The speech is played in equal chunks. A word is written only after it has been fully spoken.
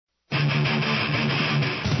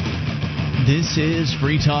This is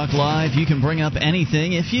Free Talk Live. You can bring up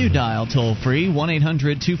anything if you dial toll-free,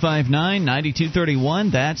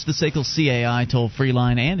 1-800-259-9231. That's the SACL CAI toll-free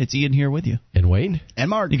line, and it's Ian here with you. And Wayne. And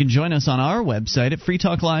Mark. You can join us on our website at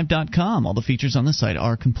freetalklive.com. All the features on the site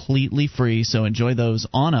are completely free, so enjoy those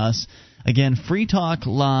on us. Again,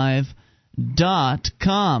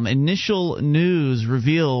 freetalklive.com. Initial news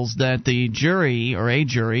reveals that the jury, or a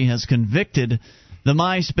jury, has convicted the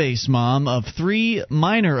MySpace mom of 3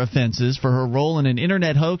 minor offenses for her role in an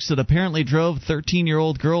internet hoax that apparently drove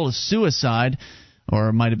 13-year-old girl to suicide,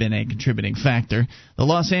 or might have been a contributing factor. The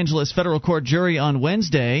Los Angeles federal court jury on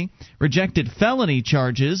Wednesday rejected felony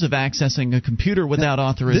charges of accessing a computer without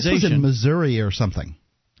authorization. This was in Missouri or something.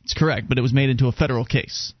 It's correct, but it was made into a federal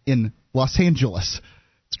case. In Los Angeles.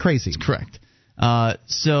 It's crazy. It's correct.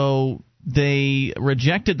 So they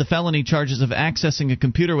rejected the felony charges of accessing a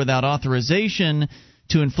computer without authorization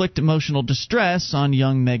to inflict emotional distress on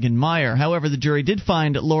young Megan Meyer. However, the jury did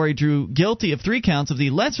find Lori Drew guilty of 3 counts of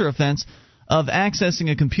the lesser offense of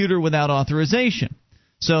accessing a computer without authorization.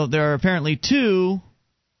 So there are apparently 2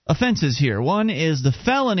 offenses here. One is the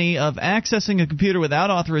felony of accessing a computer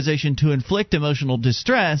without authorization to inflict emotional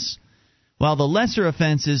distress, while the lesser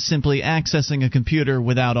offense is simply accessing a computer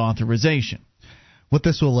without authorization. What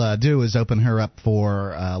this will do is open her up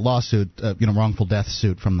for a lawsuit, wrongful death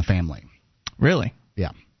suit from the family. Really?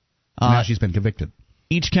 Yeah. Now she's been convicted.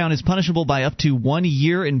 Each count is punishable by up to 1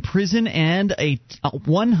 year in prison and a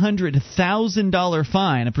 $100,000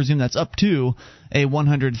 fine. I presume that's up to a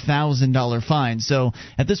 $100,000 fine. So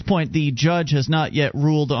at this point, the judge has not yet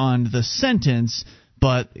ruled on the sentence,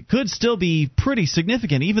 but it could still be pretty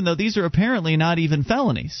significant, even though these are apparently not even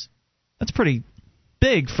felonies. That's pretty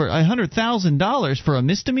big for $100,000 for a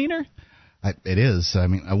misdemeanor. It is. I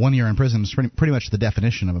mean, 1 year in prison is pretty much the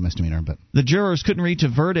definition of a misdemeanor. But the jurors couldn't reach a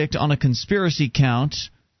verdict on a conspiracy count.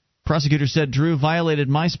 Prosecutors said Drew violated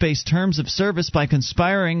MySpace terms of service by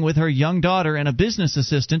conspiring with her young daughter and a business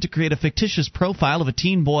assistant to create a fictitious profile of a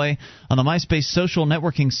teen boy on the MySpace social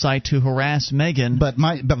networking site to harass Megan. But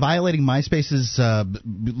violating MySpace's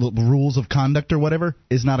rules of conduct or whatever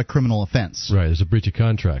is not a criminal offense. Right, it's a breach of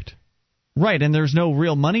contract. Right, and there's no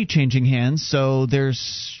real money changing hands, so there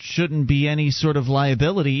shouldn't be any sort of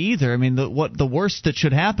liability either. I mean, the worst that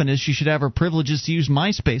should happen is she should have her privileges to use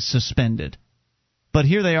MySpace suspended. But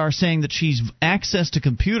here they are saying that she's accessed a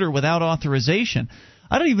computer without authorization.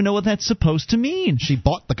 I don't even know what that's supposed to mean. She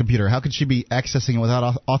bought the computer. How could she be accessing it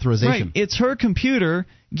without authorization? Right, it's her computer.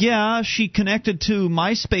 Yeah, she connected to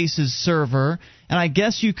MySpace's server, and I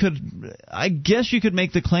guess you could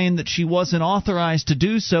make the claim that she wasn't authorized to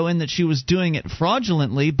do so and that she was doing it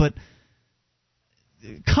fraudulently, but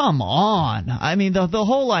come on. I mean, the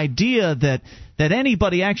whole idea that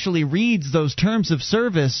anybody actually reads those terms of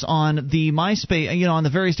service on the MySpace, on the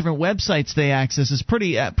various different websites they access is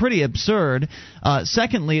pretty absurd.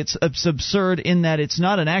 Secondly, it's absurd in that it's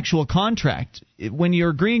not an actual contract. When you're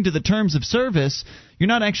agreeing to the terms of service, you're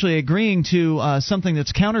not actually agreeing to something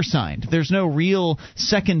that's countersigned. There's no real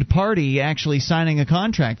second party actually signing a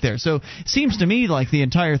contract there. So it seems to me like the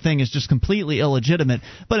entire thing is just completely illegitimate.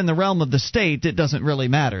 But in the realm of the state, it doesn't really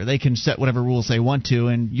matter. They can set whatever rules they want to,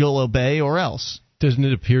 and you'll obey or else. Doesn't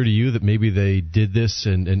it appear to you that maybe they did this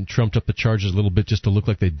and trumped up the charges a little bit just to look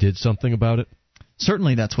like they did something about it?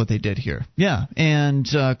 Certainly that's what they did here. Yeah, and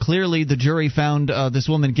clearly the jury found this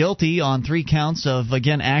woman guilty on 3 counts of,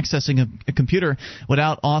 again, accessing a computer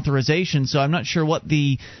without authorization. So I'm not sure what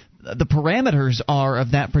the parameters are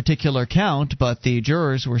of that particular count, but the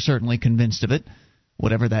jurors were certainly convinced of it,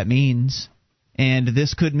 whatever that means. And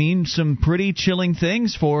this could mean some pretty chilling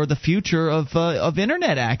things for the future of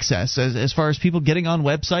Internet access, as far as people getting on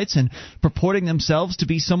websites and purporting themselves to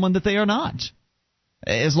be someone that they are not.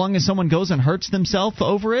 As long as someone goes and hurts themselves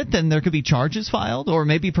over it, then there could be charges filed, or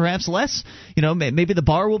maybe perhaps less. Maybe the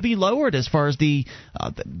bar will be lowered as far as the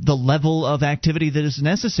level of activity that is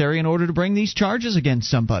necessary in order to bring these charges against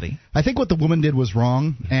somebody. I think what the woman did was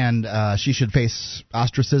wrong, and she should face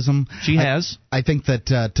ostricism. She has. I think that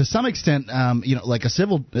to some extent, like a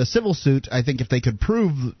civil suit, I think if they could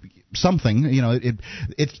prove something,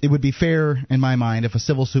 it would be fair in my mind if a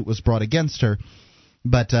civil suit was brought against her,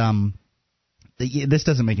 but. This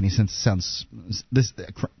doesn't make any sense. Sounds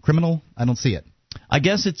criminal? I don't see it. I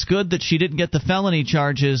guess it's good that she didn't get the felony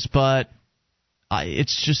charges, but it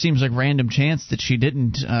just seems like random chance that she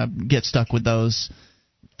didn't get stuck with those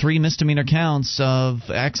 3 misdemeanor counts of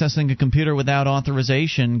accessing a computer without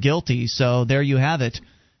authorization, guilty. So there you have it.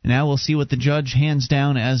 Now we'll see what the judge hands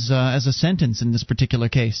down as a sentence in this particular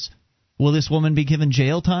case. Will this woman be given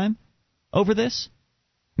jail time over this?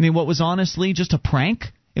 I mean, what was honestly just a prank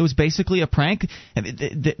It was basically a prank.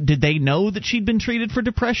 Did they know that she'd been treated for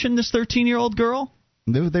depression, this 13-year-old girl?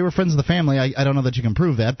 They were friends of the family. I don't know that you can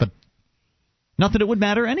prove that, but... Not that it would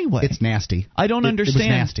matter anyway. It's nasty. I don't understand. It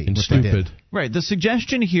was nasty. And stupid. Right. The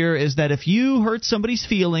suggestion here is that if you hurt somebody's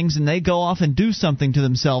feelings and they go off and do something to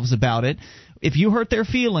themselves about it, if you hurt their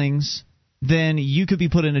feelings, then you could be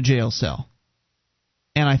put in a jail cell.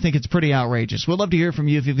 And I think it's pretty outrageous. We'd love to hear from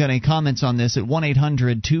you if you've got any comments on this at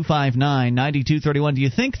 1-800-259-9231. Do you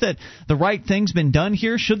think that the right thing's been done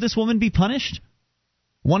here? Should this woman be punished?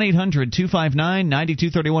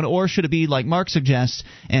 1-800-259-9231. Or should it be like Mark suggests,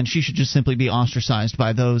 and she should just simply be ostracized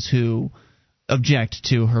by those who object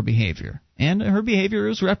to her behavior? And her behavior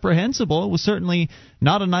is reprehensible. It was certainly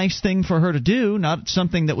not a nice thing for her to do, not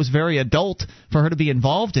something that was very adult for her to be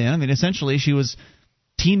involved in. I mean, essentially, she was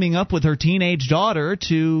teaming up with her teenage daughter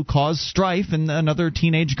to cause strife in another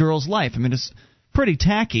teenage girl's life. I mean, it's pretty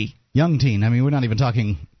tacky. Young teen. I mean, we're not even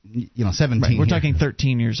talking, 17. Right, we're talking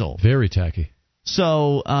 13 years old. Very tacky.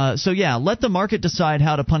 So yeah, let the market decide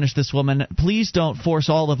how to punish this woman. Please don't force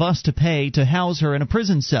all of us to pay to house her in a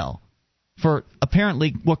prison cell for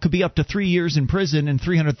apparently what could be up to 3 years in prison and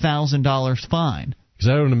 $300,000 fine. Because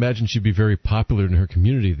I don't imagine she'd be very popular in her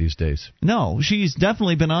community these days. No, she's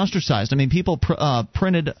definitely been ostracized. I mean, people put on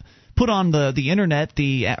the internet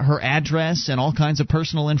her address and all kinds of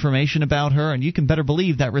personal information about her, and you can better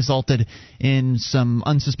believe that resulted in some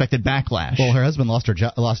unsuspected backlash. Well, her husband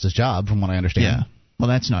lost his job, from what I understand. Yeah. Well,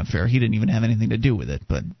 that's not fair. He didn't even have anything to do with it,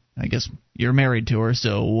 but I guess you're married to her,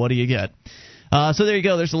 so what do you get? So there you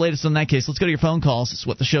go. There's the latest on that case. Let's go to your phone calls. It's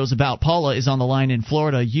what the show's about. Paula is on the line in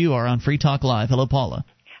Florida. You are on Free Talk Live. Hello, Paula.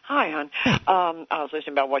 Hi, hon. I was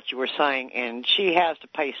listening about what you were saying, and she has to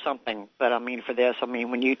pay something. But I mean, for this, I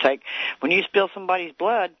mean, when you spill somebody's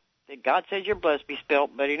blood, God says your blood's be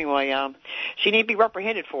spilled. But anyway, she need to be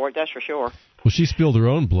reprehended for it. That's for sure. Well, she spilled her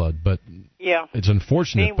own blood, but yeah, it's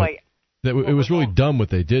unfortunate. Anyway. It was really dumb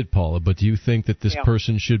what they did, Paula, but do you think that this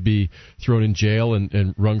person should be thrown in jail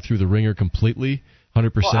and rung through the ringer completely,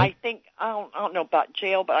 100%? Well, I don't know about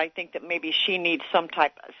jail, but I think that maybe she needs some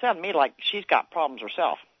type. It sounds to me like she's got problems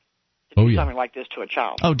herself to do something like this to a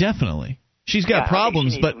child. Oh, definitely. She's got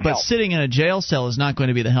problems, but sitting in a jail cell is not going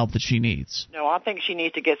to be the help that she needs. No, I think she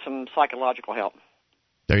needs to get some psychological help.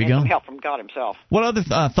 There you go. Some help from God himself. What other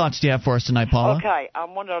thoughts do you have for us tonight, Paula? Okay, I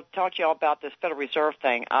wanted to talk to you all about this Federal Reserve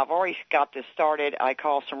thing. I've already got this started. I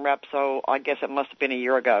called some reps, so I guess it must have been a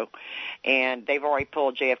year ago, and they've already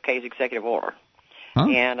pulled JFK's executive order. Huh?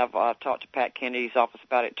 And I've talked to Pat Kennedy's office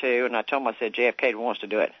about it, too, and I told him, I said, JFK wants to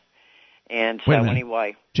do it. And so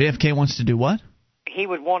anyway. JFK wants to do what? He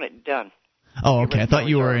would want it done. Oh, okay. I thought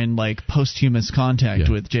you were in, posthumous contact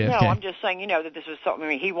with JFK. No, I'm just saying, that this is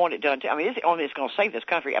something, he wanted it done, too. I mean, this is the only thing that's going to save this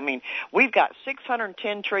country. I mean, we've got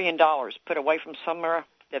 $610 trillion put away from somewhere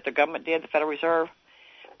that the government did, the Federal Reserve.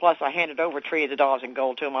 Plus, I handed over trillions of dollars in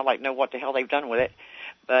gold to them. I'd like to know what the hell they've done with it.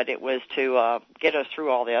 But it was to get us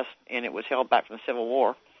through all this, and it was held back from the Civil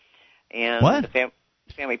War. And what? The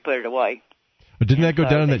family put it away. But didn't that go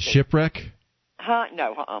down in that shipwreck?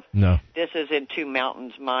 No, No. This is in two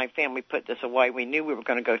mountains. My family put this away. We knew we were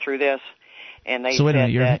going to go through this, and they so wait a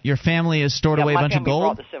minute, that your family has stored away a bunch of gold? My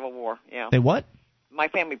family brought the Civil War, yeah. They what? My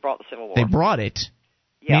family brought the Civil War. They brought it?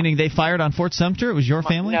 Yeah. Meaning they fired on Fort Sumter? It was your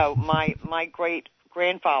family? No, my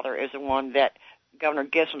great-grandfather is the one that Governor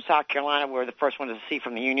Gibbs from South Carolina were the first one to secede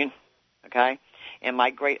from the Union, okay? And my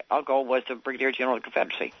great-uncle was the Brigadier General of the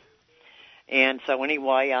Confederacy. And so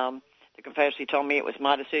anyway, the Confederacy told me it was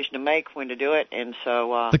my decision to make when to do it, and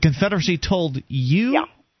so... the Confederacy told you?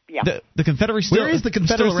 Yeah. The Confederacy still... Where is the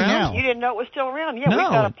Confederacy now? You didn't know it was still around? Yeah, no. We've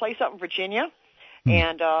got a place up in Virginia,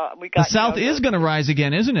 and we got... The South is going to rise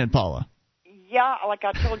again, isn't it, Paula? Yeah, like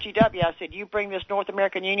I told GW, I said, you bring this North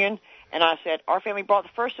American Union, and I said, our family brought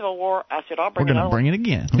the first Civil War. I said, I'll bring it. We're going to bring it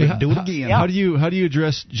again. We're going to do it again. Yeah. How do you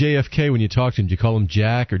address JFK when you talk to him? Do you call him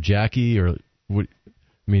Jack or Jackie or what?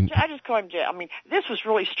 I mean, I just call him Jack. I mean, this was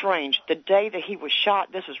really strange. The day that he was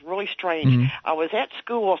shot, this was really strange. Mm-hmm. I was at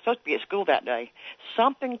school. I was supposed to be at school that day.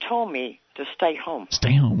 Something told me to stay home.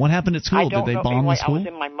 Stay home. What happened at school? Did they bomb the school? I was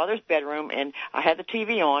in my mother's bedroom, and I had the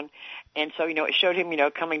TV on, and so, it showed him,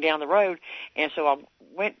 coming down the road. And so I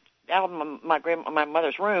went out of my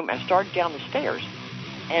mother's room and started down the stairs.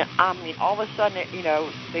 And, I mean, all of a sudden,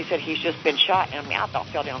 they said he's just been shot. And, I thought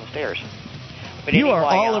I fell down the stairs. But you anyway, are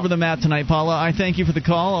all over the map tonight, Paula. I thank you for the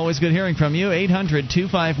call. Always good hearing from you.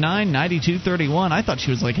 800-259-9231. I thought she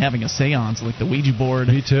was having a seance, like the Ouija board.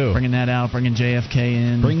 Me too. Bringing that out, bringing JFK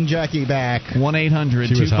in. Bring Jackie back.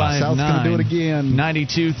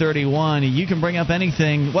 1-800-259-9231. You can bring up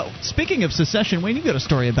anything. Well, speaking of secession, Wayne, you got a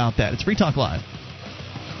story about that. It's Free Talk Live.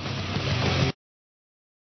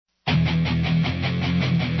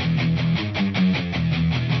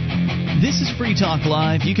 This is Free Talk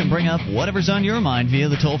Live. You can bring up whatever's on your mind via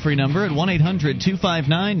the toll-free number at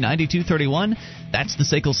 1-800-259-9231. That's the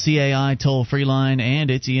SACL CAI toll-free line, and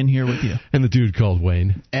it's Ian here with you. And the dude called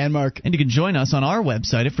Wayne. And Mark. And you can join us on our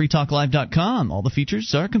website at freetalklive.com. All the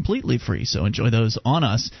features are completely free, so enjoy those on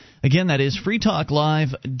us. Again, that is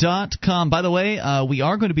freetalklive.com. By the way, we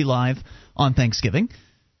are going to be live on Thanksgiving.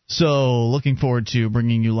 So, looking forward to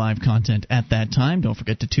bringing you live content at that time. Don't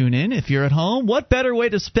forget to tune in if you're at home. What better way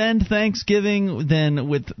to spend Thanksgiving than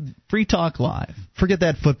with Free Talk Live? Forget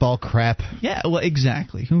that football crap. Yeah, well,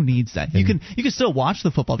 exactly. Who needs that? You can still watch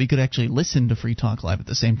the football, but you could actually listen to Free Talk Live at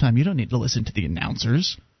the same time. You don't need to listen to the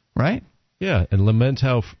announcers, right? Yeah, and lament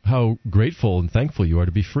how grateful and thankful you are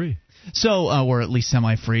to be free. So we're at least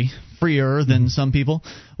semi-free, freer than some people.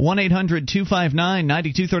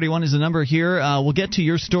 1-800-259-9231 is the number here. We'll get to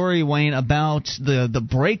your story, Wayne, about the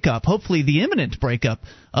breakup, hopefully the imminent breakup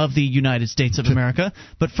of the United States of America.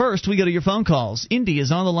 But first, we go to your phone calls. Indy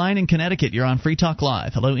is on the line in Connecticut. You're on Free Talk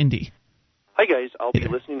Live. Hello, Indy. Hi, guys. I'll be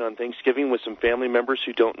listening on Thanksgiving with some family members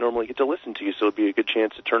who don't normally get to listen to you, so it'll be a good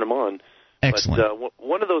chance to turn them on. Excellent. But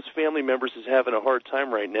one of those family members is having a hard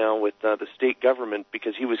time right now with the state government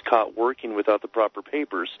because he was caught working without the proper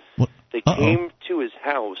papers. What? They came to his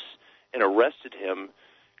house and arrested him,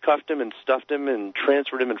 cuffed him and stuffed him and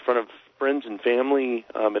transferred him in front of friends and family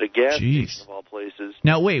at a gas station of all places.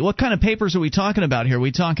 Now, wait, what kind of papers are we talking about here? Are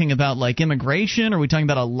we talking about, like, immigration? Are we talking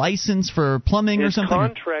about a license for plumbing or something? His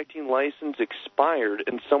contracting license expired,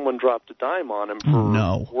 and someone dropped a dime on him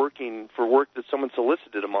for work that someone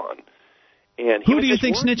solicited him on. And who do you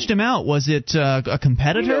think snitched him out? Was it a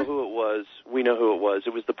competitor? We know who it was.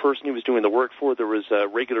 It was the person he was doing the work for. There was a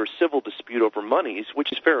regular civil dispute over monies,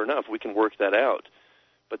 which is fair enough. We can work that out.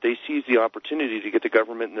 But they seized the opportunity to get the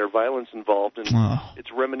government and their violence involved, and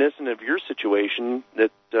it's reminiscent of your situation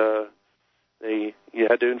that you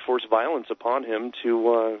had to enforce violence upon him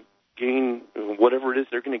to gain whatever it is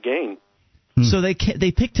they're going to gain. So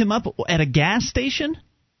they picked him up at a gas station?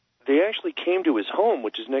 They actually came to his home,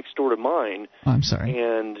 which is next door to mine. I'm sorry.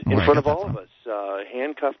 And in front of all of us,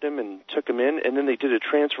 handcuffed him and took him in, and then they did a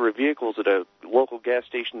transfer of vehicles at a local gas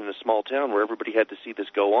station in a small town where everybody had to see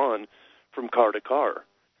this go on from car to car.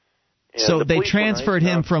 And so they transferred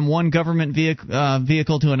him from one government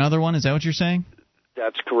vehicle to another one? Is that what you're saying?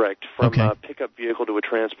 That's correct. From a pickup vehicle to a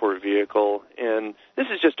transport vehicle. And this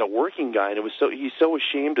is just a working guy, and he's so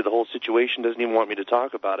ashamed of the whole situation, doesn't even want me to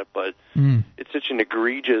talk about it, but it's such an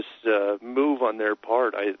egregious move on their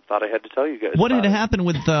part. I thought I had to tell you guys. What had happened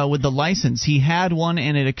with the license? He had one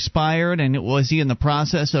and it expired, and was he in the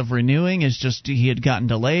process of renewing? It's just he had gotten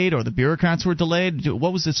delayed, or the bureaucrats were delayed?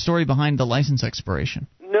 What was the story behind the license expiration?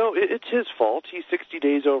 No, it's his fault. He's 60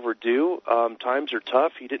 days overdue. Times are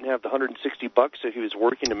tough. He didn't have the $160, so he was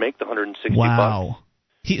working to make the $160. Wow.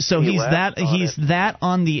 He's that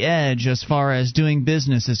on the edge as far as doing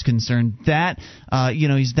business is concerned. That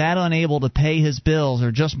he's that unable to pay his bills,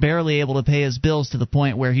 or just barely able to pay his bills, to the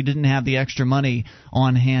point where he didn't have the extra money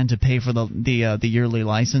on hand to pay for the yearly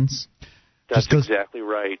license. That's exactly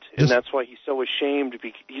right, and that's why he's so ashamed.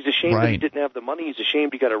 He's ashamed that he didn't have the money. He's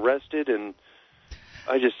ashamed he got arrested, and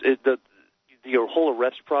the whole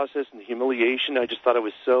arrest process and the humiliation, I just thought it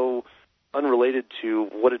was so unrelated to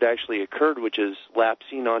what had actually occurred, which is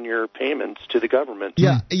lapsing on your payments to the government.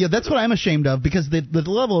 Yeah, that's what I'm ashamed of, because the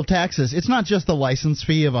level of taxes, it's not just the license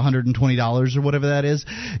fee of $120 or whatever that is.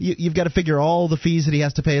 You've got to figure all the fees that he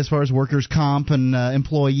has to pay as far as workers' comp and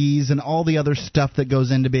employees and all the other stuff that goes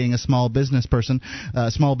into being a small business person.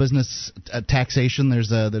 Small business taxation,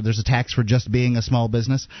 there's a tax for just being a small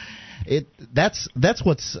business. That's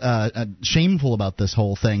what's shameful about this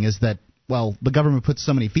whole thing, is that, well, the government put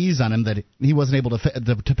so many fees on him that he wasn't able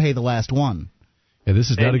to pay the last one. Yeah, this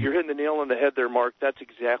is you're hitting the nail on the head there, Mark. That's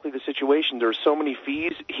exactly the situation. There are so many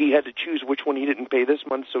fees. He had to choose which one he didn't pay this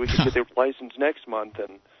month so he could get their license next month.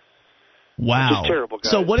 And wow, it's just terrible,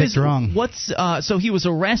 guys. So so he was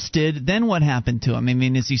arrested. Then what happened to him? I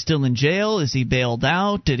mean, is he still in jail? Is he bailed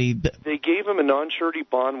out? They gave him a non-surety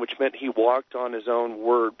bond, which meant he walked on his own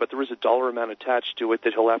word, but there was a dollar amount attached to it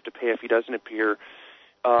that he'll have to pay if he doesn't appear.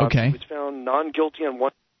 He was found non-guilty on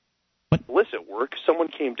one illicit work. Someone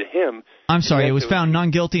came to him. I'm sorry, it was found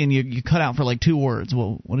non-guilty, and you cut out for like 2 words.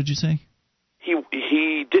 Well, what did you say?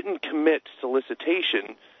 He didn't commit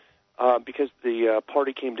solicitation because the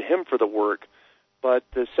party came to him for the work, but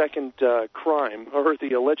the second crime, or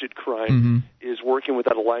the alleged crime, is working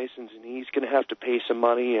without a license, and he's going to have to pay some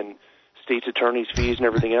money and state's attorney's fees and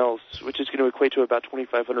everything else, which is going to equate to about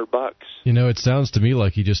 $2,500. It sounds to me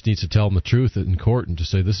like he just needs to tell them the truth in court and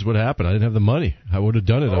just say, this is what happened. I didn't have the money. I would have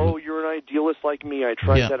done it. Oh, you're an idealist. idealist like me. I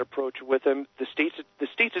tried that approach with him. The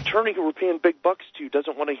state's attorney who we're paying big bucks to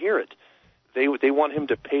doesn't want to hear it. They want him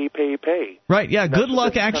to pay. Right, yeah, good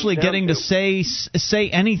luck actually getting to say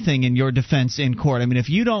anything in your defense in court. I mean, if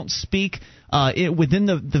you don't speak within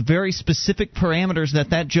the very specific parameters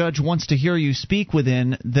that judge wants to hear you speak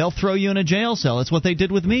within, they'll throw you in a jail cell. It's what they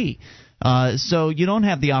did with me. So you don't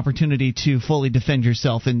have the opportunity to fully defend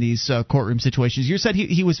yourself in these courtroom situations. You said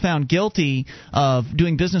he was found guilty of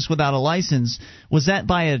doing business without a license. Was that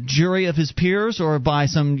by a jury of his peers or by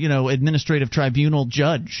some administrative tribunal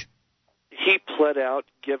judge? He pled out,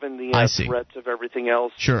 given the threats of everything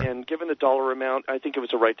else. Sure. And given the dollar amount, I think it was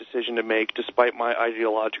the right decision to make, despite my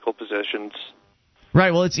ideological positions.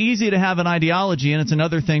 Right. Well, it's easy to have an ideology, and it's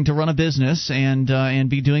another thing to run a business and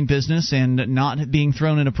be doing business and not being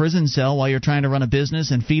thrown in a prison cell while you're trying to run a business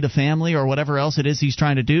and feed a family or whatever else it is he's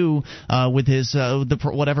trying to do with his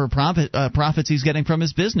whatever profits he's getting from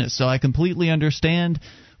his business. So I completely understand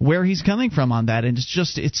where he's coming from on that, and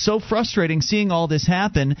it's so frustrating seeing all this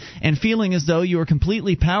happen and feeling as though you are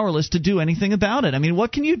completely powerless to do anything about it. I mean,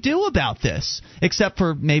 what can you do about this except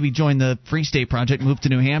for maybe join the Free State Project, move to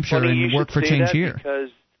New Hampshire, and work for change here? Because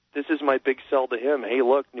this is my big sell to him. Hey,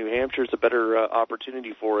 look, New Hampshire's a better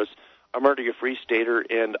opportunity for us. I'm already a free stater,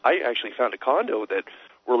 and I actually found a condo that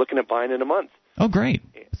we're looking at buying in a month. Oh, great.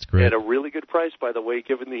 That's great. At a really good price, by the way,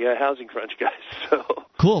 given the housing crunch, guys. So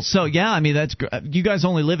cool. So, yeah, I mean, you guys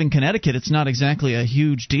only live in Connecticut. It's not exactly a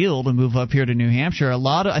huge deal to move up here to New Hampshire.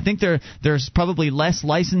 I think there's probably less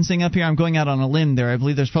licensing up here. I'm going out on a limb there. I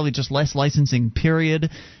believe there's probably just less licensing, period.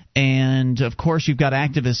 And, of course, you've got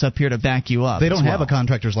activists up here to back you up. They don't have a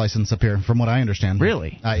contractor's license up here, from what I understand.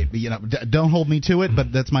 Really? Don't hold me to it,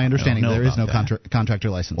 but that's my understanding. There is no contractor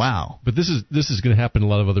license. Wow. But this is going to happen in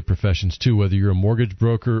a lot of other professions, too, whether you're a mortgage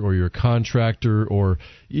broker or you're a contractor or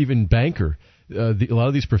even banker. A lot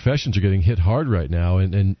of these professions are getting hit hard right now,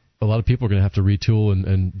 and a lot of people are going to have to retool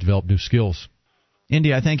and develop new skills.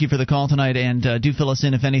 Indy, I thank you for the call tonight, and do fill us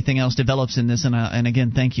in if anything else develops in this. And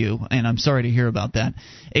again, thank you, and I'm sorry to hear about that.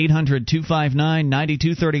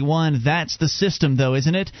 800-259-9231. That's the system, though,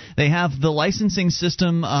 isn't it? They have the licensing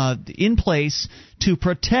system in place to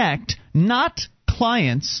protect not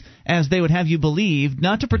clients, as they would have you believe,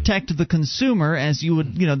 not to protect the consumer, as you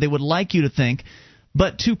would, they would like you to think,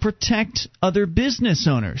 but to protect other business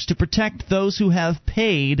owners, to protect those who have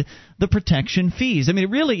paid the protection fees. I mean, it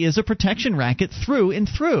really is a protection racket through and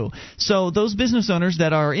through. So those business owners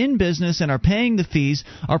that are in business and are paying the fees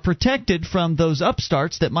are protected from those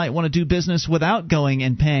upstarts that might want to do business without going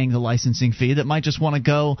and paying the licensing fee, that might just want to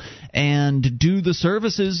go and do the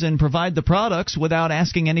services and provide the products without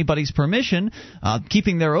asking anybody's permission,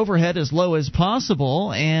 keeping their overhead as low as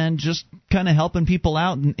possible and just kind of helping people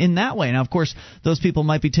out in that way. Now, of course, those people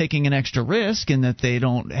might be taking an extra risk in that they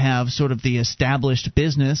don't have sort of the established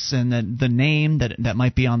business and the name that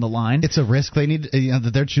might be on the line. It's a risk they need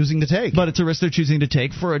that they're choosing to take. But it's a risk they're choosing to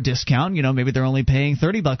take for a discount. Maybe they're only paying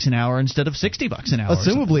 $30 an hour instead of $60 an hour.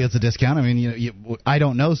 Assumably, it's a discount. I mean, I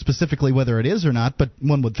don't know specifically whether it is or not, but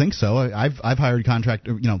one would think so. I've hired not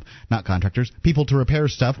contractors, people to repair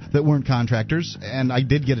stuff that weren't contractors, and I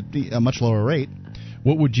did get a much lower rate.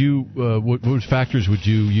 What would what factors would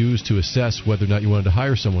you use to assess whether or not you wanted to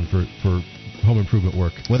hire someone for home improvement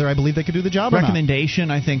work? Whether I believe they could do the job or not. Recommendation,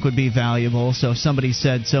 I think, would be valuable. So if somebody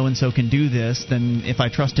said so-and-so can do this, then if I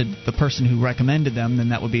trusted the person who recommended them, then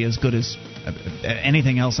that would be as good as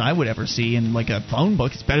anything else I would ever see in like a phone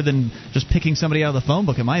book. It's better than just picking somebody out of the phone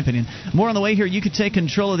book, in my opinion. More on the way here. You could take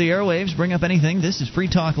control of the airwaves, bring up anything. This is Free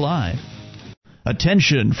Talk Live.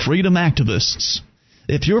 Attention, freedom activists.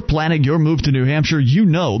 If you're planning your move to New Hampshire, you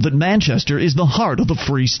know that Manchester is the heart of the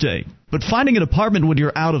Free State. But finding an apartment when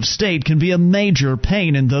you're out of state can be a major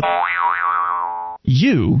pain in the...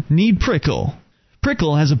 You need Prickle.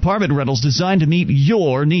 Prickle has apartment rentals designed to meet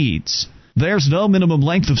your needs. There's no minimum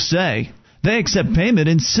length of stay. They accept payment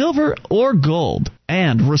in silver or gold.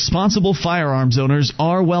 And responsible firearms owners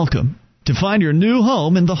are welcome. To find your new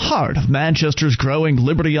home in the heart of Manchester's growing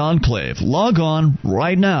Liberty Enclave, log on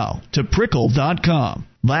right now to Prickle.com.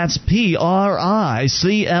 That's PRICL.com.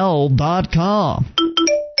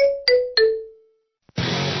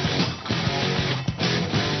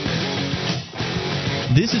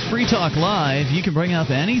 This is Free Talk Live. You can bring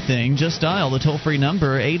up anything. Just dial the toll-free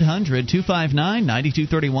number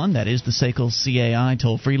 800-259-9231. That is the SACL CAI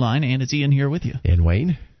toll-free line. And it's Ian here with you. And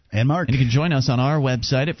Wayne. And Mark. And you can join us on our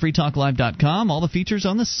website at freetalklive.com. All the features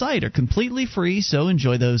on the site are completely free, so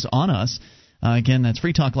enjoy those on us. Again, that's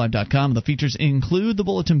freetalklive.com. The features include the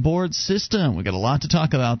bulletin board system. We've got a lot to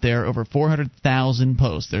talk about there, over 400,000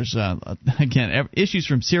 posts. There's, again, issues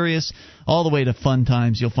from serious all the way to fun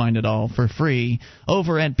times. You'll find it all for free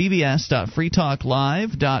over at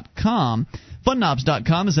bbs.freetalklive.com.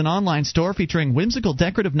 Funknobs.com is an online store featuring whimsical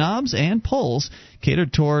decorative knobs and pulls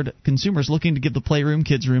catered toward consumers looking to give the playroom,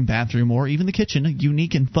 kids' room, bathroom, or even the kitchen a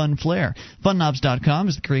unique and fun flair. Funknobs.com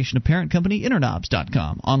is the creation of parent company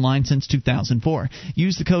Interknobs.com, online since 2004.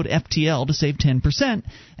 Use the code FTL to save 10%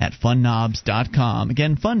 at Funknobs.com.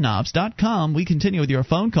 Again, Funknobs.com. We continue with your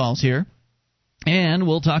phone calls here, and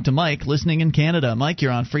we'll talk to Mike, listening in Canada. Mike,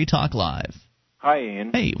 you're on Free Talk Live. Hi,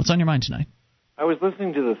 Ian. Hey, what's on your mind tonight? I was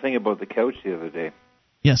listening to the thing about the couch the other day.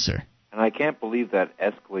 Yes, sir. And I can't believe that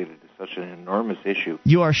escalated to such an enormous issue.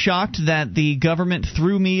 You are shocked that the government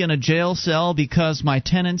threw me in a jail cell because my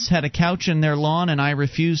tenants had a couch in their lawn and I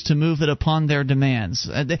refused to move it upon their demands.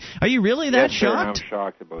 Are you really that shocked? Sure,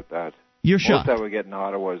 I'm shocked about that. You're shocked. Most I would get in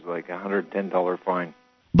Ottawa is like a $110 fine.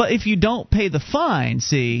 But if you don't pay the fine,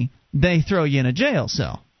 see, they throw you in a jail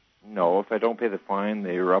cell. No, if I don't pay the fine,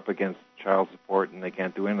 they're up against child support and they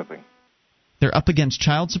can't do anything. They're up against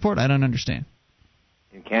child support? I don't understand.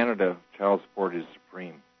 In Canada, child support is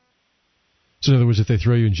supreme. So in other words, if they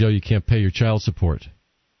throw you in jail, you can't pay your child support?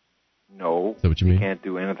 No. Is that what you mean? They can't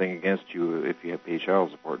do anything against you if you pay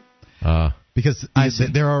child support. Because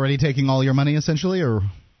they're already taking all your money, essentially? Or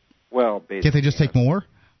well, basically. Can't they just take more?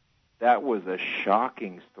 That was a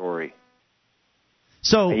shocking story.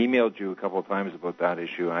 So I emailed you a couple of times about that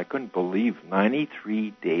issue, and I couldn't believe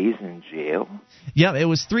 93 days in jail. Yeah, it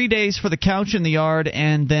was 3 days for the couch in the yard,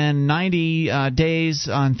 and then 90 days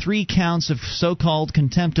on 3 counts of so-called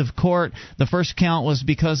contempt of court. The first count was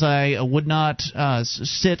because I would not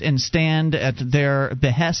sit and stand at their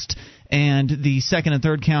behest, and the second and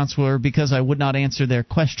third counts were because I would not answer their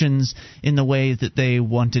questions in the way that they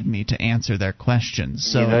wanted me to answer their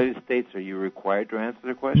questions. So, in the United States, are you required to answer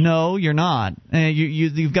their questions? No, you're not.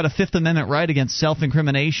 You've got a Fifth Amendment right against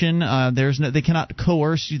self-incrimination. They cannot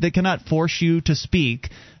coerce you. They cannot force you to speak.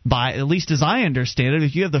 By at least as I understand it,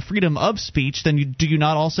 if you have the freedom of speech, then do you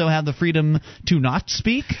not also have the freedom to not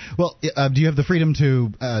speak? Well, do you have the freedom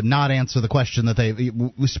to not answer the question that they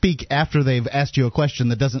speak after they've asked you a question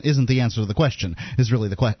that isn't the answer to the question? Is really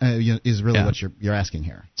what you're asking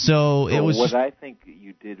here. So it was. What I think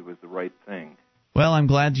you did was the right thing. Well, I'm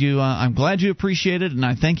glad you appreciate it, and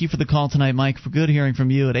I thank you for the call tonight, Mike. For good hearing from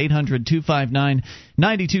you at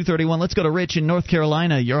 800-259-9231. Let's go to Rich in North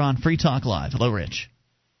Carolina. You're on Free Talk Live. Hello, Rich.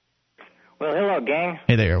 Well, hello, gang.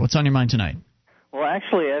 Hey there. What's on your mind tonight? Well,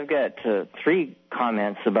 actually, I've got 3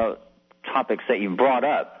 comments about topics that you brought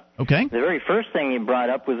up. Okay. The very first thing you brought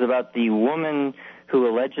up was about the woman who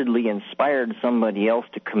allegedly inspired somebody else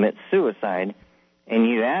to commit suicide. And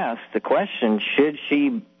you asked the question, should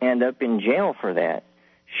she end up in jail for that?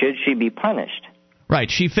 Should she be punished? Right.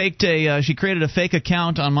 She created a fake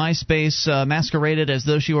account on MySpace, masqueraded as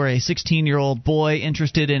though she were a 16-year-old boy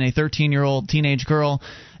interested in a 13-year-old teenage girl,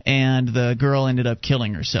 and the girl ended up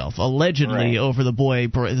killing herself, allegedly over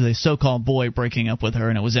the so-called boy breaking up with her,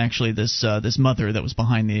 and it was actually this mother that was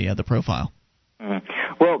behind the profile.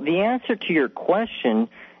 Mm-hmm. Well, the answer to your question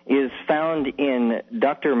is found in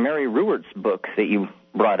Dr. Mary Ruwart's book that you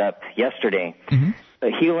brought up yesterday,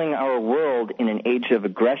 Healing Our World in an Age of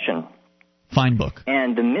Aggression. Fine book.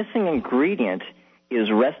 And the missing ingredient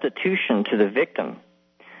is restitution to the victim.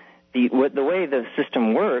 The way the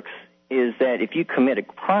system works is that if you commit a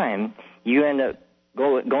crime, you end up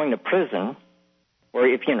going to prison, or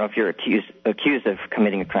if you're accused of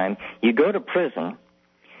committing a crime, you go to prison,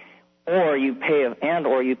 or you pay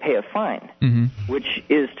a fine, which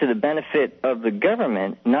is to the benefit of the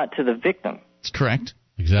government, not to the victim. That's correct.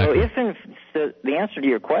 Exactly. So the answer to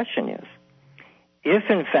your question is, if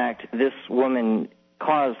in fact this woman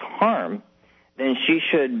caused harm, then she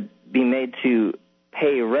should be made to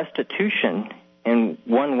pay restitution in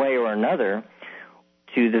one way or another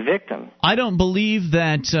to the victim. I don't believe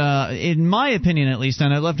that, in my opinion at least,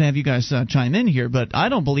 and I'd love to have you guys chime in here, but I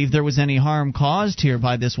don't believe there was any harm caused here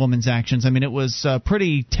by this woman's actions. I mean, it was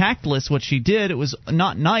pretty tactless what she did. It was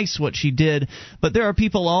not nice what she did, but there are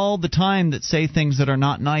people all the time that say things that are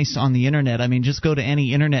not nice on the Internet. I mean, just go to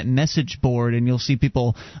any Internet message board and you'll see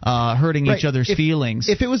people hurting each other's feelings.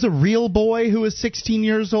 If it was a real boy who was 16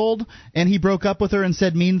 years old and he broke up with her and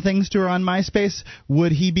said mean things to her on MySpace,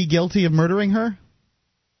 would he be guilty of murdering her?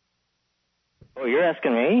 Oh, you're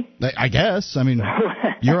asking me? I guess. I mean,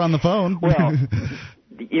 you're on the phone. Well,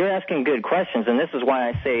 you're asking good questions, and this is why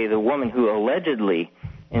I say the woman who allegedly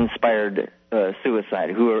inspired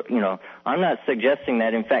suicide. Who are, I'm not suggesting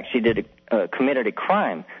that. In fact, she committed a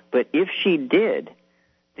crime. But if she did,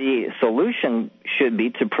 the solution should be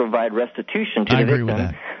to provide restitution to the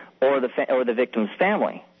victim or the victim's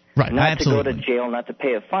family. Right, not absolutely. to go to jail, not to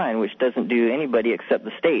pay a fine, which doesn't do anybody except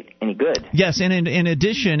the state any good. Yes, and in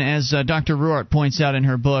addition, as Dr. Ruart points out in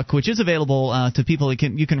her book, which is available to people,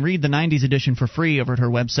 you can read the 90s edition for free over at her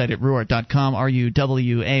website at ruart.com,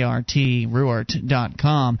 R-U-W-A-R-T,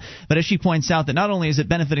 ruart.com. But as she points out, that not only is it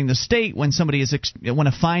benefiting the state when when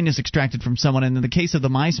a fine is extracted from someone, and in the case of the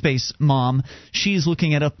MySpace mom, she's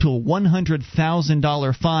looking at up to a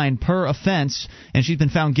 $100,000 fine per offense, and she's been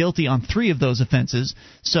found guilty on 3 of those offenses.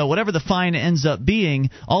 So whatever the fine ends up being,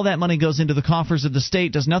 all that money goes into the coffers of the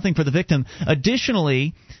state, does nothing for the victim.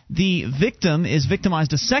 Additionally, the victim is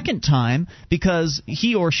victimized a second time because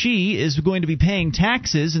he or she is going to be paying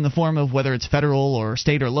taxes in the form of whether it's federal or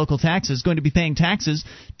state or local taxes, going to be paying taxes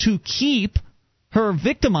to keep her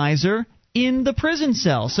victimizer in the prison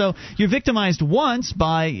cell. So you're victimized once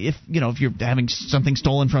by if you're having something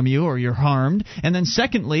stolen from you or you're harmed, and then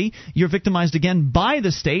secondly, you're victimized again by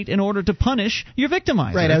the state in order to punish your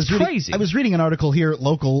victimizer. Right, it's crazy. I was reading an article here,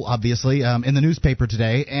 local, obviously, in the newspaper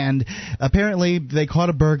today, and apparently they caught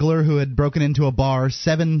a burglar who had broken into a bar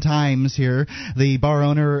 7 times here. The bar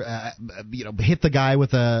owner, hit the guy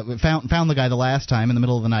with found the guy the last time in the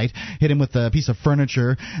middle of the night, hit him with a piece of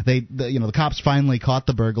furniture. The cops finally caught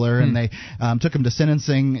the burglar, and they took him to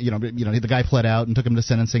sentencing. The guy fled out and took him to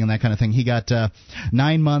sentencing and that kind of thing. He got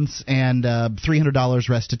 9 months and $300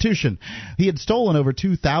 restitution. He had stolen over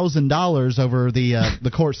 $2,000 over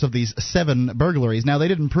the course of these 7 burglaries. Now, they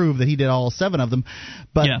didn't prove that he did all 7 of them,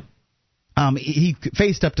 but he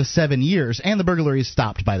faced up to 7 years, and the burglary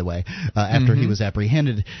stopped, by the way, after he was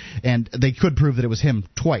apprehended, and they could prove that it was him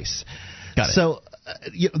twice. Got it. So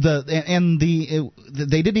they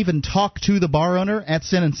didn't even talk to the bar owner at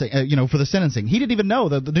sentencing. For the sentencing, he didn't even know.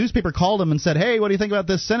 The newspaper called him and said, "Hey, what do you think about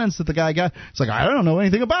this sentence that the guy got?" It's like, I don't know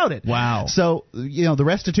anything about it. Wow. So the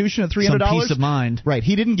restitution of $300. Some peace of mind. Right.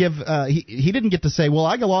 He didn't give. He didn't get to say, "Well,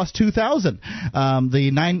 I lost $2,000."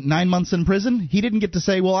 The nine months in prison. He didn't get to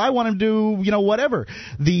say, "Well, I want to do whatever."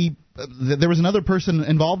 There was another person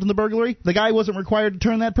involved in the burglary. The guy wasn't required to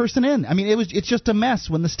turn that person in. I mean, it's just a mess.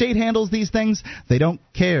 When the state handles these things, they don't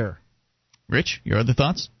care. Rich, your other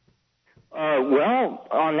thoughts? Well,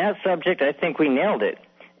 on that subject, I think we nailed it.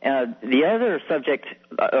 The other subject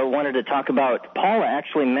I wanted to talk about, Paula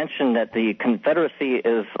actually mentioned that the Confederacy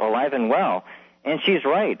is alive and well, and she's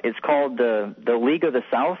right. It's called the League of the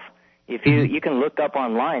South. If you can look up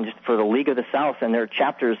online just for the League of the South, and there are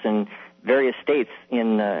chapters in various states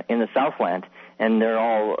in the Southland, and they're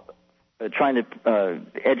all trying to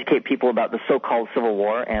educate people about the so-called Civil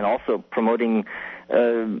War and also promoting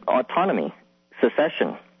autonomy,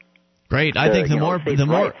 secession. Great. I think the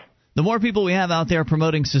more people we have out there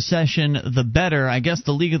promoting secession, the better. I guess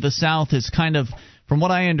the League of the South is kind of, from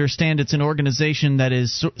what I understand, it's an organization that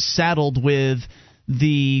is saddled with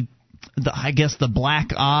the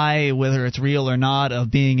black eye, whether it's real or not,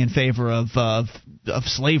 of being in favor of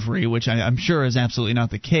slavery, which I'm sure is absolutely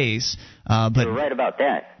not the case. But you're right about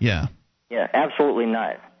that. Yeah. Yeah, absolutely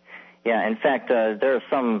not. Yeah, in fact, there are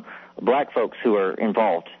some black folks who are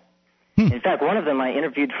involved. In fact, one of them I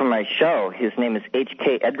interviewed for my show. His name is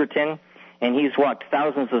H.K. Edgerton, and he's walked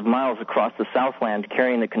thousands of miles across the Southland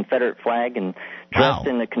carrying the Confederate flag and dressed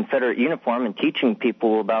in the Confederate uniform and teaching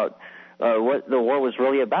people about what the war was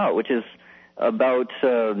really about, which is about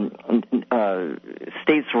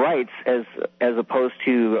states' rights as opposed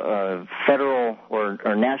to federal or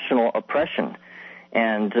national oppression.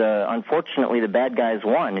 And unfortunately, the bad guys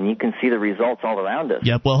won, and you can see the results all around us.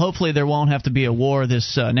 Yep. Well, hopefully there won't have to be a war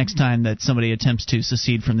this next time that somebody attempts to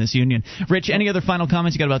secede from this union. Rich, any other final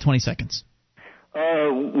comments? You got about 20 seconds.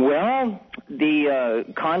 Well, the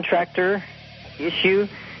contractor issue,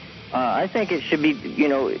 I think it should be,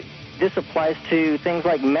 this applies to things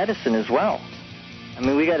like medicine as well. I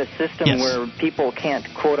mean, we got a system where people can't,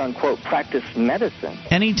 quote-unquote, practice medicine.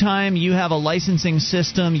 Anytime you have a licensing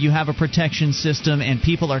system, you have a protection system, and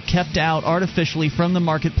people are kept out artificially from the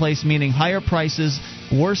marketplace, meaning higher prices,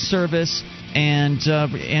 worse service, and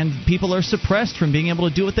people are suppressed from being able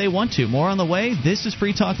to do what they want to. More on the way. This is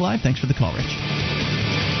Free Talk Live. Thanks for the call, Rich.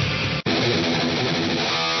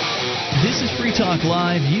 This is Free Talk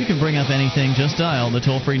Live. You can bring up anything. Just dial the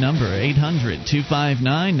toll-free number,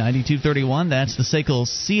 800-259-9231. That's the SACL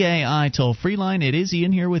CAI toll-free line. It is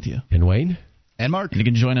Ian here with you. And Wayne. And Mark. And you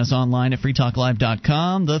can join us online at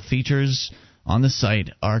freetalklive.com. The features on the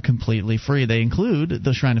site are completely free. They include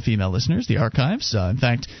the Shrine of Female Listeners, the archives. In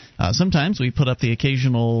fact, sometimes we put up the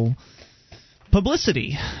occasional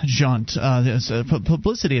publicity jaunt,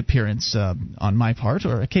 publicity appearance on my part,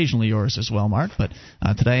 or occasionally yours as well, Mark. But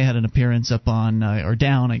today I had an appearance up on, or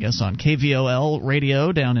down, I guess, on KVOL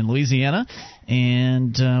radio down in Louisiana,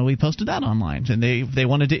 and we posted that online. And they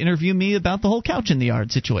wanted to interview me about the whole couch in the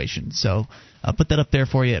yard situation. So I'll put that up there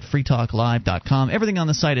for you at freetalklive.com. Everything on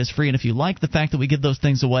the site is free, and if you like the fact that we give those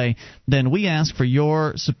things away, then we ask for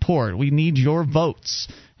your support. We need your votes.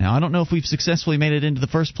 Now, I don't know if we've successfully made it into the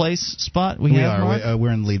first place spot. We are.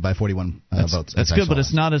 We're in the lead by 41 votes. That's good, but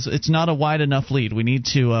it's not a wide enough lead. We need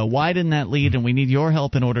to widen that lead, and we need your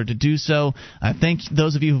help in order to do so. I thank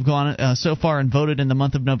those of you who've gone so far and voted in the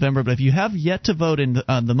month of November. But if you have yet to vote in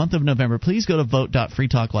the month of November, please go to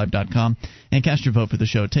vote.freetalklive.com and cast your vote for the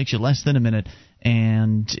show. It takes you less than a minute,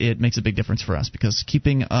 and it makes a big difference for us, because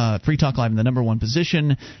keeping Free Talk Live in the number one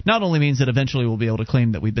position not only means that eventually we'll be able to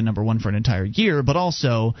claim that we've been number one for an entire year, but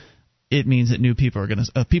also it means that new people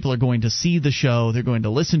are going to see the show, they're going to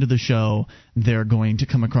listen to the show, they're going to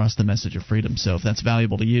come across the message of freedom. So if that's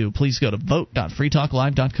valuable to you, please go to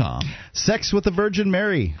vote.freetalklive.com. Sex with the Virgin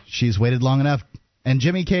Mary. She's waited long enough. And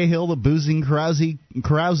Jimmy Cahill, the boozing,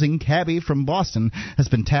 carousing cabbie from Boston, has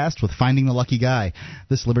been tasked with finding the lucky guy.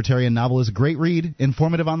 This libertarian novel is a great read,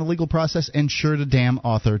 informative on the legal process, and sure to damn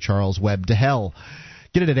author Charles Webb to hell.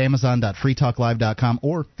 Get it at amazon.freetalklive.com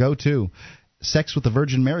or go to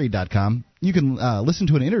sexwiththevirginmary.com. You can listen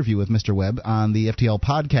to an interview with Mr. Webb on the FTL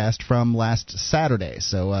podcast from last Saturday.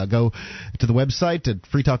 So go to the website at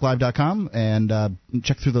freetalklive.com and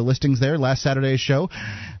check through the listings there. Last Saturday's show.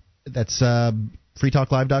 That's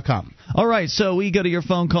freetalklive.com. All right, so we go to your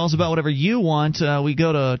phone calls about whatever you want. We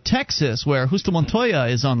go to Texas, where Justo Montoya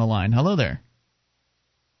is on the line. Hello there.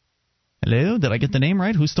 Hello? Did I get the name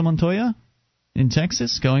right? Justo Montoya in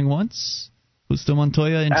Texas? Going once? Justo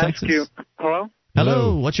Montoya in Texas? You. Hello?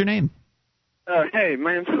 Hello. What's your name? Hey,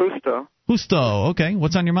 my name's Justo. Justo. Okay.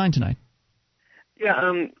 What's on your mind tonight? Yeah,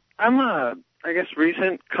 I'm a, I guess,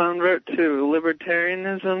 recent convert to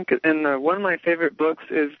libertarianism, and one of my favorite books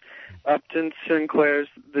is Upton Sinclair's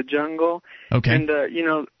The Jungle. Okay. And,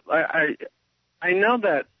 I know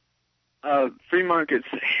that free markets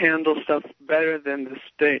handle stuff better than the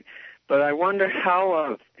state, but I wonder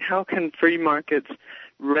how can free markets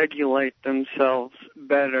regulate themselves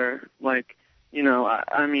better? Like,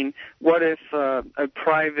 I mean, what if a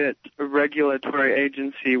private regulatory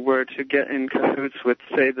agency were to get in cahoots with,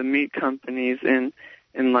 say, the meat companies in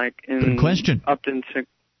Good question. Upton Sinclair?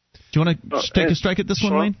 Do you want to take a strike at this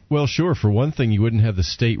one, Wayne? Well, sure. For one thing, you wouldn't have the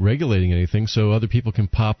state regulating anything, so other people can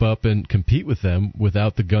pop up and compete with them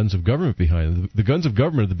without the guns of government behind them. The guns of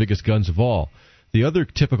government are the biggest guns of all. The other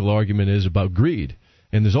typical argument is about greed.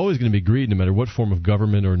 And there's always going to be greed no matter what form of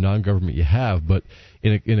government or non-government you have. But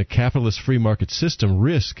in a capitalist free market system,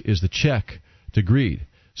 risk is the check to greed.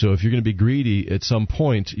 So if you're going to be greedy, at some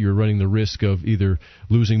point you're running the risk of either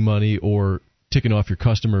losing money or ticking off your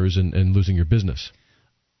customers and losing your business.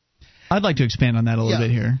 I'd like to expand on that a little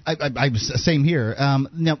bit here. Same here.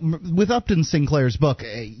 Now, with Upton Sinclair's book,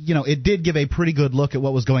 it did give a pretty good look at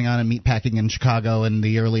what was going on in meatpacking in Chicago in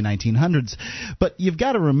the early 1900s. But you've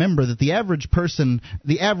got to remember that the average person,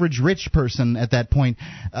 the average rich person at that point,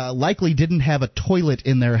 likely didn't have a toilet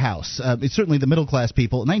in their house. It's certainly the middle class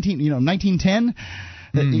people. 1910.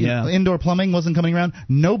 Indoor plumbing wasn't coming around.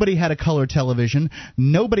 Nobody had a color television.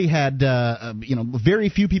 Nobody had, very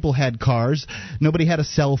few people had cars. Nobody had a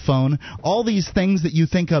cell phone. All these things that you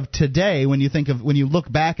think of today when you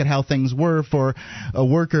look back at how things were for a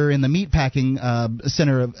worker in the meatpacking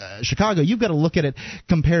center of Chicago, you've got to look at it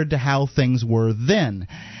compared to how things were then.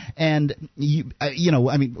 And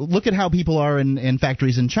look at how people are in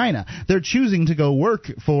factories in China. They're choosing to go work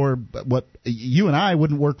for what you and I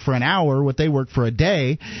wouldn't work for an hour, what they work for a day,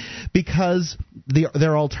 because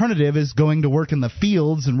their alternative is going to work in the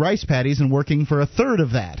fields and rice paddies and working for a third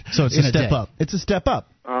of that. So it's a step up. It's a step up.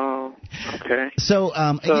 Oh, okay. So,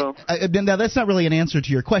 now that's not really an answer to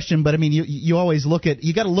your question, but I mean, you always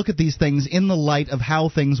you got to look at these things in the light of how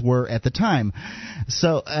things were at the time.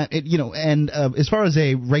 So, as far as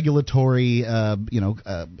a regulatory,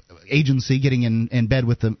 agency getting in bed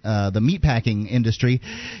with the meatpacking industry,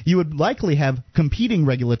 you would likely have competing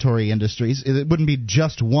regulatory industries. It wouldn't be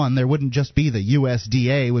just one. There wouldn't just be the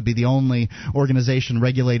USDA would be the only organization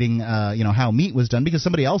regulating, how meat was done, because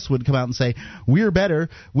somebody else would come out and say, we're better,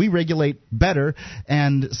 we regulate better,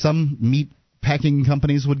 and some meat packing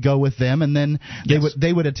companies would go with them, and then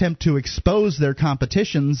they would attempt to expose their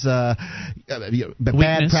competition's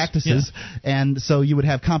bad practices, and so you would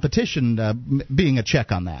have competition being a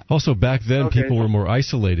check on that. Also, back then, people were more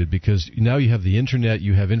isolated because now you have the internet,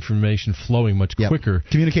 you have information flowing much quicker.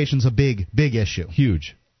 Communication's a big issue.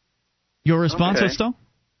 Huge. Your response, Okay. Osto?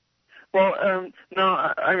 Well, no,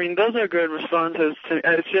 I mean, those are good responses.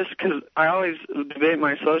 It's just because I always debate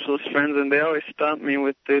my socialist friends, and they always stump me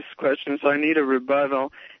with this question, so I need a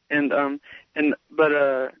rebuttal. May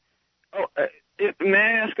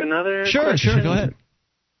I ask another question? Sure, go ahead.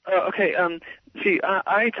 Okay, see,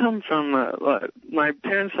 I come from, my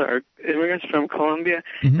parents are immigrants from Colombia,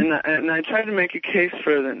 and I try to make a case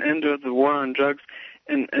for an end of the war on drugs,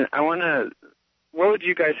 and I want to, what would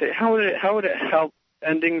you guys say? How would it help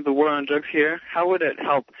ending the war on drugs here? How would it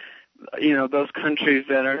help, those countries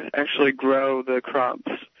that actually grow the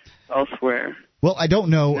crops elsewhere? Well, I don't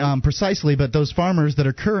know precisely, but those farmers that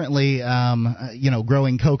are currently,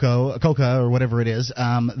 growing coca or whatever it is,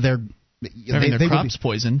 they're having their crops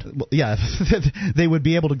poisoned. Yeah, they would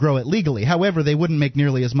be able to grow it legally. However, they wouldn't make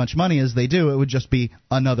nearly as much money as they do. It would just be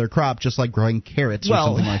another crop, just like growing carrots or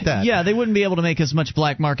something like that. Yeah, they wouldn't be able to make as much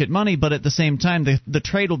black market money, but at the same time, the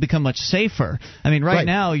trade will become much safer. I mean, right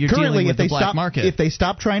now, you're dealing with the black market. If they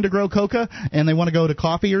stop trying to grow coca and they want to go to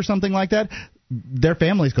coffee or something like that, their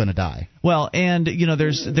family's going to die. Well, and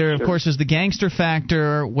there of course is the gangster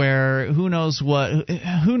factor where who knows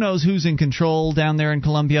who's in control down there in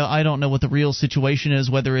Colombia. I don't know what the real situation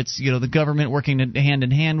is, whether it's the government working hand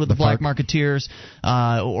in hand with the black marketeers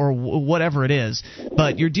or whatever it is.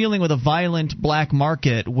 But you're dealing with a violent black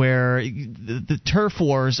market where the turf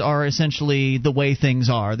wars are essentially the way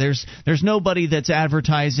things are. There's nobody that's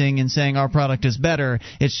advertising and saying our product is better.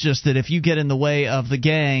 It's just that if you get in the way of the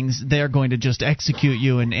gangs, they're going to just execute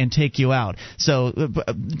you and take you out. So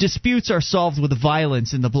disputes are solved with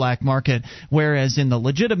violence in the black market, whereas in the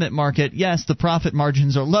legitimate market, yes, the profit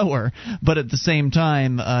margins are lower, but at the same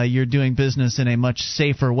time, you're doing business in a much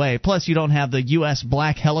safer way. Plus, you don't have the U.S.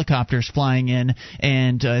 black helicopters flying in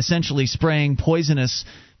and essentially spraying poisonous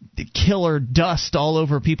killer dust all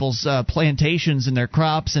over people's plantations and their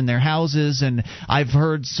crops and their houses. And I've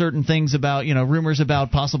heard certain things about, rumors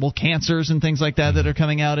about possible cancers and things like that are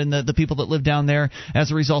coming out in the people that live down there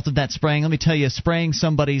as a result of that spraying. Let me tell you, spraying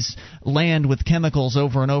somebody's land with chemicals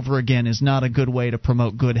over and over again is not a good way to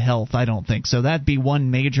promote good health, I don't think. So that'd be one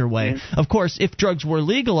major way. Of course, if drugs were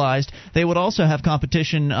legalized, they would also have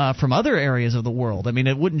competition from other areas of the world. I mean,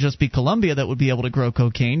 it wouldn't just be Colombia that would be able to grow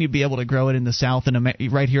cocaine. You'd be able to grow it in the South and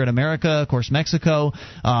right here in America, of course, Mexico.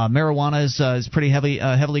 Marijuana is pretty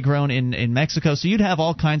heavily grown in Mexico. So you'd have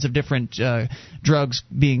all kinds of different drugs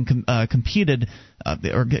being competed,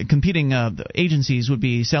 or competing agencies would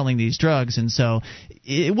be selling these drugs, and so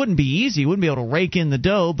it wouldn't be easy. You wouldn't be able to rake in the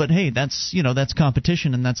dough, but hey, that's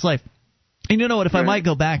competition and that's life. And you know what, if I might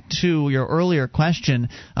go back to your earlier question,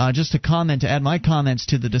 just to add my comments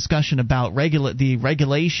to the discussion about the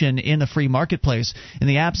regulation in the free marketplace, in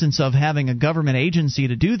the absence of having a government agency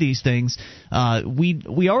to do these things,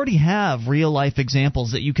 we already have real-life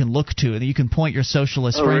examples that you can look to and that you can point your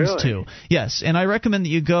socialist friends to. Yes, and I recommend that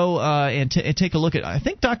you go and take a look at, I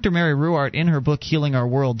think Dr. Mary Ruwart in her book Healing Our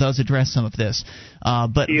World does address some of this.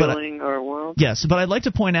 Healing Our World? Yes, but I'd like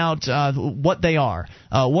to point out what they are.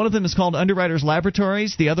 One of them is called Underwriters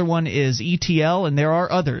Laboratories. The other one is ETL, and there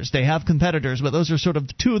are others. They have competitors, but those are sort of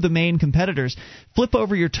two of the main competitors. Flip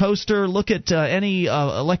over your toaster, look at any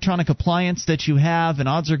electronic appliance that you have, and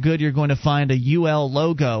odds are good you're going to find a UL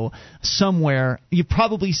logo somewhere. You've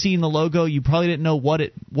probably seen the logo. You probably didn't know what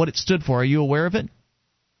it stood for. Are you aware of it?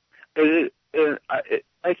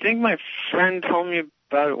 I think my friend told me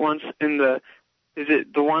about it once Is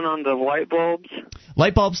it the one on the light bulbs?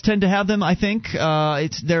 Light bulbs tend to have them, I think.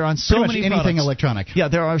 They're on so many products. Anything electronic. Yeah,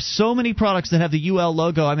 there are so many products that have the UL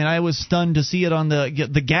logo. I mean, I was stunned to see it on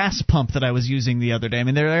the gas pump that I was using the other day. I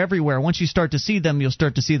mean, they're everywhere. Once you start to see them, you'll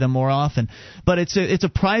start to see them more often. But it's a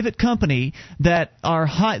private company that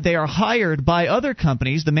they are hired by other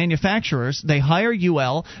companies, the manufacturers. They hire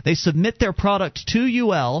UL. They submit their product to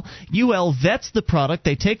UL. UL vets the product.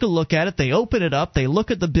 They take a look at it. They open it up. They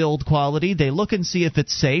look at the build quality. They look and see if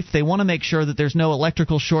it's safe. They want to make sure that there's no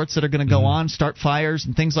electrical shorts that are going to go on, start fires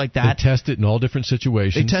and things like that. They test it in all different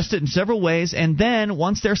situations. They test it in several ways, and then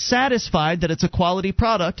once they're satisfied that it's a quality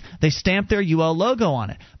product, they stamp their UL logo on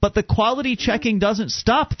it. But the quality checking doesn't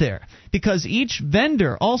stop there, because each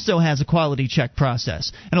vendor also has a quality check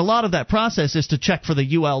process, and a lot of that process is to check for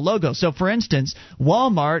the UL logo. So, for instance,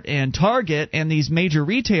 Walmart and Target and these major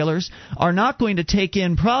retailers are not going to take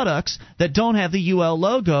in products that don't have the UL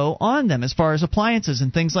logo on them as far as a appliances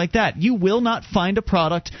and things like that. You will not find a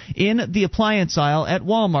product in the appliance aisle at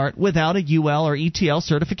Walmart without a UL or ETL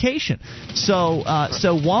certification. So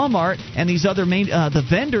Walmart and these other the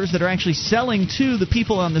vendors that are actually selling to the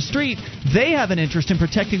people on the street, they have an interest in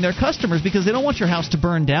protecting their customers because they don't want your house to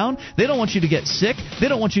burn down. They don't want you to get sick. They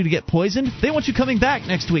don't want you to get poisoned. They want you coming back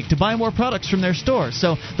next week to buy more products from their store.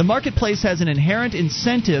 So the marketplace has an inherent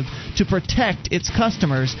incentive to protect its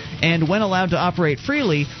customers, and when allowed to operate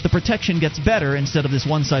freely, the protection gets better instead of this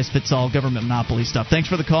one-size-fits-all government monopoly stuff. Thanks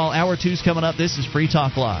for the call. Hour 2's coming up. This is Free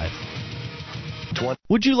Talk Live.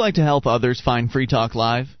 Would you like to help others find Free Talk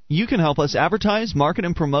Live? You can help us advertise, market,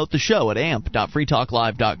 and promote the show at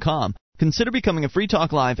amp.freetalklive.com. Consider becoming a Free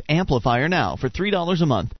Talk Live amplifier now for $3 a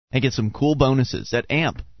month and get some cool bonuses at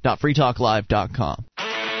amp.freetalklive.com.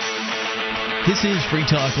 This is Free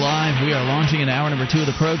Talk Live. We are launching in hour number 2 of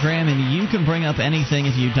the program, and you can bring up anything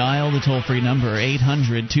if you dial the toll-free number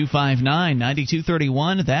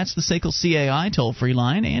 800-259-9231. That's the SACL CAI toll-free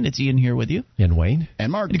line, and it's Ian here with you. And Wayne.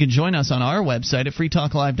 And Mark. You can join us on our website at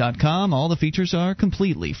freetalklive.com. All the features are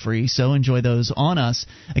completely free, so enjoy those on us.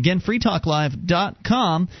 Again,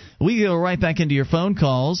 freetalklive.com. We go right back into your phone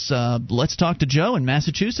calls. Let's talk to Joe in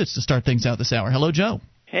Massachusetts to start things out this hour. Hello, Joe.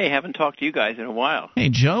 Hey, haven't talked to you guys in a while. Hey,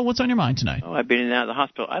 Joe, what's on your mind tonight? Oh, I've been in and out of the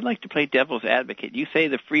hospital. I'd like to play devil's advocate. You say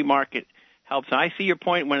the free market helps. I see your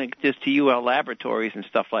point when it gets to UL laboratories and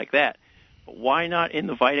stuff like that. But why not in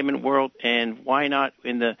the vitamin world, and why not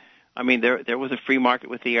in the – I mean, there was a free market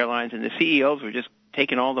with the airlines, and the CEOs were just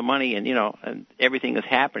taking all the money, and, and everything is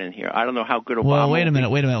happening here. I don't know how good Obama Well, wait a minute.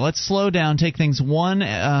 Let's slow down, take things one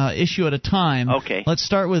issue at a time. Okay. Let's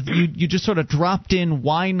start with you just sort of dropped in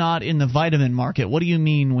why not in the vitamin market. What do you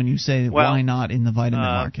mean when you say why not in the vitamin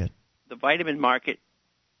market? The vitamin market,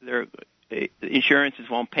 the insurances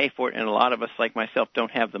won't pay for it, and a lot of us, like myself,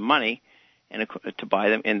 don't have the money to buy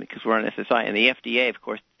them because we're on SSI. And the FDA, of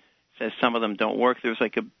course, says some of them don't work. There's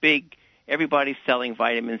like a big – everybody's selling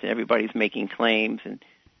vitamins and everybody's making claims, and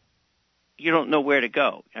you don't know where to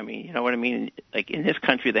go. I mean, you know what I mean? Like in this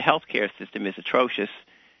country, the healthcare system is atrocious.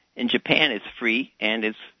 In Japan, it's free and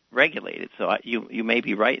it's regulated. So you may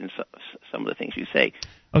be right in some of the things you say.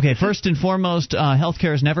 Okay, first and foremost,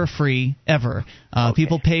 healthcare is never free, ever. Okay.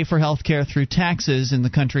 People pay for healthcare through taxes in the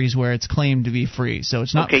countries where it's claimed to be free, so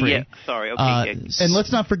it's not free. Okay, yeah, sorry. Okay, And let's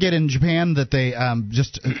not forget in Japan that they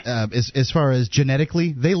as far as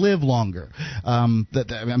genetically, they live longer. I'm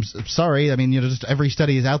sorry, I mean, just every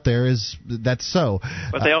study is out there that's so.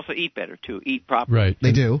 But they also eat better too, eat properly. Right,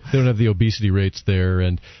 they do. They don't have the obesity rates there,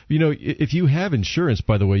 and if you have insurance,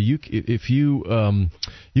 by the way, you can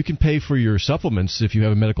pay for your supplements if you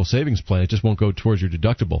have a medical savings plan. It just won't go towards your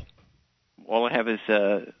deductible. All I have is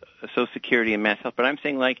Social Security and Mass Health. But I'm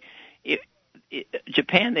saying,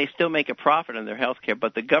 Japan, they still make a profit on their health care,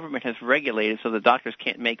 but the government has regulated so the doctors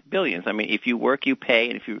can't make billions. I mean, if you work, you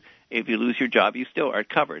pay, and if you lose your job, you still are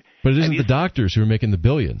covered. But it isn't the doctors who are making the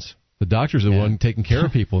billions. The doctors are the one taking care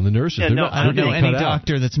of people, and the nurses. Yeah, I don't know any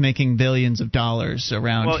doctor that's making billions of dollars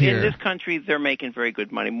around here. Well, in this country, they're making very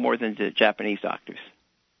good money, more than the Japanese doctors.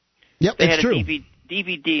 Yep, they it's had true. A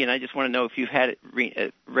DVD, and I just want to know if you've had it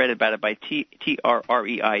read about it by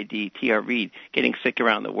T-R-R-E-I-D, T.R. Reid, Getting Sick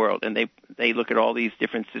Around the World. And they look at all these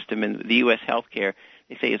different systems. In the U.S. healthcare,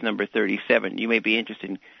 they say is number 37. You may be interested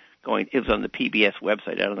in going. It was on the PBS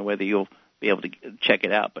website. I don't know whether you'll be able to check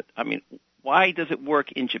it out. But, I mean, why does it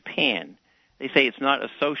work in Japan? They say it's not a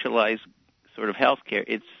socialized sort of healthcare.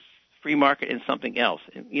 It's free market and something else.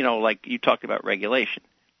 And, like you talked about regulation.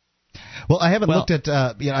 Well, I haven't looked at.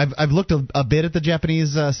 I've looked a bit at the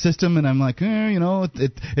Japanese system, and I'm like,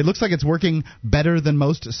 it looks like it's working better than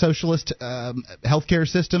most socialist healthcare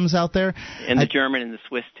systems out there. And the German and the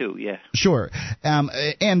Swiss too, yeah. Sure,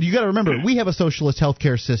 and you got to remember, we have a socialist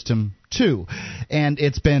healthcare system too, and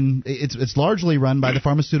it's largely run by the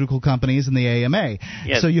pharmaceutical companies and the AMA.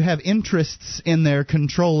 Yes. So you have interests in there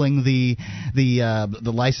controlling the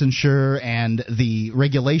licensure and the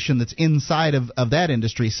regulation that's inside of that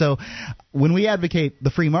industry. So when we advocate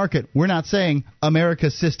the free market, we're not saying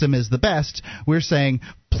America's system is the best. We're saying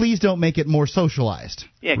please don't make it more socialized.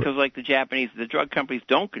 Yeah, because like the Japanese, the drug companies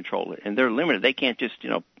don't control it, and they're limited. They can't just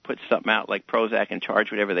put something out like Prozac and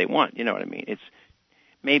charge whatever they want. You know what I mean? It's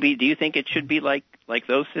maybe. Do you think it should be like like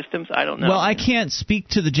those systems? I don't know. Well, I can't speak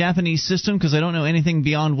to the Japanese system because I don't know anything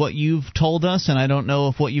beyond what you've told us, and I don't know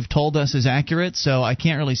if what you've told us is accurate, so I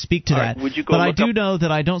can't really speak to that. Would you go but I do know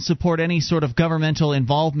that I don't support any sort of governmental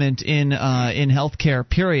involvement in healthcare,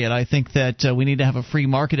 period. I think that we need to have a free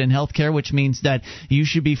market in healthcare, which means that you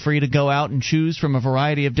should be free to go out and choose from a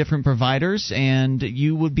variety of different providers, and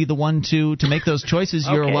you would be the one to make those choices.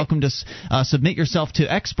 Okay. You're welcome to submit yourself to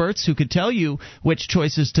experts who could tell you which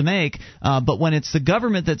choices to make, but when it's the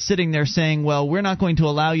government that's sitting there saying, well, we're not going to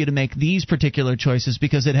allow you to make these particular choices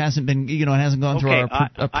because it hasn't been, it hasn't gone through our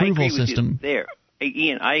approval system. There,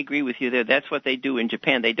 Ian, I agree with you there. That's what they do in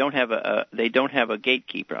Japan. They don't have a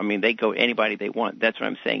gatekeeper. I mean, they go anybody they want. That's what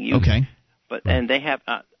I'm saying. Okay. But and they have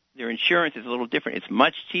their insurance is a little different. It's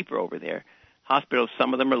much cheaper over there. Hospitals,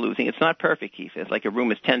 some of them are losing. It's not perfect, Keith. It's like a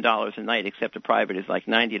room is $10 a night, except a private is like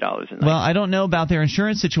 $90 a night. Well, I don't know about their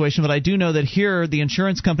insurance situation, but I do know that here the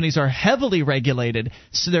insurance companies are heavily regulated.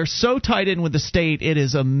 So they're so tied in with the state, it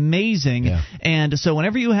is amazing. Yeah. And so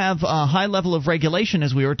whenever you have a high level of regulation,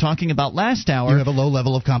 as we were talking about last hour, you have a low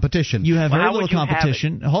level of competition. You have very little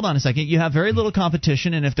competition. Hold on a second. You have very little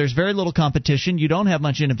competition, and if there's very little competition, you don't have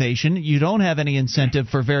much innovation. You don't have any incentive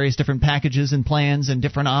for various different packages and plans and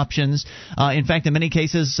different options. In fact, in many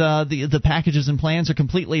cases, the packages and plans are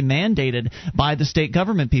completely mandated by the state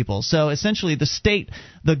government people. So essentially,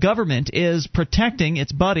 the government is protecting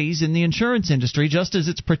its buddies in the insurance industry, just as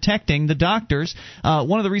it's protecting the doctors.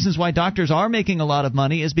 One of the reasons why doctors are making a lot of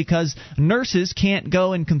money is because nurses can't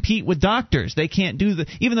go and compete with doctors. They can't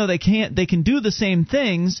even though they can do the same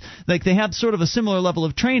things. Like they have sort of a similar level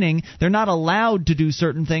of training. They're not allowed to do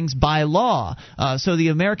certain things by law. So the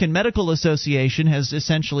American Medical Association has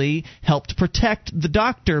essentially helped protect the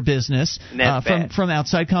doctor business from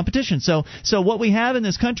outside competition. So what we have in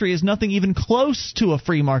this country is nothing even close to a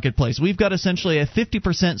free marketplace. We've got essentially a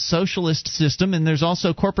 50% socialist system, and there's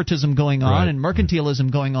also corporatism going on and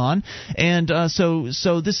mercantilism going on. And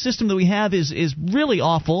so this system that we have is really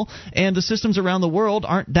awful, and the systems around the world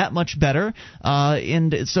aren't that much better.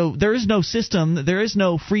 And so there is no system, there is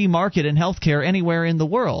no free market in healthcare anywhere in the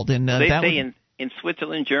world. And they say in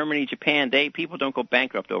Switzerland, Germany, Japan, people don't go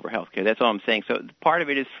bankrupt over healthcare. That's all I'm saying. So part of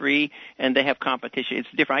it is free, and they have competition. It's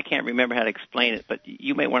different. I can't remember how to explain it, but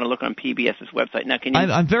you may want to look on PBS's website. Now, can you?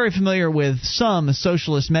 I'm very familiar with some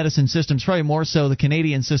socialist medicine systems, probably more so the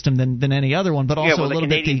Canadian system than any other one, but also a little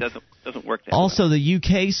bit doesn't work that also well. The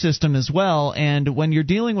UK system as well. And when you're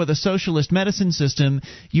dealing with a socialist medicine system,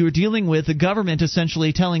 you're dealing with the government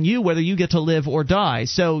essentially telling you whether you get to live or die.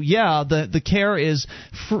 So yeah, the care is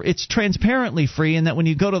it's transparently free, in that when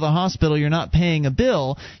you go to the hospital, you're not paying a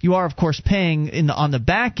bill. You are, of course, paying on the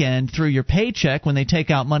back end through your paycheck when they take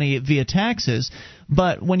out money via taxes.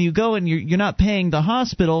 But when you go and you're not paying the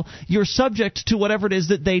hospital, you're subject to whatever it is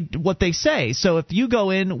that what they say. So if you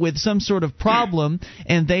go in with some sort of problem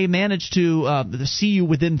and they manage to see you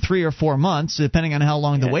within 3 or 4 months, depending on how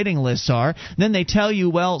long the waiting lists are, then they tell you,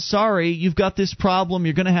 well, sorry, you've got this problem,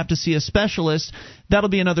 you're going to have to see a specialist. That'll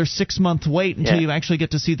be another 6-month wait until you actually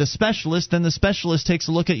get to see the specialist. Then the specialist takes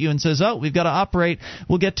a look at you and says, oh, we've got to operate.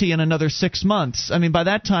 We'll get to you in another 6 months. I mean, by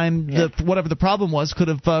that time, whatever the problem was could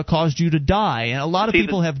have caused you to die. And a lot of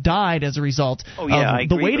people have died as a result of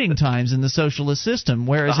the waiting times in the socialist system.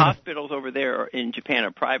 Whereas the hospitals over there in Japan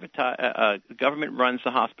are privatized. Government runs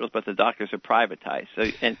the hospitals, but the doctors are privatized. So,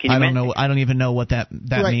 and can you I don't even know what that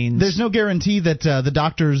means. There's no guarantee that the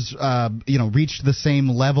doctors reach the same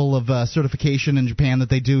level of certification in Japan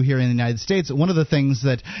that they do here in the United States. One of the things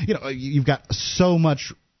that you've got so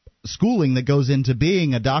much schooling that goes into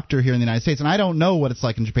being a doctor here in the United States, and I don't know what it's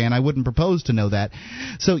like in Japan. I wouldn't propose to know that.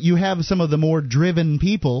 So you have some of the more driven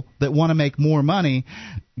people that want to make more money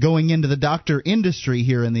going into the doctor industry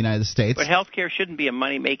here in the United States. But healthcare shouldn't be a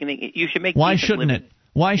money-making thing. You should make. Why shouldn't it?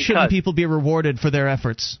 Why shouldn't people be rewarded for their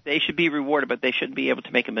efforts? They should be rewarded, but they shouldn't be able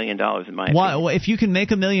to make $1 million, in my opinion. Well, if you can make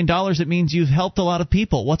 $1 million, it means you've helped a lot of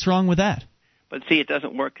people. What's wrong with that? But see, it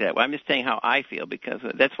doesn't work that way. I'm just saying how I feel, because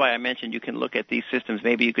that's why I mentioned you can look at these systems.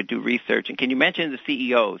 Maybe you could do research. And can you mention the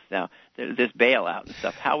CEOs now? This bailout and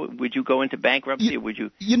stuff. How would you go into bankruptcy? Would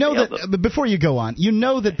you? Before you go on,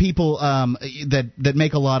 that people that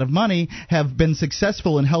make a lot of money have been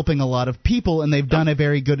successful in helping a lot of people, and they've done a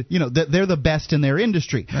very good. They're the best in their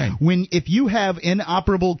industry. Right. If you have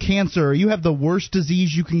inoperable cancer, or you have the worst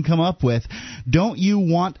disease you can come up with, don't you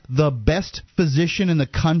want the best physician in the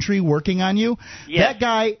country working on you? Yes. That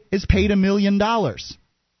guy is paid $1 million.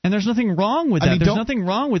 And there's nothing wrong with that. There's nothing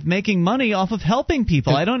wrong with making money off of helping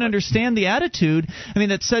people. I don't understand the attitude. I mean,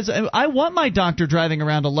 that says I want my doctor driving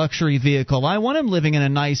around a luxury vehicle. I want him living in a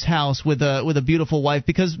nice house with a beautiful wife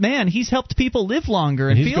because, man, he's helped people live longer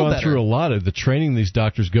and feel better. He's gone through a lot of the training these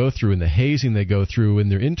doctors go through and the hazing they go through in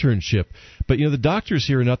their internship. But, the doctors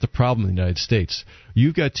here are not the problem in the United States.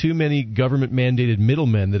 You've got too many government-mandated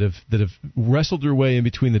middlemen that have wrestled their way in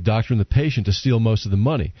between the doctor and the patient to steal most of the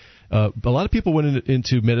money. A lot of people went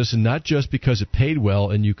into medicine not just because it paid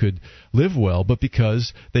well and you could live well, but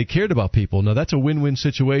because they cared about people. Now, that's a win-win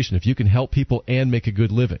situation if you can help people and make a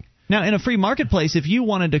good living. Now, in a free marketplace, if you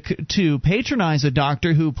wanted to patronize a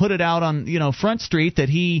doctor who put it out on Front Street that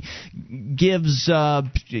he gives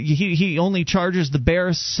he only charges the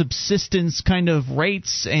bare subsistence kind of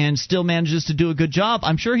rates and still manages to do a good job,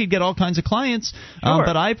 I'm sure he'd get all kinds of clients. Sure.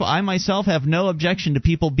 But I myself have no objection to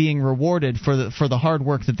people being rewarded for the hard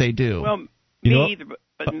work that they do. Well, me either,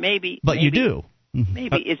 but maybe. But you do.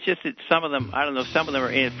 Maybe it's just that some of them, I don't know, some of them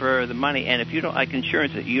are in it for the money, and if you don't, like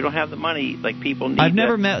insurance, if you don't have the money, like people need. I've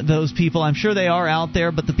never met those people. I'm sure they are out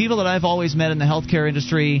there, but the people that I've always met in the healthcare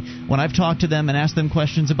industry, when I've talked to them and asked them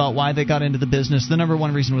questions about why they got into the business, the number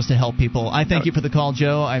one reason was to help people. I thank you for the call,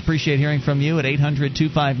 Joe. I appreciate hearing from you at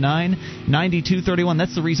 800-259-9231.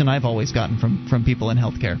 That's the reason I've always gotten from people in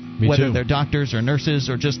healthcare. Me Whether too. they're doctors or nurses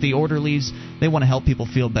or just the orderlies, they want to help people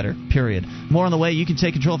feel better, period. More on the way. You can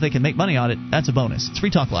take control if they can make money on it. That's a bonus. It's Free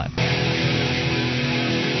Talk Live.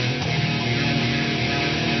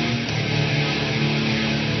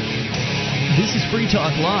 This is Free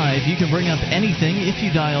Talk Live. You can bring up anything if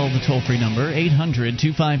you dial the toll-free number,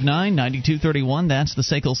 800-259-9231. That's the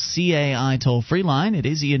SACL CAI toll-free line. It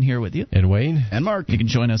is Ian here with you. And Wayne. And Mark. You can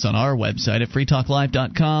join us on our website at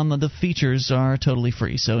freetalklive.com. The features are totally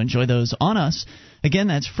free, so enjoy those on us. Again,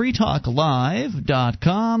 that's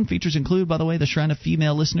freetalklive.com. Features include, by the way, the shrine of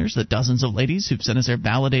female listeners, the dozens of ladies who've sent us their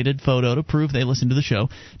validated photo to prove they listen to the show.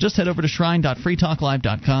 Just head over to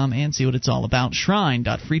shrine.freetalklive.com and see what it's all about.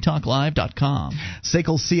 Shrine.freetalklive.com.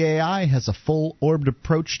 SACL CAI has a full-orbed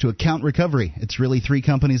approach to account recovery. It's really three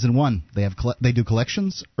companies in one. They do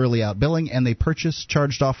collections, early out billing, and they purchase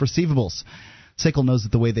charged-off receivables. SACL knows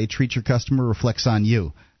that the way they treat your customer reflects on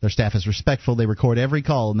you. Their staff is respectful, they record every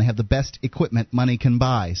call, and they have the best equipment money can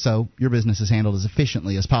buy, so your business is handled as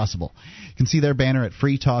efficiently as possible. You can see their banner at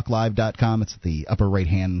freetalklive.com. It's at the upper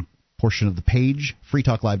right-hand portion of the page,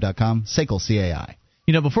 freetalklive.com, SACL CAI.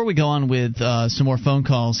 Before we go on with some more phone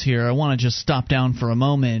calls here, I want to just stop down for a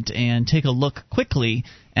moment and take a look quickly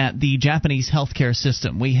at the Japanese healthcare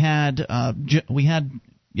system. We had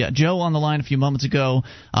Joe on the line a few moments ago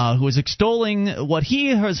who was extolling what he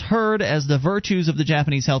has heard as the virtues of the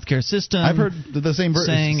Japanese healthcare system. I've heard the same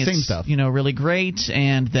it's, stuff. Really great,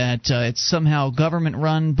 and that it's somehow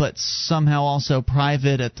government-run but somehow also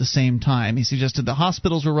private at the same time. He suggested the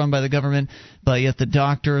hospitals were run by the government, but yet the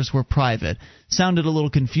doctors were private. Sounded a little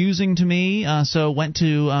confusing to me, so went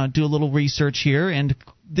to do a little research here, and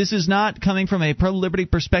this is not coming from a pro-liberty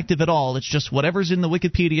perspective at all. It's just whatever's in the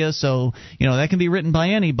Wikipedia, so that can be written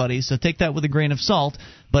by anybody, so take that with a grain of salt,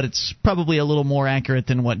 but it's probably a little more accurate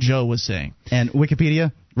than what Joe was saying. And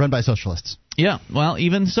Wikipedia, run by socialists. Yeah, well,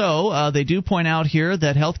 even so, they do point out here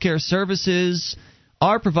that healthcare services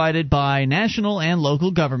are provided by national and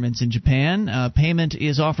local governments in Japan. Payment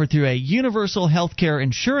is offered through a universal healthcare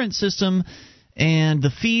insurance system, and the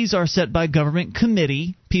fees are set by government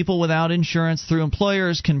committee. People without insurance through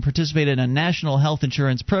employers can participate in a national health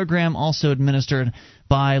insurance program, also administered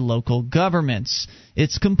by local governments.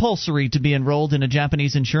 It's compulsory to be enrolled in a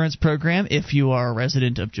Japanese insurance program if you are a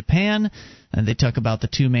resident of Japan. And they talk about the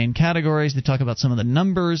two main categories. They talk about some of the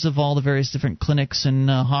numbers of all the various different clinics and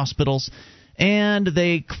hospitals. And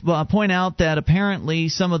they point out that apparently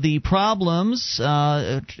some of the problems,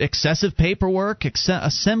 excessive paperwork,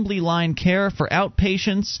 assembly line care for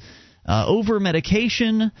outpatients,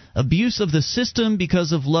 over-medication, abuse of the system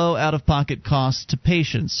because of low out-of-pocket costs to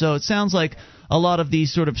patients. So it sounds like a lot of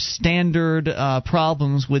these sort of standard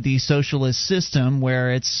problems with the socialist system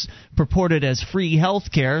where it's purported as free health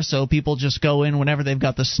care, so people just go in whenever they've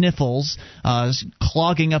got the sniffles,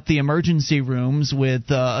 clogging up the emergency rooms with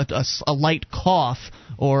a light cough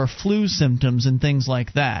or flu symptoms and things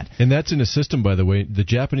like that. And that's in a system, by the way, the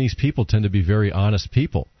Japanese people tend to be very honest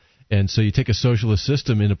people. And so you take a socialist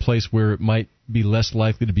system in a place where it might be less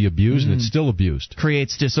likely to be abused, and it's still abused.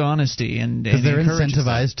 Creates dishonesty. Because they're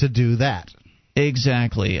incentivized to do that.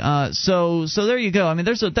 Exactly. So there you go. I mean,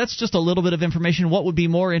 that's just a little bit of information. What would be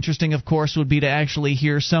more interesting, of course, would be to actually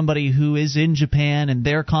hear somebody who is in Japan and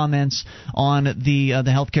their comments on the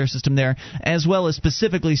healthcare system there, as well as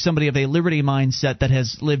specifically somebody of a liberty mindset that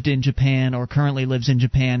has lived in Japan or currently lives in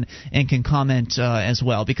Japan and can comment as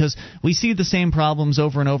well. Because we see the same problems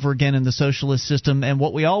over and over again in the socialist system, and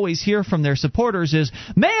what we always hear from their supporters is,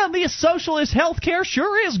 "Man, the socialist healthcare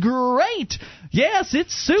sure is great. Yes,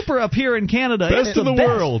 it's super up here in Canada. Best in the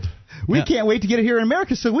world. We can't wait to get it here in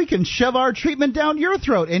America so we can shove our treatment down your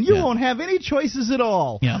throat, and you won't have any choices at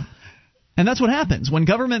all." Yeah. And that's what happens when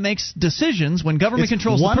government makes decisions, when government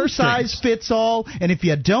controls the purse strings. One size fits all, and if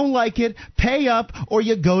you don't like it, pay up or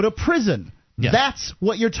you go to prison. Yeah. That's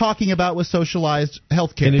what you're talking about with socialized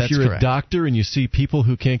health care. And if you're a doctor and you see people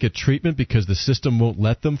who can't get treatment because the system won't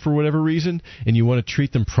let them for whatever reason, and you want to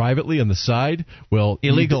treat them privately on the side, well,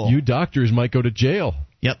 illegal. You doctors might go to jail.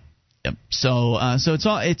 Yep. So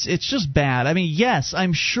it's just bad. I mean, yes,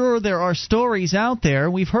 I'm sure there are stories out there.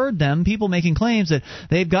 We've heard them. People making claims that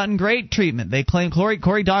they've gotten great treatment. They claim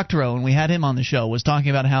Cory Doctorow, when we had him on the show, was talking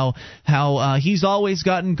about how he's always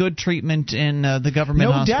gotten good treatment in the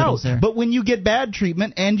government hospitals there. But when you get bad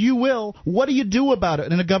treatment, and you will, what do you do about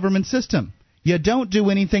it in a government system? You don't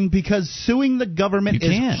do anything because suing the government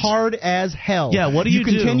is hard as hell. Yeah, what do you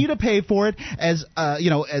do? You continue to pay for it, as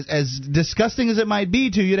disgusting as it might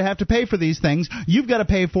be to you to have to pay for these things. You've got to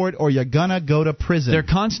pay for it, or you're gonna go to prison. They're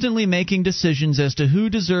constantly making decisions as to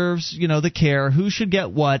who deserves, the care, who should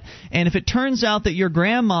get what. And if it turns out that your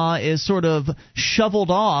grandma is sort of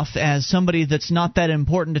shoveled off as somebody that's not that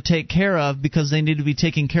important to take care of because they need to be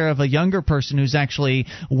taking care of a younger person who's actually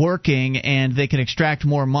working, and they can extract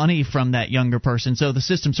more money from that younger person, so the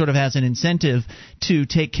system sort of has an incentive to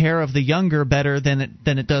take care of the younger better than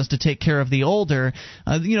it does to take care of the older.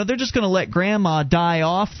 They're just going to let grandma die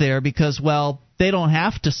off there because, well, they don't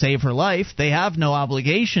have to save her life. They have no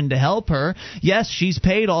obligation to help her. Yes, she's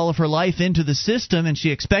paid all of her life into the system, and she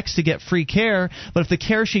expects to get free care, but if the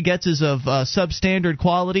care she gets is of substandard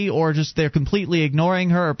quality, or just they're completely ignoring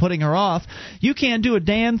her or putting her off, you can't do a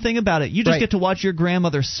damn thing about it. You just get to watch your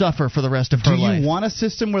grandmother suffer for the rest of her life. Do you want a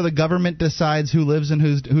system where the government decides who lives and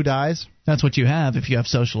who dies? That's what you have if you have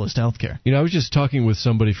socialist health care. I was just talking with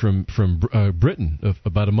somebody from Britain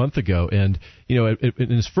about a month ago, and in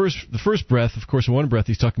the first breath, of course, in one breath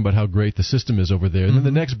he's talking about how great the system is over there, and then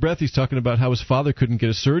the next breath he's talking about how his father couldn't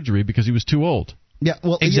get a surgery because he was too old. Yeah,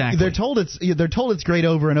 well, exactly. They're told it's great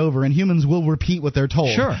over and over, and humans will repeat what they're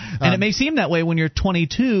told. Sure, and it may seem that way when you're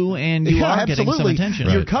 22 and you are getting some attention.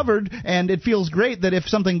 You're covered, and it feels great that if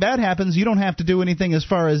something bad happens, you don't have to do anything as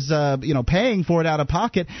far as paying for it out of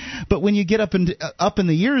pocket. But when you get up in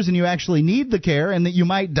the years and you actually need the care, and that you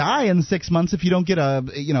might die in 6 months if you don't get a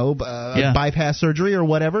bypass surgery or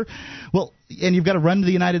whatever, well, and you've got to run to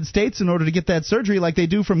the United States in order to get that surgery like they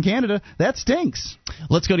do from Canada, that stinks.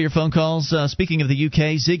 Let's go to your phone calls. Speaking of the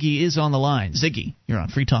UK, Ziggy is on the line. Ziggy, you're on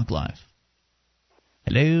Free Talk Live.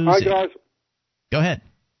 Hello, Hi, Ziggy. guys. Go ahead.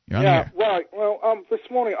 You're on the air. Right. Well, this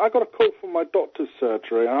morning I got a call from my doctor's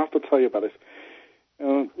surgery. I have to tell you about this.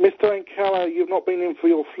 Mr. Encala, you've not been in for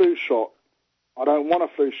your flu shot. I don't want a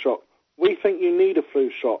flu shot. We think you need a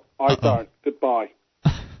flu shot. I don't. Goodbye.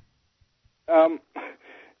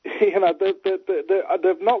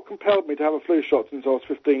 They've not compelled me to have a flu shot since I was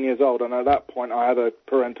 15 years old, and at that point I had a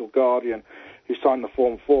parental guardian who signed the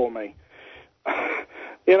form for me.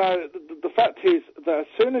 The fact is that as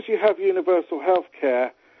soon as you have universal health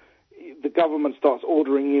care, the government starts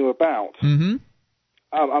ordering you about. Mm-hmm.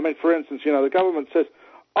 For instance, the government says,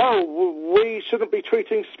 we shouldn't be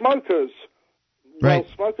treating smokers. Right.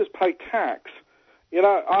 Well, smokers pay tax.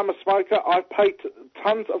 I'm a smoker. I've paid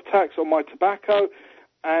tons of tax on my tobacco,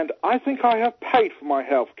 and I think I have paid for my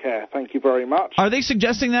health care. Thank you very much. Are they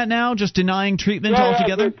suggesting that now, just denying treatment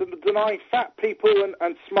altogether? Denying fat people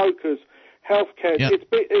and smokers health care.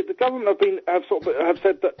 Yep. The government have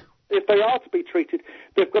said that if they are to be treated,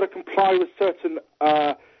 they've got to comply with certain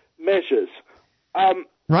measures.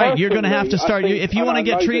 Right, you're going to have to start. If you want to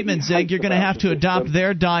get treatment, Zig, you're going to have to adopt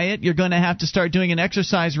their diet. You're going to have to start doing an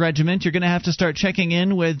exercise regimen. You're going to have to start checking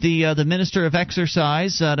in with the Minister of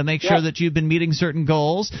Exercise to make sure that you've been meeting certain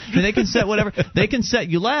goals. And they can set whatever they can set.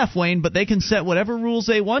 You laugh, Wayne, but they can set whatever rules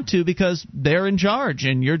they want to because they're in charge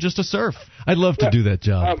and you're just a serf. I'd love to do that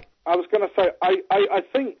job. I was going to say, I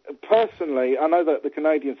think personally, I know that the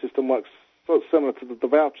Canadian system works sort of similar to the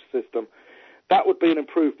voucher system. That would be an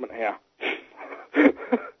improvement here.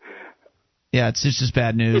 Yeah, it's just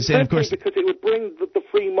bad news. Especially and of course, because it would bring the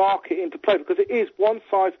free market into play, because it is one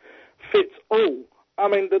size fits all.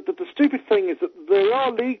 The stupid thing is that there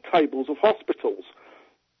are league tables of hospitals.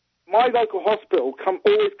 my local hospital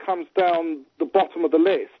always comes down the bottom of the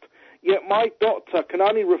list, yet my doctor can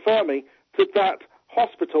only refer me to that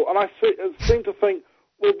hospital, and I seem to think,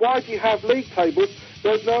 well, why do you have league tables?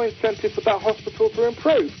 There's no incentive for that hospital to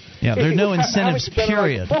improve. Yeah, there's no incentives,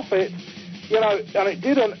 period. Profit, and it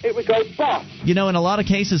didn't, it would go bust. In a lot of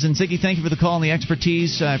cases, and Ziggy, thank you for the call and the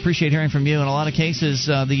expertise. I appreciate hearing from you. In a lot of cases,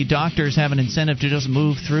 the doctors have an incentive to just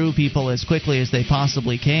move through people as quickly as they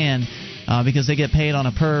possibly can. Because they get paid on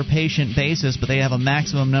a per-patient basis, but they have a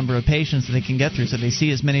maximum number of patients that they can get through, so they see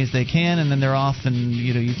as many as they can, and then they're off, and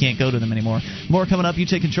you can't go to them anymore. More coming up. You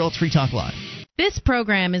take control. It's Free Talk Live. This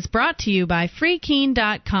program is brought to you by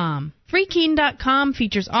FreeKeene.com. FreeKeene.com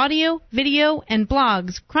features audio, video, and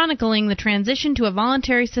blogs chronicling the transition to a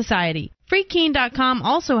voluntary society. FreeKeene.com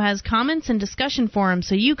also has comments and discussion forums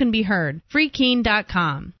so you can be heard.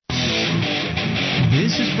 FreeKeene.com.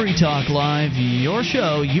 This is Free Talk Live, your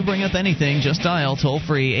show. You bring up anything, just dial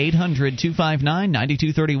toll-free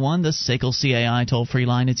 800-259-9231, the SACL CAI toll-free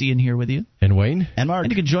line. It's Ian here with you. And Wayne. And Mark.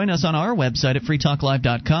 And you can join us on our website at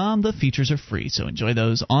freetalklive.com. The features are free, so enjoy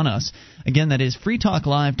those on us. Again, that is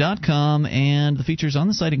freetalklive.com, and the features on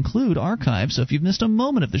the site include archives. So if you've missed a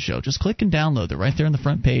moment of the show, just click and download. They're right there on the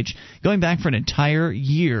front page, going back for an entire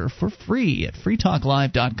year for free at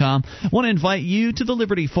freetalklive.com. I want to invite you to the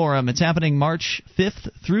Liberty Forum. It's happening March 5th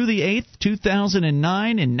through the 8th,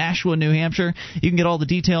 2009 in Nashua, New Hampshire. You can get all the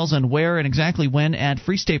details on where and exactly when at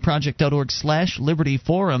freestateproject.org/Liberty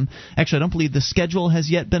Forum. Actually, I don't believe the schedule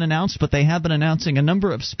has yet been announced, but they have been announcing a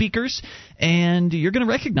number of speakers, and you're going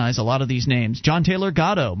to recognize a lot of these names. John Taylor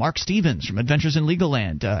Gatto, Mark Stevens from Adventures in Legal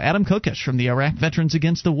Land, Adam Kokesh from the Iraq Veterans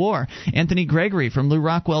Against the War, Anthony Gregory from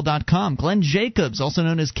LouRockwell.com, Glenn Jacobs, also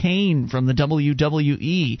known as Kane from the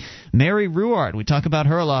WWE, Mary Ruwart, we talk about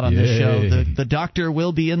her a lot on this show, the doctor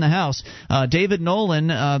will be in the house, David Nolan,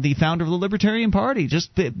 the founder of the Libertarian Party,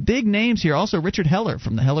 just big names here, also Richard Heller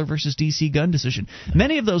from the Heller versus D.C. gun decision.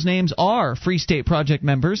 Many of those names are Free State Project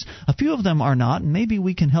members, a few of them are not, and maybe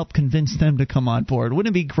we can help convince them to come on board.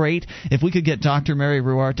 Wouldn't it be great if we could get Dr. Mary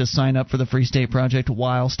Ruwart to sign up for the Free State Project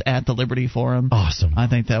whilst at the Liberty Forum? Awesome. I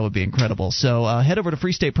think that would be incredible. So head over to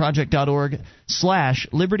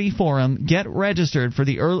freestateproject.org/Liberty Forum. Get registered for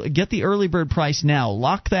get the early bird price now.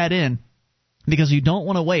 Lock that in, because you don't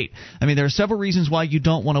want to wait. I mean, there are several reasons why you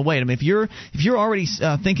don't want to wait. I mean, if you're already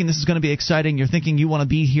thinking this is going to be exciting, you're thinking you want to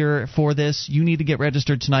be here for this, you need to get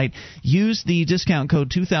registered tonight. Use the discount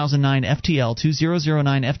code 2009FTL,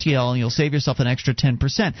 2009FTL, and you'll save yourself an extra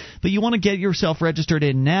 10%. But you want to get yourself registered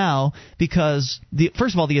in now because,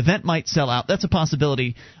 first of all, the event might sell out. That's a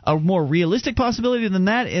possibility. A more realistic possibility than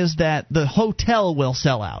that is that the hotel will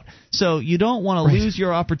sell out. So you don't want to lose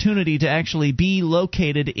your opportunity to actually be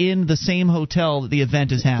located in the same hotel that the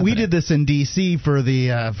event is happening. We did this in D.C. for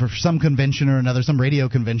some convention or another, some radio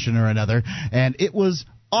convention or another, and it was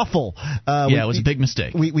awful. It was a big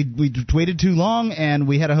mistake. We waited too long, and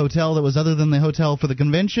we had a hotel that was other than the hotel for the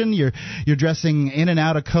convention. You're dressing in and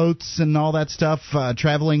out of coats and all that stuff.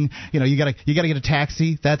 Traveling, you gotta get a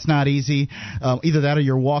taxi. That's not easy. Either that or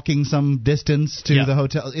you're walking some distance to the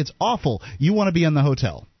hotel. It's awful. You want to be in the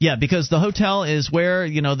hotel. Yeah, because the hotel is where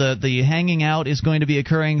the hanging out is going to be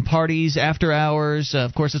occurring. Parties, after hours.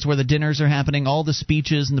 Of course, it's where the dinners are happening. All the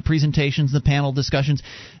speeches and the presentations, the panel discussions,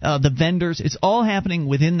 the vendors. It's all happening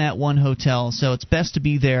within that one hotel, so it's best to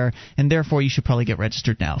be there, and therefore you should probably get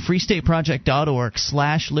registered now.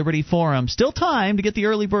 freestateproject.org/Liberty Forum. Still time to get the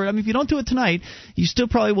early bird. I mean, if you don't do it tonight, you still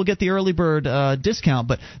probably will get the early bird discount,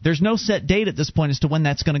 but there's no set date at this point as to when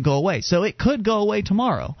that's going to go away. So it could go away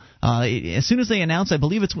tomorrow. As soon as they announce, I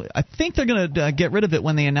think they're going to get rid of it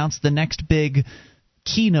when they announce the next big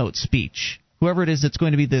keynote speech. Whoever it is that's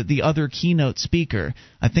going to be the other keynote speaker,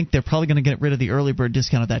 I think they're probably going to get rid of the early bird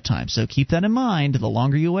discount at that time. So keep that in mind. The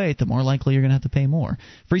longer you wait, the more likely you're going to have to pay more.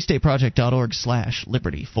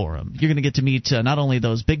 freestateproject.org/Liberty Forum. You're going to get to meet not only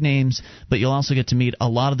those big names, but you'll also get to meet a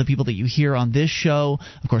lot of the people that you hear on this show.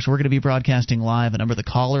 Of course, we're going to be broadcasting live. A number of the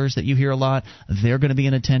callers that you hear a lot, they're going to be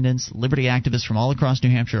in attendance. Liberty activists from all across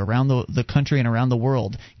New Hampshire, around the country and around the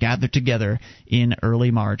world, gathered together in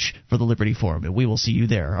early March for the Liberty Forum. And we will see you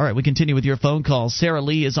there. All right, we continue with your phone calls. Sarah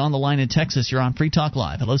Lee is on the line in Texas. You're on Free Talk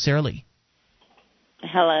Live. Hello, Sarah Lee.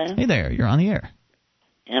 Hello. Hey there. You're on the air.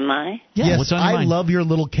 Am I? Yeah, yes, what's on your mind? love your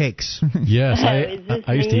little cakes. Yes, I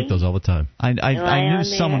used to eat those all the time. I knew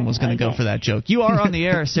someone was going to go for that joke. You are on the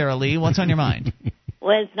air, Sarah Lee. What's on your mind?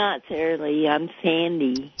 Well, it's not Sarah Lee. I'm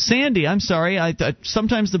Sandy. Sandy, I'm sorry.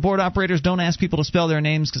 Sometimes the board operators don't ask people to spell their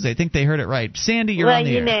names because they think they heard it right. Sandy, you're on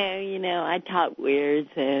the air. Well, I talk weird,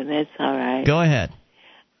 so that's all right. Go ahead.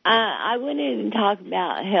 I wanted to talk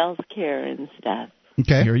about health care and stuff.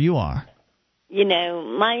 Okay. Here you are.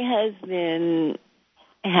 my husband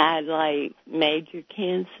had, like, major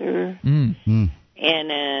cancer, and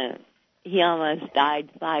he almost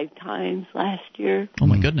died 5 times last year. Oh,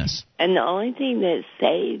 my goodness. And the only thing that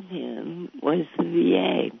saved him was the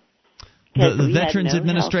VA. The Veterans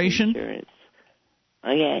Administration?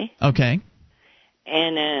 Okay. Okay.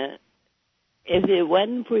 And if it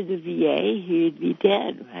wasn't for the VA, he'd be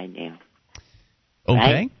dead right now. Okay.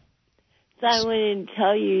 Right? So I wanted to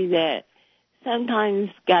tell you that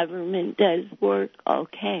sometimes government does work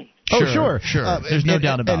okay. Sure. There's no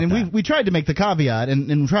doubt about that. And we tried to make the caveat,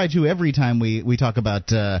 and try to every time we talk about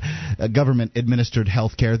government-administered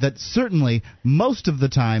health care, that certainly most of the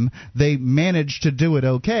time they manage to do it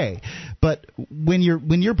okay. But when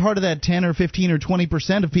you're part of that 10 or 15 or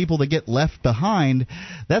 20% of people that get left behind,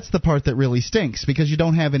 that's the part that really stinks, because you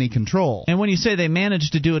don't have any control. And when you say they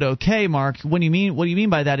manage to do it okay, Mark, what you mean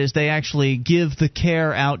by that is they actually give the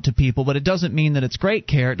care out to people, but it doesn't mean that it's great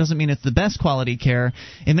care. It doesn't mean it's the best quality care.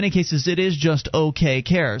 In many cases, it is just okay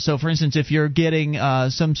care. So, for instance, if you're getting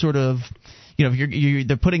some sort of, if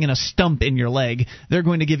they're putting in a stump in your leg, they're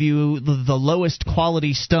going to give you the lowest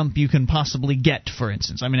quality stump you can possibly get, for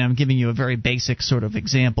instance. I mean, I'm giving you a very basic sort of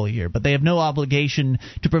example here, but they have no obligation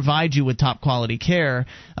to provide you with top quality care.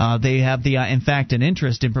 They have in fact, an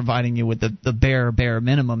interest in providing you with the bare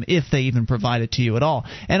minimum, if they even provide it to you at all.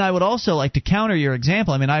 And I would also like to counter your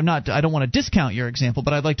example. I mean, I don't want to discount your example,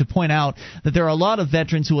 but I'd like to point out that there are a lot of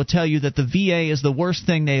veterans who will tell you that the VA is the worst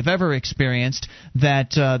thing they've ever experienced,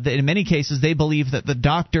 that in many cases they believe that the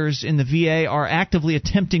doctors in the VA are actively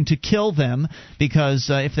attempting to kill them, because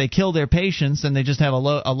if they kill their patients, then they just have a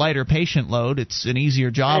lighter patient load. It's an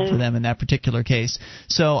easier job for them in that particular case.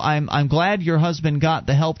 So I'm glad your husband got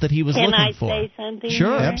the help that he was looking for. Can I say something?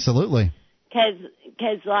 Sure, here? Absolutely.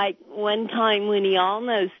 Because like one time when he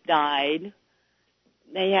almost died,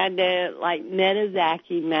 they had to like medevac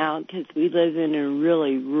him out, because we live in a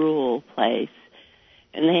really rural place,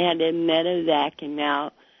 and they had to medevac him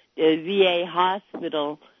out to a VA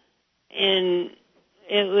hospital, and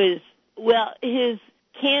it was, his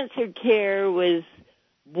cancer care was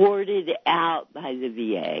boarded out by the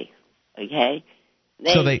VA, okay?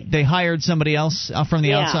 So they hired somebody else from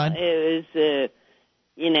the outside? Yeah, it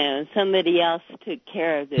was, somebody else took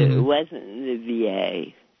care of it. Mm-hmm. It wasn't the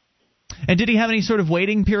VA. And did he have any sort of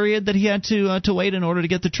waiting period that he had to wait in order to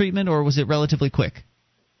get the treatment, or was it relatively quick?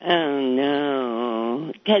 Oh,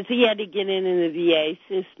 no, because he had to get into the VA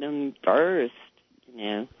system first,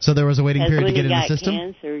 So there was a waiting period to get in the system? When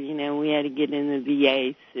he got cancer, we had to get in the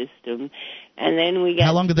VA system. And then we got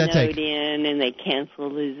How long did that take? in, and they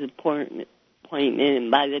canceled his appointment. And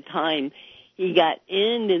by the time he got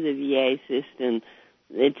into the VA system,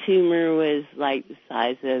 the tumor was like the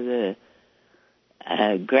size of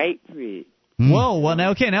a grapefruit. Whoa, well,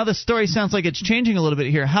 now the story sounds like it's changing a little bit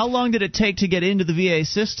here. How long did it take to get into the VA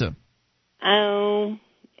system? Oh,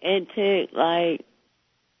 it took like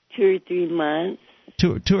 2 or 3 months.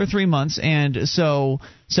 2 or 3 months, and so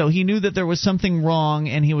he knew that there was something wrong,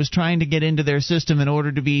 and he was trying to get into their system in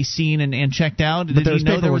order to be seen and checked out. But there was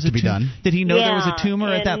paperwork to be done. Did he know there was a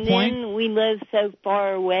tumor at that point? And then we lived so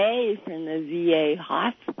far away from the VA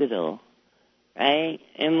hospital, right?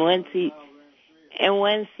 And once he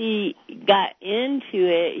got into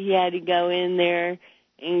it, he had to go in there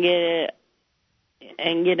and get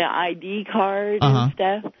an ID card and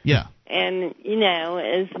stuff. Yeah. And,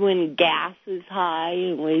 it's when gas is high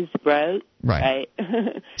and was broke. Right.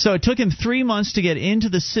 So it took him 3 months to get into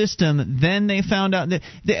the system. Then they found out that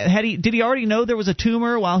did he already know there was a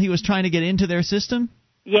tumor while he was trying to get into their system?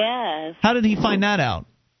 Yes. How did he find that out?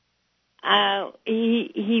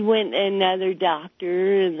 He went to another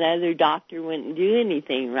doctor, and the other doctor wouldn't do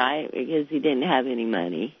anything, right, because he didn't have any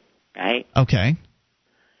money, right? Okay.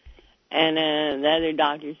 And the other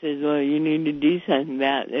doctor says, well, you need to do something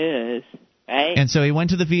about this, right? And so he went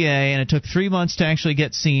to the VA, and it took 3 months to actually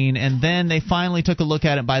get seen, and then they finally took a look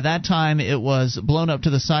at it. By that time, it was blown up to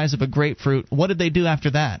the size of a grapefruit. What did they do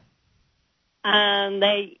after that?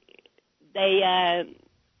 They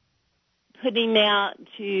put him out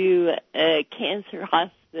to a cancer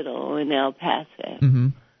hospital in El Paso. Mm-hmm.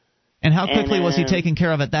 And how quickly was he taken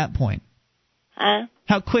care of at that point? Huh?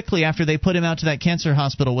 How quickly after they put him out to that cancer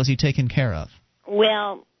hospital was he taken care of?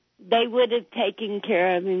 Well, they would have taken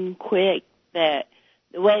care of him quick. That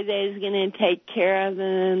the way they was going to take care of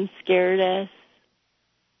him scared us.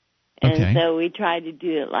 And so we tried to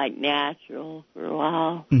do it like natural for a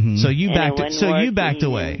while. Mm-hmm. So you backed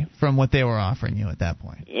away from what they were offering you at that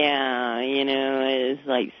point. Yeah, it was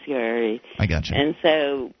like scary. I gotcha. And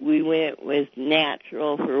so we went with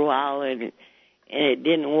natural for a while, and it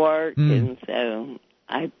didn't work. And so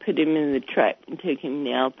I put him in the truck and took him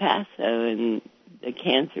to El Paso and the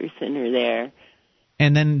cancer center there.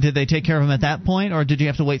 And then did they take care of him at that point, or did you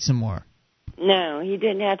have to wait some more? No, he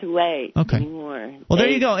didn't have to wait anymore. Well, there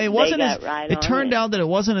you go. It wasn't as right it turned out that it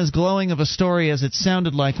wasn't as glowing of a story as it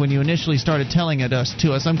sounded like when you initially started telling it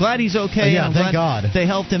to us. I'm glad he's okay. Yeah, I'm thank glad God. they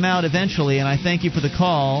helped him out eventually, and I thank you for the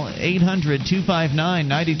call.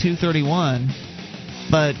 800-259-9231.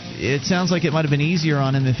 But it sounds like it might have been easier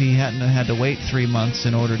on him if he hadn't had to wait 3 months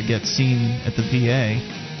in order to get seen at the VA.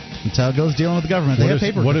 That's how it goes dealing with the government. They have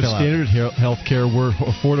paperwork what to if fill out. standard health care were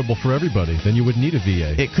affordable for everybody? Then you wouldn't need a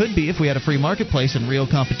VA. It could be if we had a free marketplace and real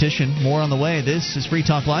competition. More on the way. This is Free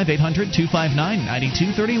Talk Live,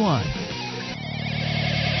 800-259-9231.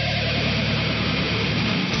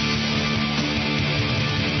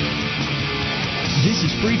 This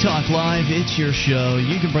is Free Talk Live. It's your show.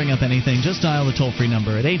 You can bring up anything. Just dial the toll-free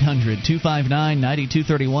number at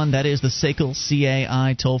 800-259-9231. That is the SACL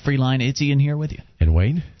CAI toll-free line. It's Ian here with you. And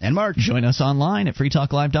Wayne? And Mark. Join us online at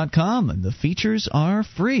freetalklive.com. And the features are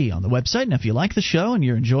free on the website. And if you like the show and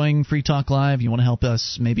you're enjoying Free Talk Live, you want to help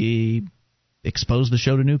us maybe expose the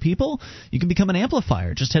show to new people, you can become an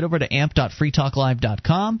amplifier. Just head over to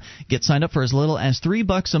amp.freetalklive.com. Get signed up for as little as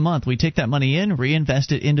 $3 a month. We take that money in,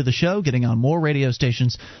 reinvest it into the show, getting on more radio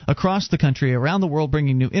stations across the country, around the world,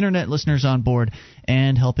 bringing new internet listeners on board,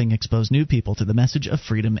 and helping expose new people to the message of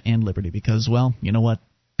freedom and liberty. Because, well, you know what?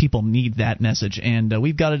 People need that message, and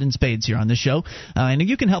we've got it in spades here on this show. And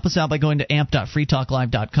you can help us out by going to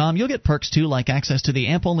amp.freetalklive.com. You'll get perks, too, like access to the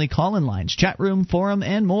AMP-only call-in lines, chat room, forum,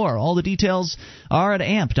 and more. All the details are at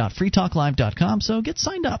amp.freetalklive.com, so get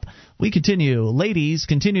signed up. We continue. Ladies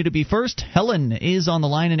continue to be first. Helen is on the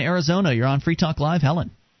line in Arizona. You're on Free Talk Live. Helen.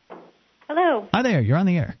 Hello. Hi there. You're on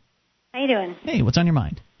the air. How you doing? Hey, what's on your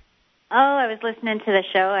mind? Oh, I was listening to the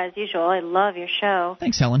show as usual. I love your show.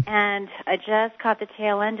 Thanks, Helen. And I just caught the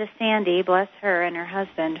tail end of Sandy, bless her and her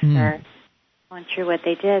husband, for going through what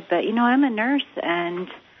they did. But, you know, I'm a nurse, and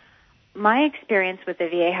my experience with the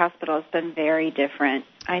VA hospital has been very different.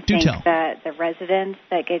 I think that the residents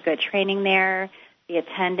that get good training there, the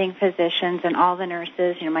attending physicians, and all the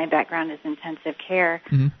nurses, you know, my background is intensive care,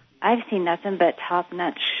 I've seen nothing but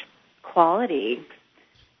top-notch quality.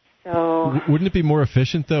 So, wouldn't it be more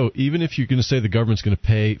efficient, though, even if you're going to say the government's going to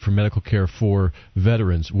pay for medical care for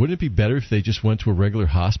veterans, wouldn't it be better if they just went to a regular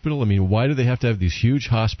hospital? I mean, why do they have to have these huge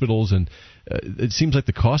hospitals? And it seems like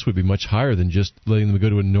the cost would be much higher than just letting them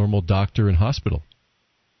go to a normal doctor and hospital.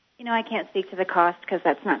 You know, I can't speak to the cost because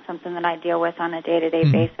that's not something that I deal with on a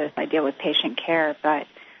day-to-day basis. I deal with patient care, but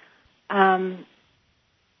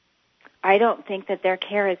I don't think that their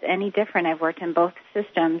care is any different. I've worked in both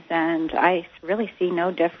systems, and I really see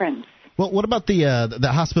no difference. Well, what about the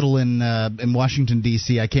hospital in Washington,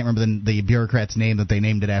 D.C.? I can't remember the bureaucrat's name that they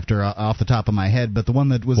named it after off the top of my head, but the one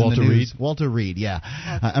that was in the news. Walter Reed, yeah.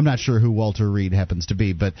 I'm not sure who Walter Reed happens to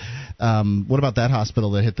be, but what about that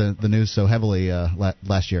hospital that hit the news so heavily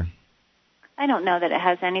last year? I don't know that it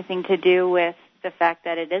has anything to do with the fact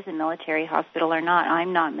that it is a military hospital or not.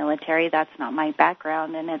 I'm not military. That's not my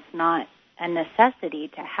background, and it's not a necessity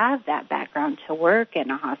to have that background to work in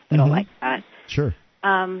a hospital like that. Sure.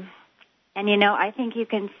 And, you know, I think you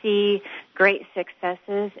can see great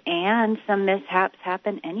successes and some mishaps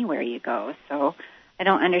happen anywhere you go. So I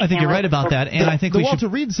don't understand. I think you're right about that, and I think the Walter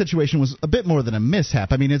Reed situation was a bit more than a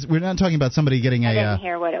mishap. I mean, we're not talking about somebody getting I didn't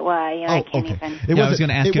hear what it was. You know, I can't even. I was going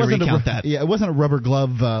to ask you to recount that. Yeah, it wasn't a rubber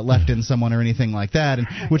glove left in someone or anything like that, and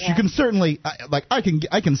which you can certainly I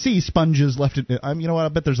can see sponges left in. You know what? I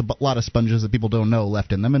bet there's a lot of sponges that people don't know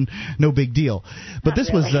left in them, and no big deal. But this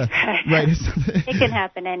was right. It can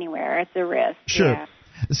happen anywhere. It's a risk. Sure. Yeah.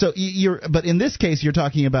 So but in this case, you're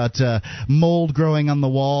talking about mold growing on the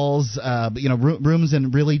walls, rooms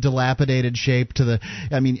in really dilapidated shape. To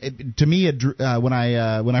me, when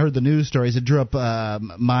I heard the news stories, it drew up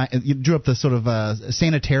the sort of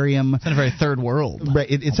sanitarium. It's kind of very third world.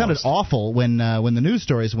 Right. It sounded awful when the news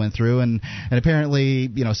stories went through, and apparently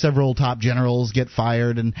several top generals get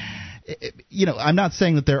fired and. I'm not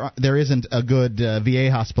saying that there isn't a good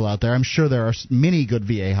VA hospital out there. I'm sure there are many good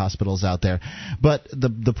VA hospitals out there, but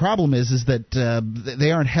the problem is that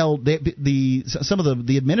they aren't held. Some of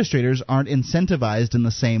the administrators aren't incentivized in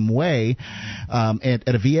the same way at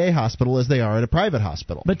a VA hospital as they are at a private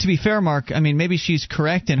hospital. But to be fair, Mark, I mean maybe she's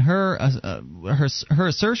correct in her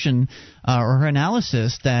assertion or her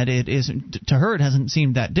analysis that it isn't, to her it hasn't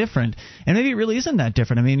seemed that different, and maybe it really isn't that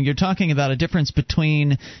different. I mean, you're talking about a difference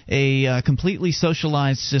between a completely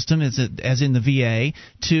socialized system, as in the VA,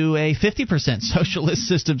 to a 50% socialist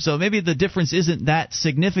system. So maybe the difference isn't that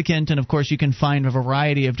significant, and of course you can find a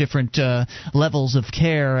variety of different levels of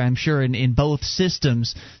care, I'm sure, in both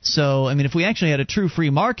systems. So, I mean, if we actually had a true free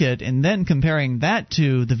market and then comparing that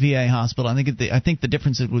to the VA hospital, I think the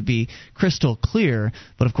difference would be crystal clear,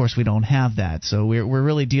 but of course we don't have that. So we're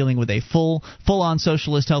really dealing with a full-on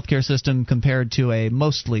socialist healthcare system compared to a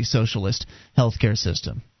mostly socialist healthcare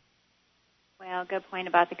system. Well, good point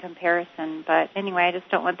about the comparison. But anyway, I just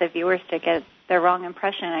don't want the viewers to get the wrong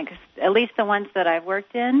impression. At least the ones that I've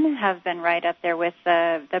worked in have been right up there with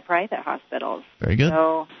the private hospitals. Very good.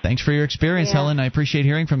 So, thanks for your experience, Helen. I appreciate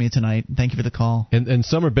hearing from you tonight. Thank you for the call. And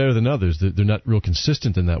some are better than others. They're not real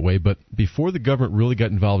consistent in that way. But before the government really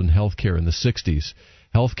got involved in healthcare in the 60s,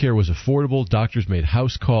 healthcare was affordable. Doctors made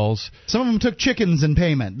house calls. Some of them took chickens in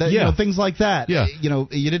payment. You know, things like that. Yeah. You know,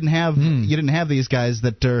 you didn't have these guys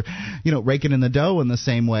that are, raking in the dough in the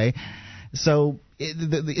same way. So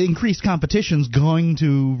the increased competition is going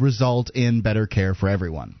to result in better care for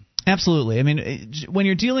everyone. Absolutely. I mean, when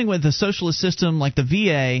you're dealing with a socialist system like the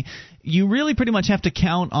VA, you really pretty much have to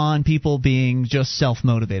count on people being just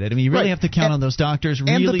self-motivated. I mean, you really have to count on those doctors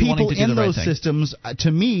really wanting to do the right thing. And the people in those systems, to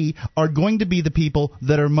me, are going to be the people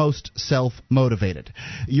that are most self-motivated.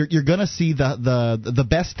 You're going to see the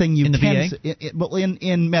best thing you can...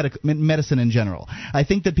 In medicine in general. I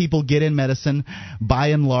think that people get in medicine, by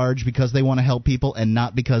and large, because they want to help people and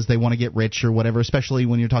not because they want to get rich or whatever, especially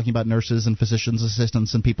when you're talking about nurses and physicians'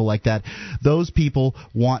 assistants and people like that. Those people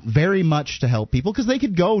want very much to help people because they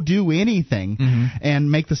could go do anything and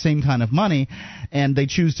make the same kind of money, and they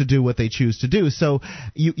choose to do what they choose to do. So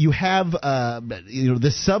you have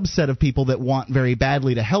this subset of people that want very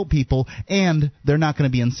badly to help people, and they're not going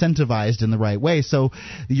to be incentivized in the right way. So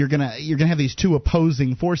you're gonna have these two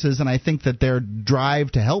opposing forces, and I think that their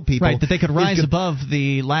drive to help people, that they could rise above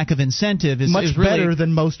the lack of incentive, is much really better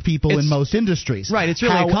than most people in most industries. Right, it's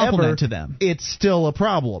really a compliment to them. It's still a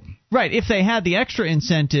problem. Right, if they had the extra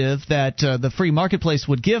incentive that the free marketplace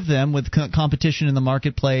would give them with competition in the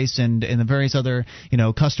marketplace and the various other,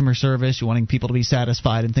 customer service, you're wanting people to be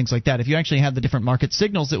satisfied and things like that. If you actually have the different market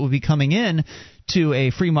signals that would be coming in to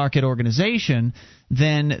a free market organization,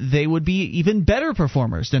 then they would be even better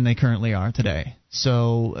performers than they currently are today.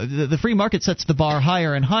 So the free market sets the bar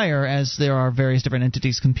higher and higher as there are various different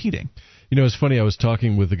entities competing. It's funny. I was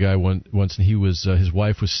talking with a guy once, and he was his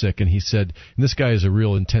wife was sick, and he said, and this guy is a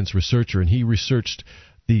real intense researcher, and he researched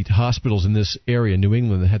the hospitals in this area, New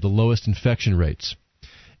England, that had the lowest infection rates,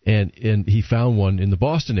 and he found one in the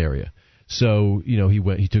Boston area. So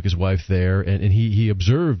he took his wife there, and he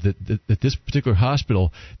observed that this particular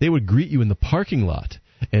hospital, they would greet you in the parking lot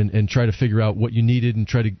and try to figure out what you needed and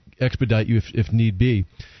try to expedite you if need be.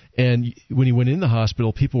 And when he went in the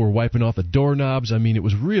hospital, people were wiping off the doorknobs. I mean, it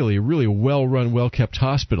was really a well-run, well-kept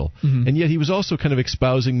hospital. And yet he was also kind of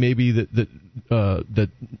espousing maybe that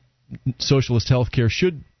socialist healthcare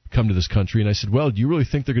should come to this country. And I said, well, do you really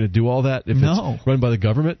think they're going to do all that if it's run by the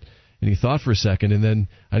government? And he thought for a second, and then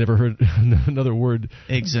I never heard another word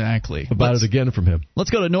about it again from him. Let's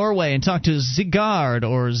go to Norway and talk to Sigard,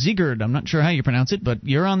 or Sigurd. I'm not sure how you pronounce it, but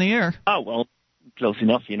you're on the air. Oh, well, close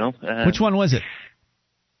enough, Which one was it?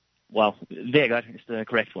 Well, Vegard is the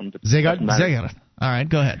correct one. But Zegard. All right,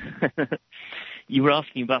 go ahead. You were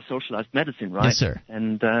asking about socialized medicine, right? Yes, sir.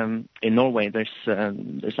 And in Norway, there's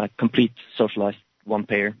like complete socialized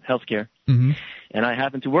one-payer healthcare. And I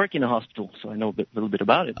happen to work in a hospital, so I know a little bit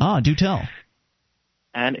about it. Ah, do tell.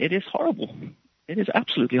 And it is horrible. It is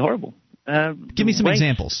absolutely horrible. Give me some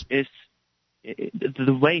examples.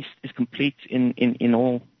 The waste is complete in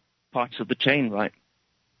all parts of the chain, right?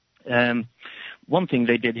 One thing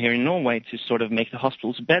they did here in Norway to sort of make the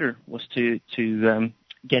hospitals better was to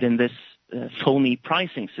get in this phony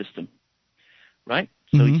pricing system, right?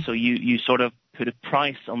 So you sort of put a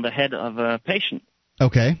price on the head of a patient.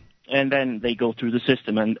 Okay. And then they go through the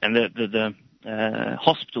system, and the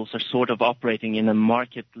hospitals are sort of operating in a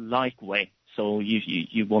market-like way. So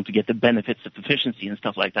you want to get the benefits of efficiency and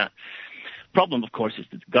stuff like that. Problem, of course, is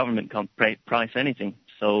that the government can't price anything.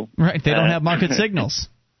 So right, they don't have market signals.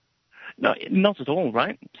 No, not at all,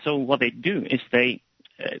 right? So what they do is they,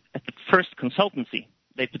 at the first consultancy,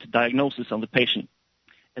 they put a diagnosis on the patient,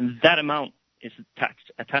 and that amount is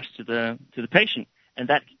attached to the patient, and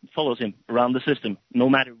that follows him around the system, no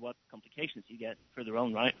matter what complications you get further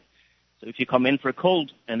on, right? So if you come in for a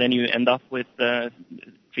cold and then you end up with 3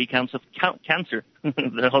 counts of cancer,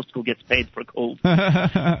 the hospital gets paid for a cold.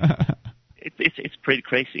 It's it's pretty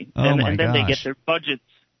crazy. Oh, and then they gosh. get their budgets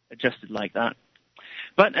adjusted like that.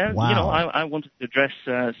 But Wow. I wanted to address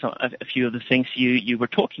a few of the things you were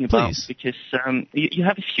talking about. Please. Because you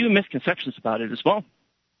have a few misconceptions about it as well.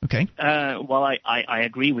 Okay. Well, I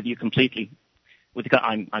agree with you completely.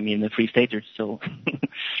 I'm in a free stater, so.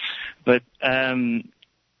 But what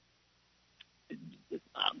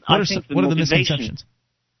I think are the misconceptions?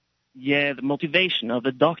 Yeah, the motivation of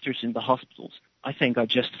the doctors in the hospitals, I think, are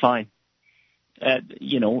just fine. They're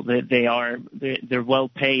well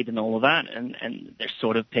paid and all of that, and they're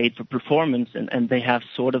sort of paid for performance, and they have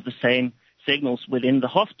sort of the same signals within the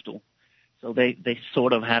hospital. So they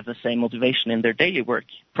sort of have the same motivation in their daily work.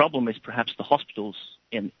 Problem is perhaps the hospitals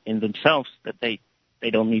in themselves, that they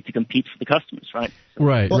don't need to compete for the customers, right? So,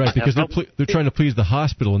 right, because they're trying to please the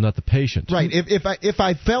hospital and not the patient. Right. If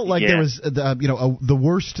I felt like there was the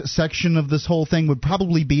worst section of this whole thing would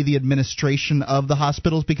probably be the administration of the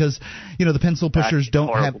hospitals, because the pencil pushers don't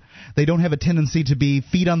have a tendency to be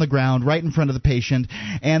feet on the ground right in front of the patient,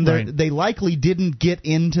 and they likely didn't get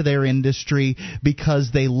into their industry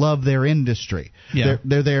because they love their industry. Yeah.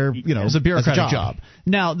 They're there, as a bureaucratic as a job.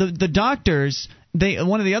 Now the doctors.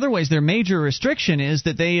 One of the other ways, their major restriction is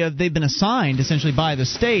that they've been assigned essentially by the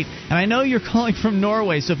state. And I know you're calling from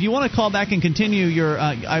Norway, so if you want to call back and continue your,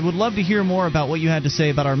 I would love to hear more about what you had to say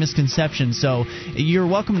about our misconceptions. So you're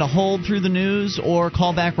welcome to hold through the news or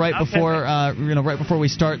call back right before we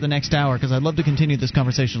start the next hour, because I'd love to continue this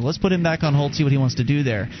conversation. Let's put him back on hold, see what he wants to do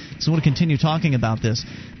there. So we'll continue talking about this.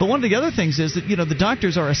 But one of the other things is that the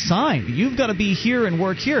doctors are assigned. You've got to be here and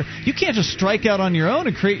work here. You can't just strike out on your own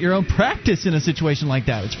and create your own practice in a situation like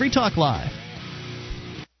that. It's Free Talk Live.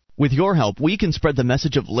 With your help, we can spread the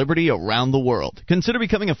message of liberty around the world. Consider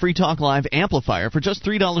becoming a Free Talk Live amplifier for just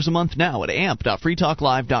 $3 a month now at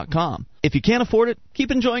amp.freetalklive.com. If you can't afford it, keep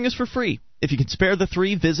enjoying us for free. If you can spare the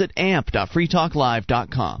 $3, visit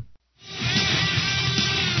amp.freetalklive.com.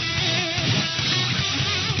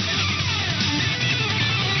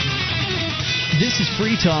 This is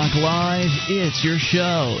Free Talk Live. It's your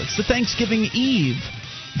show. It's the Thanksgiving Eve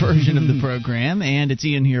version of the program, and it's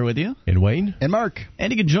Ian here with you. And Wayne. And Mark.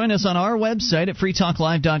 And you can join us on our website at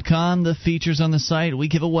freetalklive.com. The features on the site we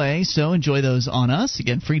give away, so enjoy those on us.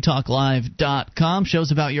 Again, freetalklive.com.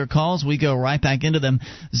 Shows about your calls. We go right back into them.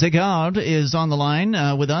 Zegard is on the line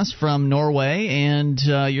with us from Norway, and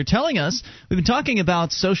you're telling us, we've been talking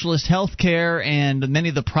about socialist health care and many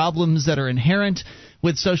of the problems that are inherent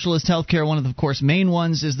with socialist healthcare. One of the, of course, main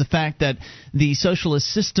ones is the fact that the socialist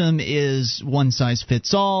system is one size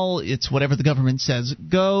fits all. It's whatever the government says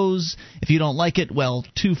goes. If you don't like it, well,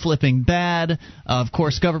 too flipping bad. Of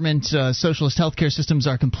course, government socialist healthcare systems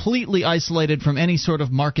are completely isolated from any sort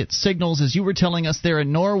of market signals. As you were telling us there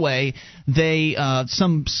in Norway, they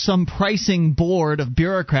some pricing board of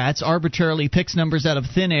bureaucrats arbitrarily picks numbers out of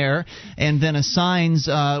thin air and then assigns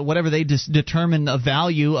whatever they determine a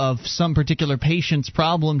value of some particular patient's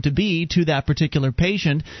problem to be to that particular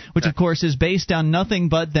patient, which of course is based on nothing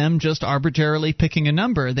but them just arbitrarily picking a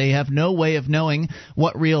number. They have no way of knowing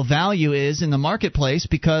what real value is in the marketplace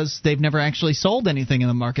because they've never actually sold anything in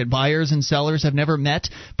the market. Buyers and sellers have never met,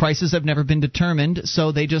 prices have never been determined,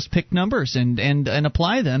 so they just pick numbers and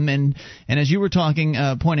apply them. And as you were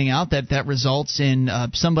pointing out, that results in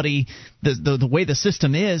somebody. The way the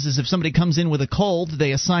system is if somebody comes in with a cold,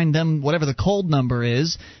 they assign them whatever the cold number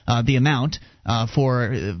is, the amount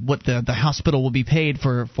for what the hospital will be paid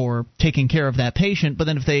for taking care of that patient. But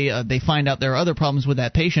then if they find out there are other problems with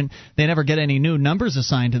that patient, they never get any new numbers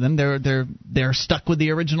assigned to them. They're stuck with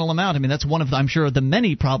the original amount. I mean, that's one of, I'm sure, the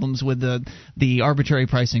many problems with the arbitrary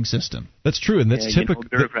pricing system. That's true, and that's typical.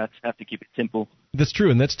 Bureaucrats have to keep it simple. That's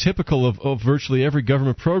true, and that's typical of virtually every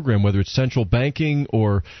government program, whether it's central banking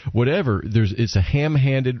or whatever. It's a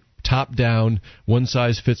ham-handed, top-down,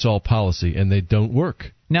 one-size-fits-all policy, and they don't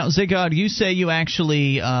work. Now, Zigard, you say you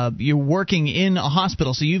actually you're working in a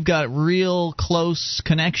hospital, so you've got real close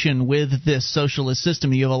connection with this socialist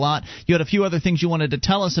system. You had a few other things you wanted to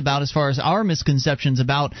tell us about as far as our misconceptions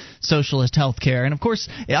about socialist healthcare. And of course,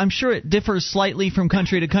 I'm sure it differs slightly from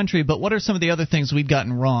country to country, but what are some of the other things we've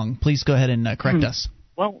gotten wrong? Please go ahead and correct us.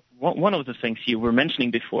 Well, one of the things you were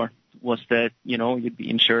mentioning before was that, you'd be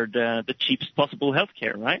insured the cheapest possible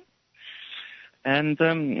healthcare, right? And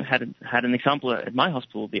had an example at my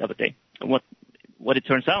hospital the other day. What it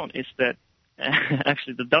turns out is that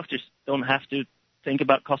actually the doctors don't have to think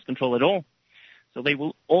about cost control at all. So they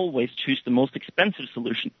will always choose the most expensive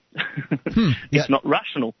solution. It's not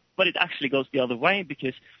rational, but it actually goes the other way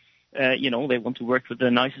because, they want to work with the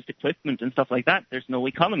nicest equipment and stuff like that. There's no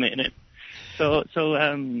economy in it. So it's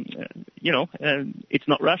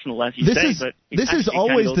not rational, as you say, but it this is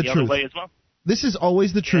always can go the the truth. other way as well. This is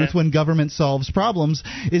always the truth when government solves problems,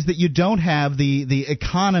 is that you don't have the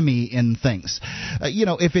economy in things.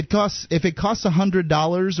 If it costs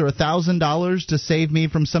 $100 or $1,000 to save me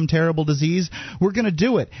from some terrible disease, we're going to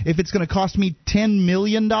do it. If it's going to cost me $10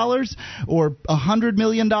 million or $100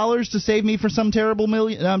 million to save me from some terrible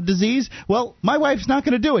disease, well, my wife's not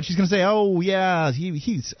going to do it. She's going to say, "Oh yeah,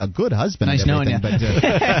 he's a good husband." Nice knowing you. But,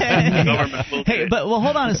 hey, but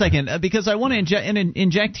hold on a second, because I want to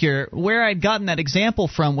inject here. Where I'd gotten that example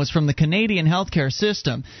from was from the Canadian healthcare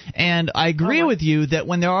system, and I agree with you that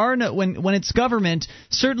when it's government,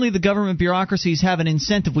 certainly the government bureaucracies have an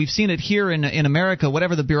incentive. We've seen it here in America.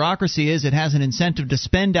 Whatever the bureaucracy is, it has an incentive to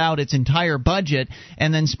spend out its entire budget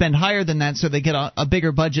and then spend higher than that, so they get a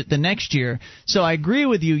bigger budget the next year. So I agree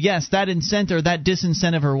with you. Yes, that incentive or that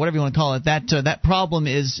disincentive or whatever you want to call it, that problem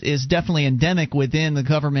is definitely endemic within the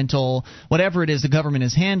governmental, whatever it is the government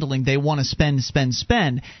is handling. They want to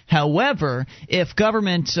spend. However, if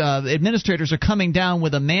government administrators are coming down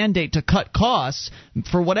with a mandate to cut costs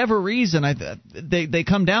for whatever reason, they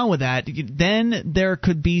come down with that, then there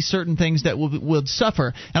could be certain things that would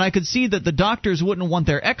suffer. And I could see that the doctors wouldn't want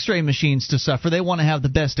their X-ray machines to suffer. They want to have the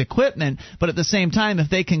best equipment, but at the same time, if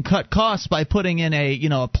they can cut costs by putting in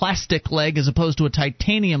a plastic leg as opposed to a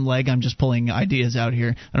titanium leg, I'm just pulling ideas out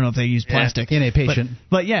here. I don't know if they use plastic in a patient,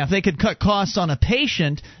 but yeah, if they could cut costs on a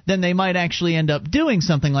patient, then they might actually end up doing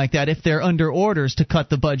something like that if they're under orders to cut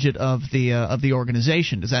the budget of the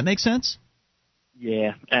organization. Does that make sense?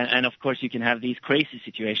 Yeah, and of course you can have these crazy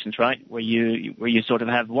situations, right, where you sort of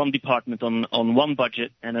have one department on one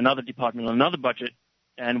budget and another department on another budget,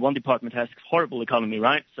 and one department has horrible economy,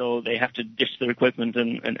 right? So they have to ditch their equipment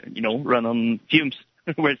and run on fumes,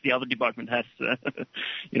 whereas the other department has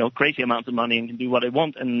crazy amounts of money and can do what they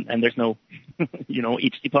want, and there's no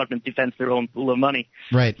each department defends their own pool of money.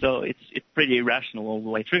 Right. So it's pretty irrational all the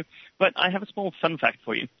way through. But I have a small fun fact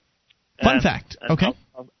for you. Fun fact. Okay.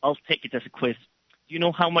 I'll take it as a quiz. Do you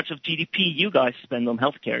know how much of GDP you guys spend on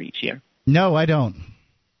healthcare each year? No, I don't.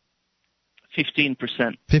 15%.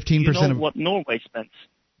 15%. Do you know what Norway spends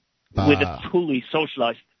with a fully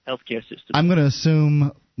socialized healthcare system? I'm going to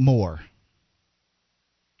assume more.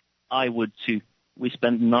 I would too. We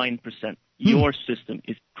spend 9%. Your system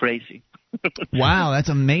is crazy. Wow, that's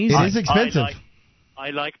amazing. It is expensive. I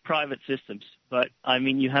like private systems, but I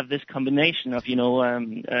mean, you have this combination of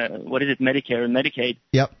what is it, Medicare and Medicaid.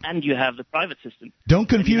 Yep. And you have the private system. Don't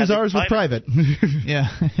confuse ours with private. Yeah.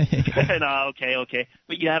 No, okay.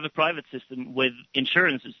 But you have a private system with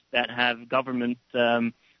insurances that have government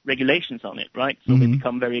regulations on it, right? So they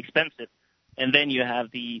become very expensive. And then you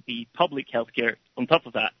have the public health care on top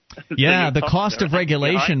of that. Yeah, the cost of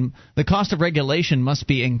regulation. The cost of regulation must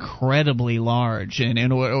be incredibly large, and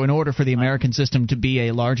in order for the American system to be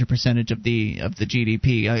a larger percentage of the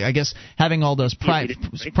GDP, I guess having all those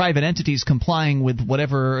private entities complying with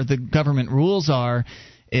whatever the government rules are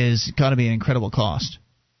is got to be an incredible cost.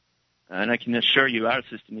 And I can assure you, our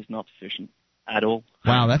system is not efficient at all.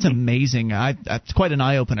 Wow, that's amazing. That's quite an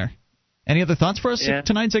eye opener. Any other thoughts for us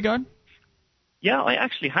tonight, Zegard? Yeah, I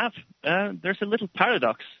actually have. There's a little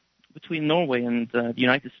paradox between Norway and the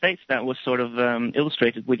United States that was sort of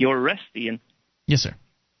illustrated with your arrest, Ian. Yes, sir.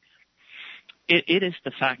 It is the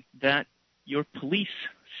fact that your police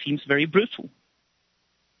seems very brutal.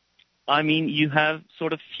 I mean, you have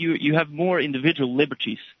more individual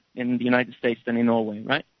liberties in the United States than in Norway,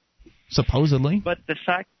 right? Supposedly. But the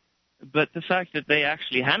fact that they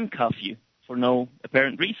actually handcuff you for no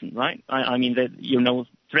apparent reason, right? I mean, that you're no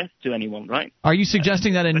threat to anyone, right? Are you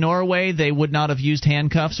suggesting that in Norway they would not have used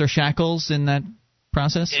handcuffs or shackles in that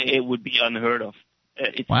process? It would be unheard of.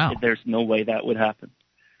 Wow. There's no way that would happen.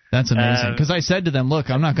 That's amazing. Because I said to them, look,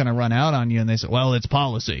 I'm not going to run out on you. And they said, well, it's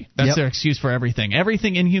policy. That's their excuse for everything.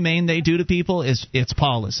 Everything inhumane they do to people it's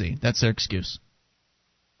policy. That's their excuse.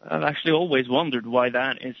 I've actually always wondered why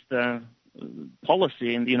that is the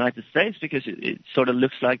policy in the United States, because it sort of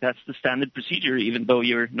looks like that's the standard procedure, even though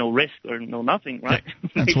you're no risk or no nothing, right?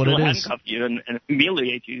 That's what it is. They handcuff you and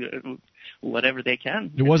humiliate you, whatever they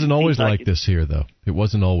can. It wasn't always like this here, though. It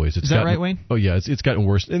wasn't always. Is that right, Wayne? Oh, yeah, it's gotten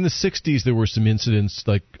worse. In the 60s, there were some incidents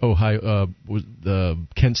like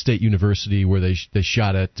Kent State University where they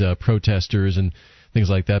shot at protesters and things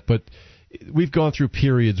like that, but we've gone through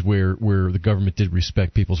periods where the government did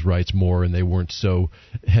respect people's rights more and they weren't so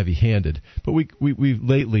heavy-handed. But we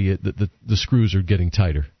lately the screws are getting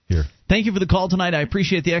tighter here. Thank you for the call tonight. I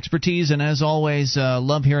appreciate the expertise, and as always,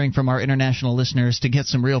 love hearing from our international listeners to get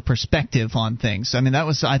some real perspective on things. I mean, that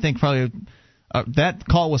was, I think, probably that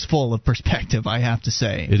call was full of perspective, I have to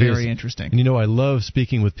say. It Very is. interesting. And I love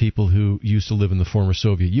speaking with people who used to live in the former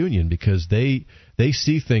Soviet Union because they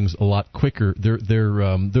see things a lot quicker. They're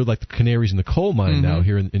like the canaries in the coal mine now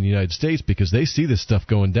here in the United States because they see this stuff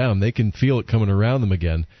going down. They can feel it coming around them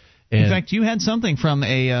again. And in fact, you had something from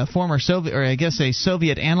a former Soviet, or I guess a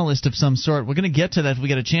Soviet analyst of some sort. We're going to get to that if we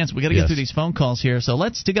get a chance. We've got to get through these phone calls here. So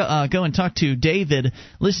let's go and talk to David,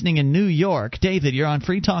 listening in New York. David, you're on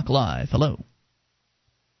Free Talk Live. Hello.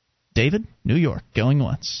 David, New York, going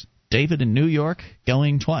once. David in New York,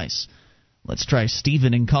 going twice. Let's try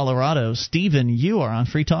Stephen in Colorado. Stephen, you are on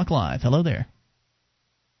Free Talk Live. Hello there.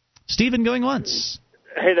 Stephen, going once.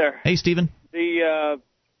 Hey there. Hey, Stephen.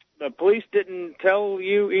 The police didn't tell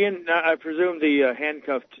you, Ian, I presume the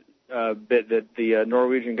handcuffed bit that the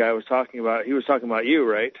Norwegian guy was talking about, he was talking about you,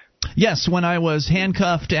 right? Yes, when I was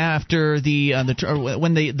handcuffed after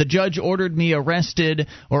when the judge ordered me arrested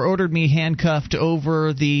or ordered me handcuffed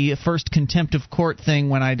over the first contempt of court thing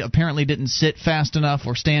when I apparently didn't sit fast enough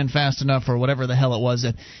or stand fast enough or whatever the hell it was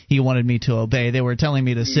that he wanted me to obey. They were telling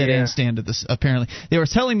me to sit and stand at this. Apparently, they were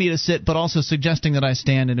telling me to sit, but also suggesting that I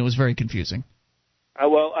stand, and it was very confusing.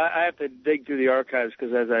 Well, I have to dig through the archives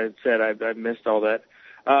because, as I said, I missed all that,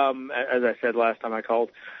 as I said last time I called.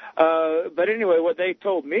 But anyway, what they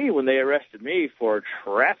told me when they arrested me for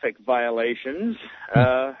traffic violations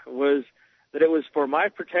was that it was for my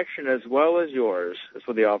protection as well as yours. That's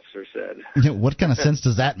what the officer said. What kind of sense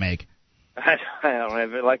does that make? I don't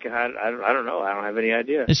have it. I don't know. I don't have any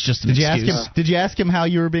idea. It's just an excuse. Did you ask him how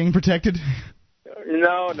you were being protected?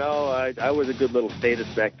 No. I was a good little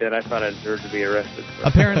statist back then. I thought I deserved to be arrested.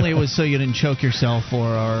 Apparently it was so you didn't choke yourself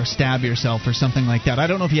or stab yourself or something like that. I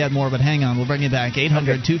don't know if you had more, but hang on. We'll bring you back.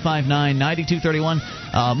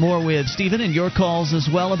 800-259-9231. More with Stephen and your calls as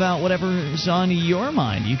well about whatever's on your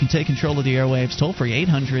mind. You can take control of the airwaves toll free.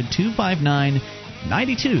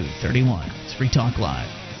 800-259-9231. It's Free Talk Live.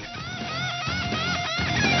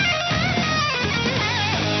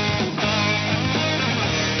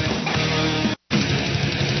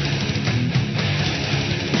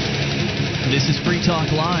 This is Free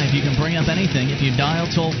Talk Live. You can bring up anything if you dial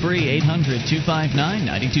toll-free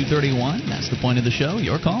 800-259-9231. That's the point of the show.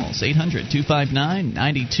 Your calls,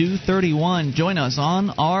 800-259-9231. Join us on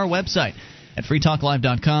our website at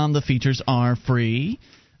freetalklive.com. The features are free.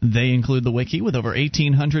 They include the wiki with over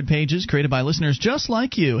 1,800 pages created by listeners just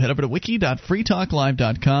like you. Head over to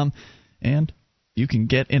wiki.freetalklive.com and you can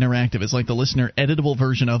get interactive. It's like the listener editable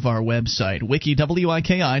version of our website,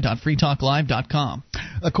 wiki.freetalklive.com.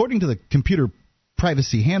 According to the Computer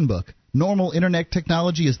Privacy Handbook, normal Internet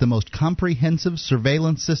technology is the most comprehensive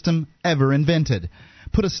surveillance system ever invented.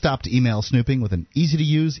 Put a stop to email snooping with an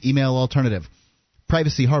easy-to-use email alternative.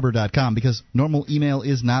 PrivacyHarbor.com, because normal email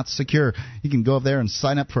is not secure. You can go over there and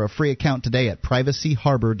sign up for a free account today at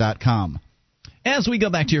PrivacyHarbor.com. As we go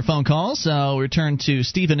back to your phone calls, we'll return to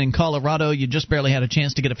Stephen in Colorado. You just barely had a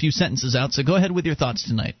chance to get a few sentences out, so go ahead with your thoughts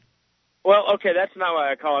tonight. Well, okay, that's not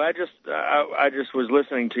why I called. I just was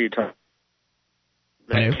listening to you talk.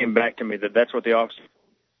 That came back to me that's what the officer,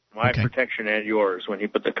 my protection and yours, when he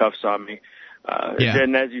put the cuffs on me.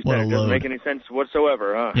 And as you said, it doesn't make any sense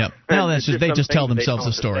whatsoever, huh? Yep. No, that's just, they just tell themselves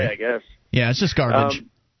a story. I guess. Yeah, it's just garbage.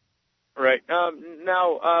 Right. Now,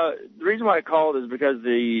 the reason why I called is because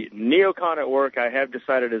the neocon at work I have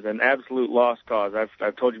decided is an absolute lost cause. I've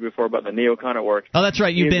told you before about the neocon at work. Oh, that's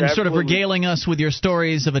right. You've been sort of regaling us with your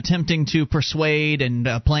stories of attempting to persuade and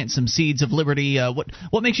plant some seeds of liberty.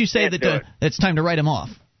 What makes you say that it's time to write him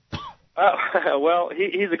off? Well,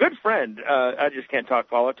 he's a good friend. I just can't talk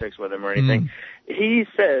politics with him or anything. He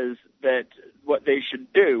says that what they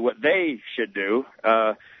should do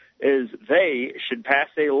is they should pass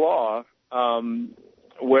a law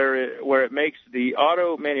where it makes the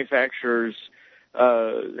auto manufacturers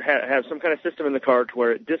have some kind of system in the car to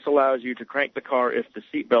where it disallows you to crank the car if the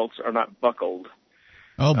seatbelts are not buckled.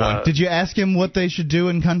 Oh boy! Did you ask him what they should do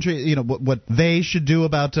in country? What they should do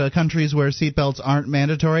about countries where seatbelts aren't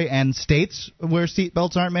mandatory and states where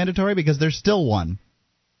seatbelts aren't mandatory, because there's still one.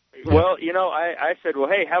 Well, I said, well,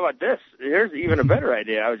 hey, how about this? Here's even a better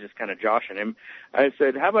idea. I was just kind of joshing him. I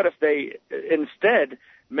said, how about if they instead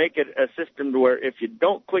make it a system to where if you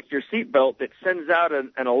don't click your seatbelt, it sends out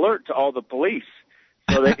an alert to all the police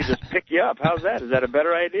so they can just pick you up. How's that? Is that a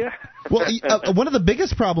better idea? Well, one of the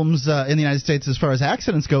biggest problems in the United States as far as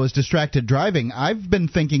accidents go is distracted driving. I've been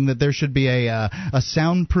thinking that there should be a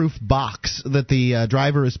soundproof box that the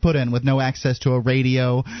driver is put in with no access to a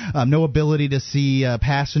radio, no ability to see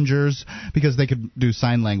passengers because they could do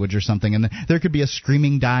sign language or something, and there could be a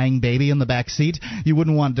screaming, dying baby in the back seat. You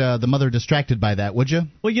wouldn't want the mother distracted by that, would you?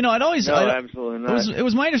 Well, absolutely not. It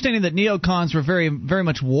was my understanding that neocons were very, very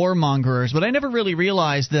much warmongers, but I never really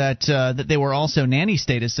realized that they were also nanny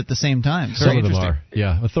statists at the same time. Some of them are,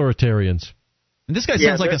 yeah, authoritarians. And this guy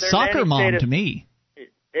sounds like a soccer mom to me.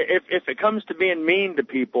 If it comes to being mean to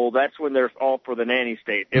people, that's when they're all for the nanny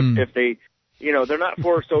state. If they, they're not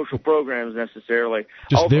for social programs necessarily.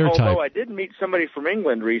 Just their type. Although I did meet somebody from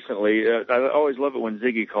England recently. I always love it when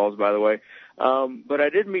Ziggy calls, by the way. But I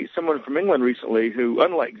did meet someone from England recently who,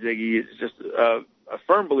 unlike Ziggy, is just a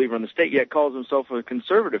firm believer in the state, yet calls himself a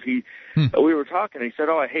conservative. We were talking, and he said,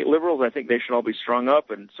 I hate liberals. I think they should all be strung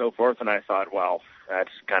up and so forth. And I thought, well,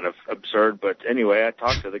 that's kind of absurd. But anyway, I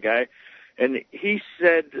talked to the guy, and he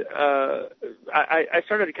said, I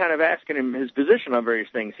started kind of asking him his position on various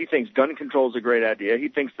things. He thinks gun control is a great idea. He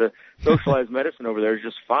thinks the socialized medicine over there is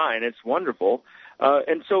just fine. It's wonderful.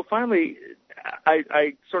 And so finally,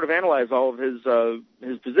 I sort of analyzed all of his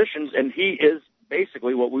positions, and he is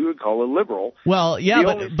basically what we would call a liberal. Well,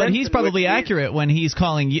 yeah, but he's probably accurate when he's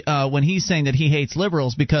calling when he's saying that he hates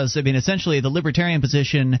liberals, because I mean essentially the libertarian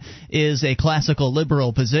position is a classical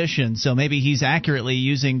liberal position, so maybe he's accurately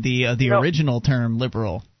using the original term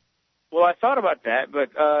liberal. Well, I thought about that, but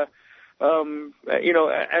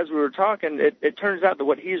as we were talking, it turns out that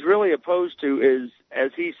what he's really opposed to is,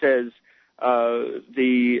 as he says,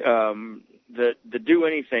 the do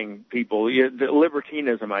anything people, the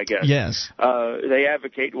libertinism, I guess. Yes. They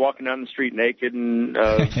advocate walking down the street naked and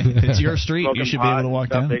it's your street. You should be able to walk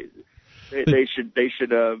down. They should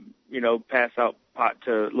pass out pot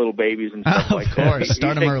to little babies and stuff like that. Of course,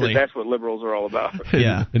 start them early. That's what liberals are all about.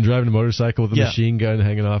 Yeah, and driving a motorcycle with a machine gun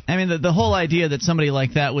hanging off. I mean, the whole idea that somebody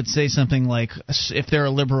like that would say something like, "If they're a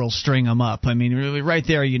liberal, string them up." I mean, really, right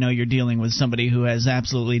there, you're dealing with somebody who has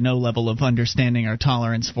absolutely no level of understanding or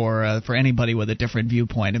tolerance for anybody with a different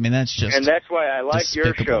viewpoint. I mean, that's just and that's why I like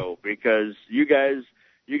despicable. Your show, because you guys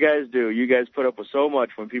put up with so much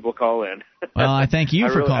when people call in. Well, I thank you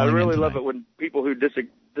for calling in. I really tonight. love it when people who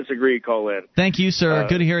disagree call in. Thank you, sir.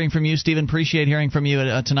 Good hearing from you, Stephen. Appreciate hearing from you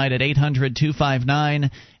tonight at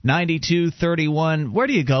 800-259-9231. Where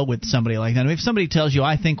do you go with somebody like that? I mean, if somebody tells you,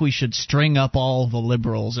 I think we should string up all the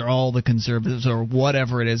liberals or all the conservatives or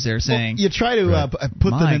whatever it is they're saying. Well, you try to put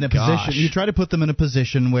them in a position. You try to put them in a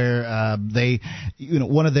position where they,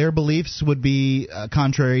 one of their beliefs would be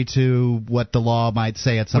contrary to what the law might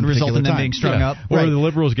say at some particular time. Would result in them being strung up. Or the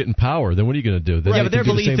liberals get in power. Then what are you going to do? But their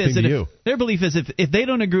belief is that if they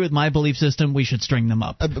don't agree with my belief system, we should string them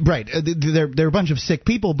up. Right. They're a bunch of sick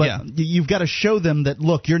people, but you've got to show them that,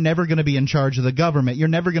 look, you're never going to be in charge of the government. You're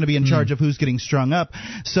never going to be in charge of who's getting strung up.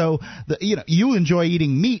 So, you enjoy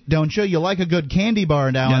eating meat, don't you? You like a good candy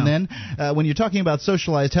bar now and then. When you're talking about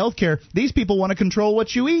socialized health care, these people want to control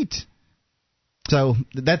what you eat. So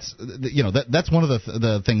that's one of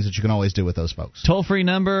the things that you can always do with those folks. Toll-free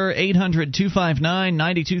number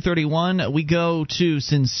 800-259-9231. We go to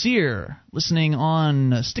Sincere, listening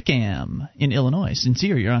on Stickam in Illinois.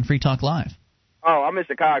 Sincere, you're on Free Talk Live. Oh, I'm in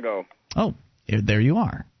Chicago. Oh, there you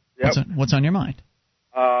are. Yep. What's on your mind?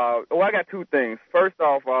 I got two things. First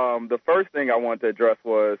off, the first thing I wanted to address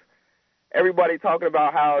was everybody talking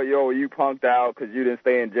about how, you punked out because you didn't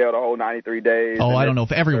stay in jail the whole 93 days. Oh, I don't know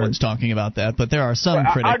if everyone's talking about that, but there are some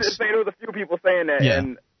critics. I just say there was a few people saying that,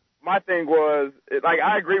 and my thing was,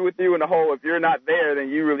 I agree with you in the whole, if you're not there, then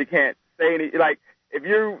you really can't say any, if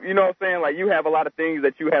you're, you have a lot of things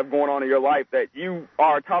that you have going on in your life that you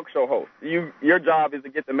are a talk show host. Your job is to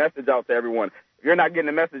get the message out to everyone. If you're not getting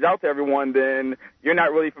the message out to everyone, then you're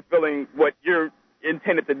not really fulfilling what you're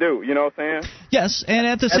intended to do, you know what I'm saying? Yes, and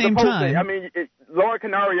at the same time... Laura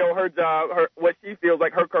Canario, her job, what she feels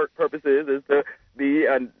like her purpose is to be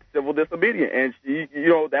a civil disobedient, and she,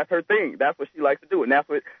 that's her thing. That's what she likes to do, and that's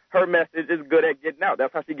what her message is good at getting out.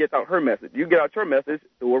 That's how she gets out her message. You get out your message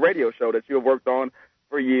through a radio show that you have worked on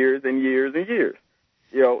for years and years and years.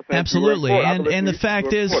 Absolutely, and the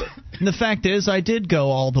fact is, I did go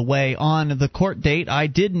all the way on the court date. I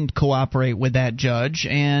didn't cooperate with that judge,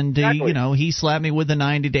 and he slapped me with a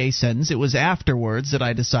 90-day sentence. It was afterwards that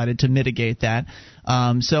I decided to mitigate that.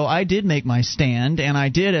 So I did make my stand, and I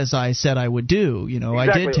did as I said I would do.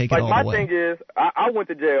 I did take it all the way. My thing is, I went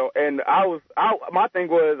to jail, and my thing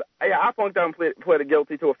was, I funked out and pleaded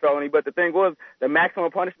guilty to a felony, but the thing was, the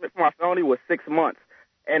maximum punishment for my felony was 6 months,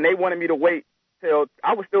 and they wanted me to wait till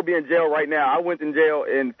I would still be in jail right now. I went in jail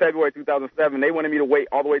in February 2007. They wanted me to wait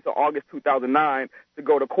all the way till August 2009 to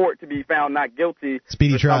go to court to be found not guilty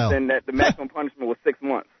Speedy for trial. something that the maximum punishment was 6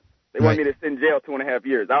 months. They wanted me to sit in jail 2.5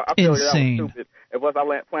 years. I feel that was stupid. And plus,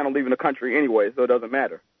 I plan on leaving the country anyway, so it doesn't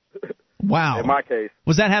matter. Wow. In my case.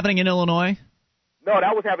 Was that happening in Illinois? No,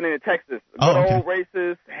 that was happening in Texas. Good old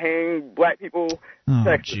racist, hang black people,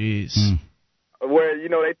 Texas. Jeez. Where,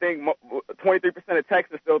 they think 23% of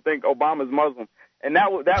Texas still think Obama's Muslim. And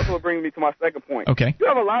that's what brings me to my second point. Okay. You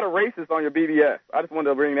have a lot of racists on your BBS. I just wanted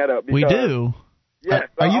to bring that up. We do. Yes.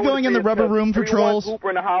 Are you going in the rubber room for trolls?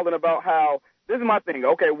 Hooping and hollering about how, this is my thing.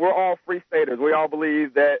 Okay, we're all free staters. We all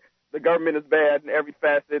believe that the government is bad in every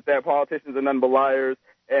facet, that politicians are none but liars,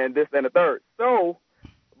 and this, that, and the third. So,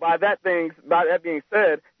 by that being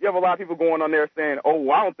said, you have a lot of people going on there saying, oh,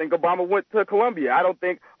 I don't think Obama went to Columbia. I don't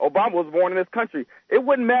think Obama was born in this country. It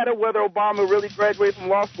wouldn't matter whether Obama really graduated from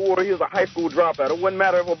law school or he was a high school dropout. It wouldn't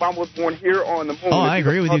matter if Obama was born here or on the moon. Oh, I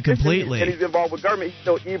agree with you completely. And he's involved with government, he's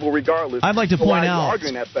still evil regardless. I'd like to point out,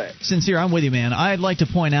 arguing that fact? Sincere, I'm with you, man. I'd like to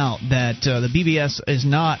point out that the BBS is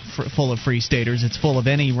not full of free staters. It's full of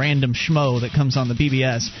any random schmo that comes on the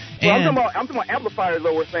BBS. Well, I'm talking about amplifiers,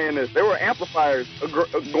 though, we're saying this. There were amplifiers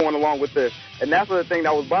going along with this. And that's the thing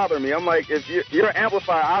that was bothering me. I'm like, if you're an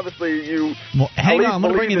amplifier, obviously you... Well, hang on, I'm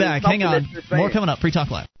going to bring you back. Hang on. More coming up. Free Talk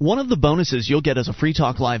Live. One of the bonuses you'll get as a Free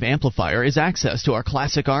Talk Live amplifier is access to our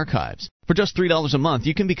classic archives. For just $3 a month,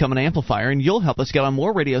 you can become an amplifier, and you'll help us get on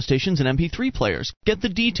more radio stations and MP3 players. Get the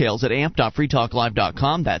details at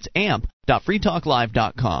amp.freetalklive.com. That's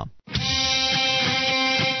amp.freetalklive.com.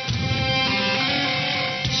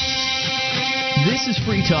 This is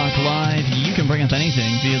Free Talk Live. You can bring up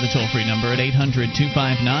anything via the toll-free number at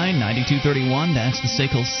 800-259-9231. That's the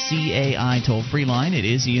SACL CAI toll-free line. It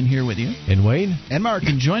is Ian here with you. And Wayne. And Mark. You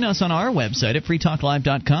can join us on our website at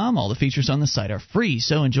freetalklive.com. All the features on the site are free,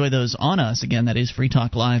 so enjoy those on us. Again, that is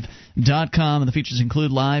freetalklive.com. And the features include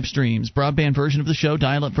live streams, broadband version of the show,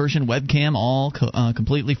 dial-up version, webcam, all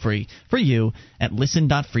completely free for you at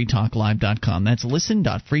listen.freetalklive.com. That's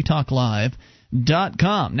listen.freetalklive.com.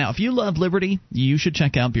 Now, if you love liberty, you should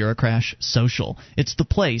check out Bureaucrash Social. It's the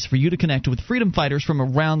place for you to connect with freedom fighters from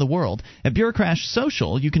around the world. At Bureaucrash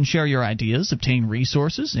Social, you can share your ideas, obtain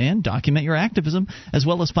resources, and document your activism, as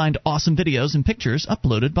well as find awesome videos and pictures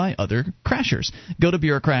uploaded by other crashers. Go to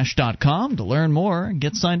Bureaucrash.com to learn more and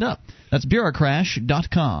get signed up. That's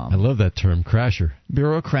Bureaucrash.com. I love that term, crasher.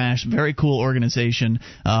 Bureaucrash, very cool organization.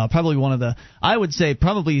 Probably one of the, I would say,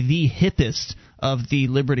 probably the hippest of the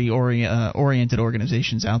liberty-oriented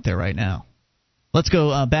organizations out there right now. Let's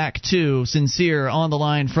go back to Sincere on the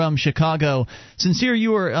line from Chicago. Sincere,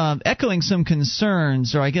 you were echoing some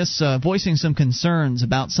concerns, or I guess voicing some concerns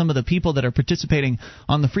about some of the people that are participating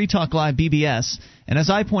on the Free Talk Live BBS. And as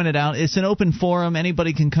I pointed out, it's an open forum.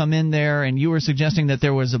 Anybody can come in there, and you were suggesting that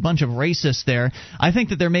there was a bunch of racists there. I think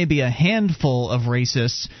that there may be a handful of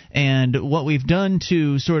racists, and what we've done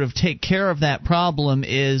to sort of take care of that problem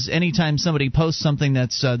is anytime somebody posts something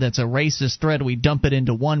that's a racist thread, we dump it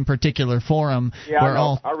into one particular forum where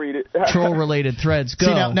all troll-related threads go.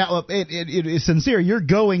 See, now it is Sincere. You're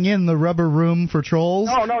going in the rubber room for trolls?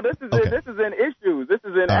 No, this is in issues. This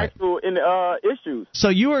is in actual issues. So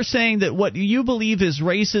you are saying that what you believe is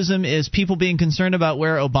racism is people being concerned about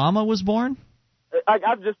where Obama was born?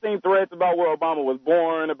 I've just seen threads about where Obama was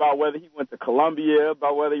born, about whether he went to Columbia,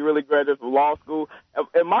 about whether he really graduated from law school.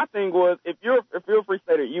 And my thing was, if you're a free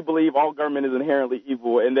stater, you believe all government is inherently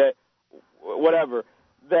evil, and that whatever,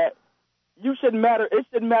 that you shouldn't matter. It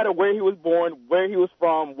shouldn't matter where he was born, where he was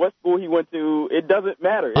from, what school he went to. It doesn't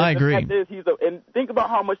matter. I agree. And think about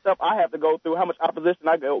how much stuff I have to go through, how much opposition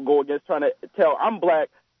I go against trying to tell. I'm black.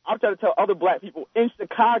 I'm trying to tell other black people in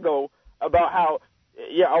Chicago about how,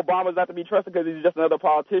 Obama's not to be trusted because he's just another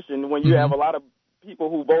politician, when you have a lot of people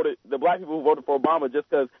who voted, the black people who voted for Obama just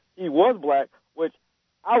because he was black, which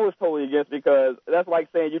I was totally against, because that's like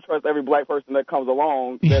saying you trust every black person that comes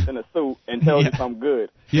along that's in a suit and tells you something good.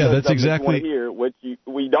 Yeah, that's exactly. Want to hear, which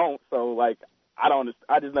we don't. So I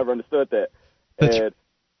just never understood that. And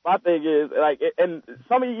my thing is, and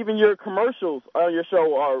some of even your commercials on your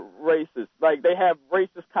show are racist. Like, they have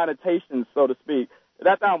racist connotations, so to speak.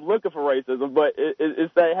 That's how I'm looking for racism, but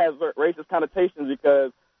it has racist connotations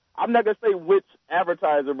because I'm not going to say which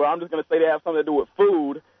advertiser, but I'm just going to say they have something to do with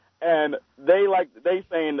food. And they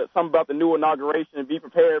saying that something about the new inauguration and be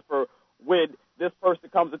prepared for when this person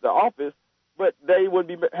comes into office, but they would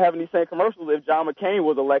be having these same commercials if John McCain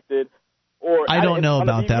was elected. Or I don't know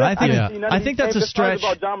about that. I think that's a stretch.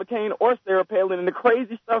 About John McCain or Sarah Palin, and the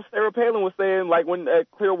crazy stuff Sarah Palin was saying, like when at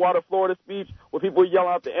Clearwater, Florida speech, where people were yelling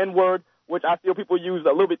out the N-word, which I feel people use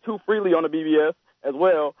a little bit too freely on the BBS as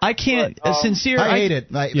well. I can't. Sincere. I hate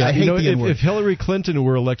it. I hate the N-word. If Hillary Clinton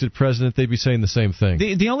were elected president, they'd be saying the same thing.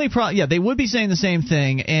 The only problem, they would be saying the same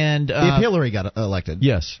thing. And if Hillary got elected,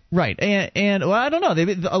 yes, right. And well, I don't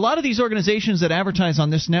know. A lot of these organizations that advertise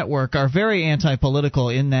on this network are very anti-political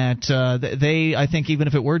in that they, I think, even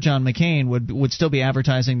if it were John McCain, would still be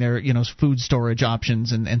advertising their food storage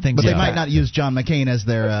options and things. But like they might that. not use John McCain as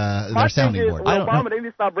their sounding board. Obama, they need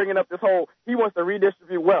to stop bringing up this whole he wants to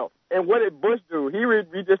redistribute wealth. And what did Bush do? He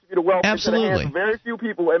redistributed wealth into the hands of very few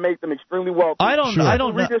people and make them extremely wealthy. I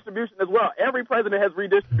don't redistribution as well. Every president has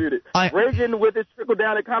redistributed. Reagan, with his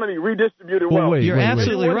trickle-down economy, redistributed wealth. You're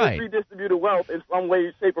absolutely right. Redistributed wealth in some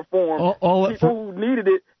way, shape, or form. People who needed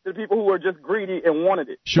it to people who were just greedy and wanted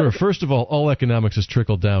it. Sure. First of all economics is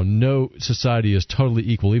trickled down. No society is totally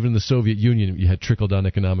equal. Even in the Soviet Union, you had trickle-down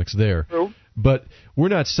economics there. True. But we're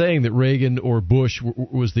not saying that Reagan or Bush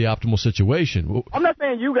was the optimal situation. I'm not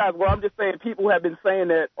saying you guys were. I'm just saying people have been saying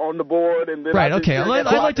that on the board. And then right, okay. I'd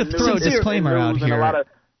like to throw a disclaimer out here. A lot of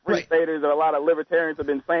free staters and a lot of libertarians have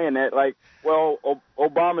been saying that, like, well,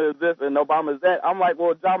 Obama is this and Obama is that. I'm like,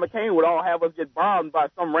 well, John McCain would all have us get bombed by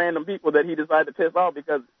some random people that he decided to piss off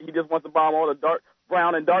because he just wants to bomb all the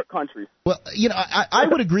brown and dark countries. Well, I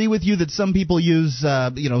would agree with you that some people use, say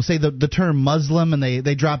the term Muslim and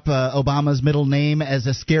they drop Obama's middle name as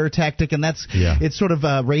a scare tactic, and it's sort of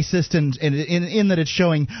racist and in that it's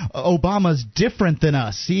showing Obama's different than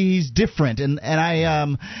us. He's different, and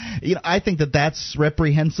I think that's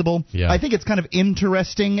reprehensible. Yeah. I think it's kind of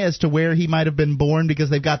interesting as to where he might have been born because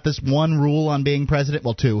they've got this one rule on being president.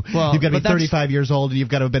 Well, two. You've got to be 35 years old and you've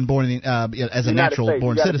got to have been born as a natural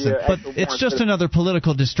born citizen. But it's just another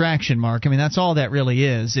political distraction, Mark. I mean, that's all that really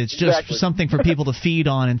is. It's just something for people to feed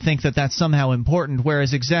on and think that that's somehow important,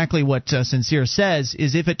 whereas exactly what Sincere says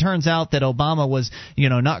is if it turns out that Obama was,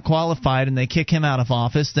 not qualified and they kick him out of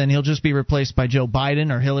office, then he'll just be replaced by Joe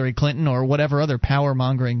Biden or Hillary Clinton or whatever other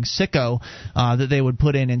power-mongering sicko that they would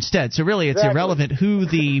put in instead. So really it's irrelevant who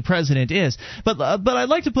the president is. But I'd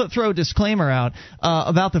like to throw a disclaimer out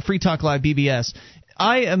about the Free Talk Live BBS.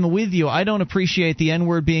 I am with you. I don't appreciate the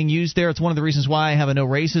N-word being used there. It's one of the reasons why I have a no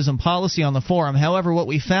racism policy on the forum. However, what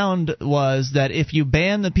we found was that if you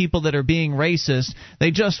ban the people that are being racist, they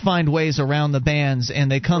just find ways around the bans, and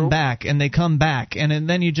they come back, and they come back. And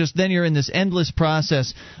then you're in this endless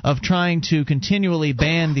process of trying to continually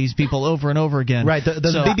ban these people over and over again. Right. The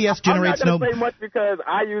BBS generates I'm not going to say much because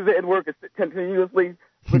I use it and work continuously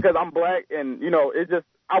because I'm black, and, it's just,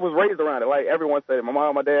 I was raised around it. Like everyone said it. My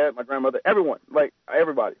mom, my dad, my grandmother, everyone. Like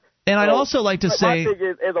everybody. And I'd also like to say, my thing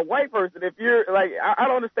is, as a white person, if you're like, I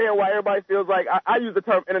don't understand why everybody feels like I use the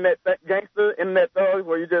term internet gangster, internet thugs,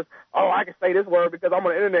 where you just, I can say this word because I'm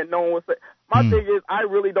on the internet. No one will say. My thing is, I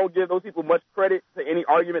really don't give those people much credit to any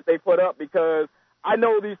argument they put up because I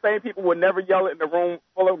know these same people would never yell it in the room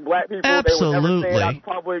full of black people. Absolutely. They would never say it out in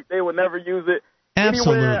public. They would never use it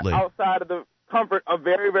anywhere outside of the comfort of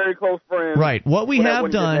very, very close friends. Right. What we have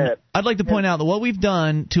done, I'd like to point out that what we've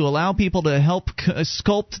done to allow people to help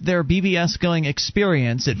sculpt their BBS-going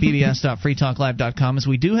experience at bbs.freetalklive.com is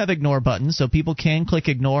we do have ignore buttons, so people can click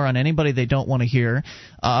ignore on anybody they don't want to hear.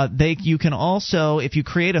 You can also, if you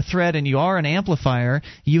create a thread and you are an amplifier,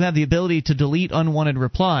 you have the ability to delete unwanted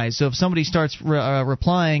replies. So if somebody starts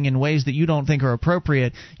replying in ways that you don't think are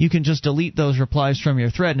appropriate, you can just delete those replies from your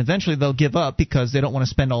thread, and eventually they'll give up because they don't want to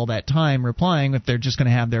spend all that time replying if they're just going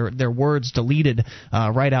to have their words deleted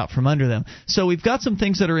right out from under them. So we've got some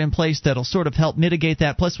things that are in place that'll sort of help mitigate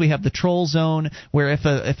that. Plus we have the troll zone where if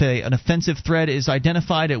an offensive thread is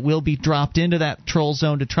identified, it will be dropped into that troll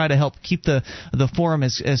zone to try to help keep the forum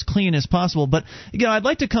as clean as possible. But I'd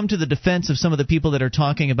like to come to the defense of some of the people that are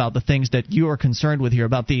talking about the things that you are concerned with here,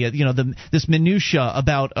 about this minutia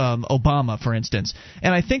about Obama, for instance.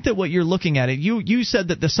 And I think that what you're looking at, you said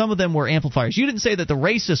that some of them were amplifiers. You didn't say that the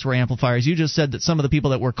racists were amplifiers. You just said that some of the people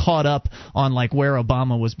that were caught up on like where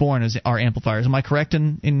Obama was born are amplifiers. Am I correct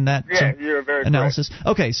in that you're very analysis? Correct.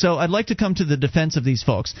 Okay, so I'd like to come to the defense of these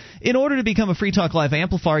folks. In order to become a Free Talk Live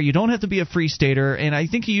amplifier, you don't have to be a free stater, and I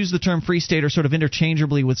think you use the term free stater sort of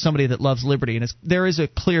interchangeably with somebody that loves liberty, and there is a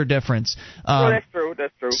clear difference. That's true.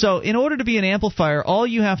 So in order to be an amplifier, all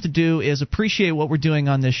you have to do is appreciate what we're doing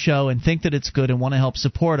on this show and think that it's good and want to help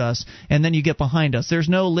support us, and then you get behind us. There's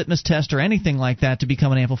no litmus test or anything like that to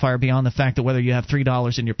become an amplifier beyond the fact that whether you have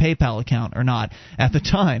 $3 in your PayPal account or not at the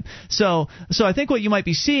time. So I think what you might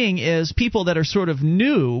be seeing is people that are sort of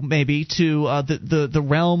new maybe to the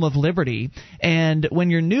realm of liberty, and when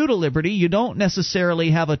you're new to liberty, you don't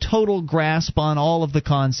necessarily have a total grasp on all of the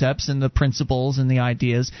concepts and the principles and the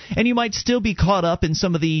ideas, and you might still be caught up up in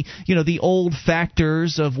some of the the old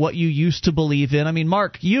factors of what you used to believe in. I mean,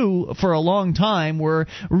 Mark, you for a long time were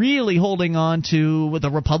really holding on to the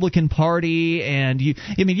Republican Party, and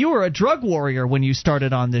you were a drug warrior when you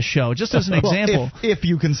started on this show. Just as an example, if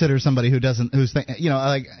you consider somebody who's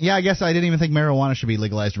I guess I didn't even think marijuana should be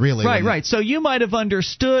legalized. Really, right. So you might have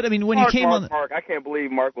understood. I mean, when you came on, Mark, I can't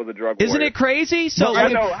believe Mark was a drug warrior. Isn't it crazy? So I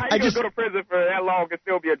know how you go to prison for that long and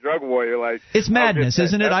still be a drug warrior. Like, it's madness,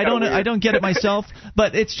 isn't it? I don't get it myself,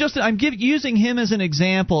 but it's just I'm using him as an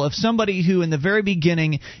example of somebody who, in the very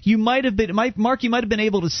beginning, you might have been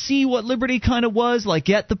able to see what liberty kind of was, like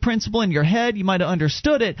get the principle in your head. You might have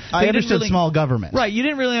understood it. I understood small government. Right. You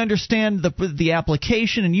didn't really understand the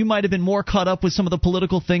application, and you might have been more caught up with some of the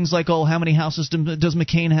political things like, how many houses does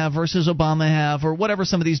McCain have versus Obama have, or whatever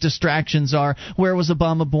some of these distractions are. Where was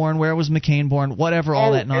Obama born? Where was McCain born? Whatever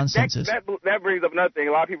all that nonsense is. That brings up another thing.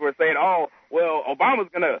 A lot of people are saying, Obama's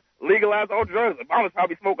going to legalize all drugs. Obama's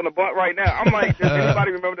probably smoking a blunt right now. I'm like, does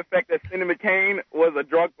anybody remember the fact that Senator McCain was a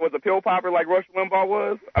pill popper like Rush Limbaugh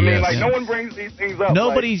was? No one brings these things up.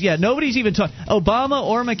 Nobody's even talking. Obama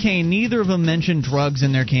or McCain, neither of them mentioned drugs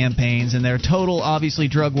in their campaigns, and they're total, obviously,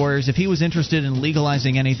 drug warriors. If he was interested in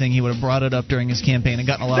legalizing anything, he would have brought it up during his campaign and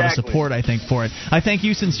gotten a lot of support, I think, for it. I thank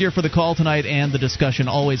you, Sincere, for the call tonight and the discussion.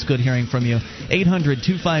 Always good hearing from you.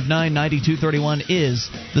 800-259-9231 is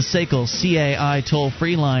the SACL CAI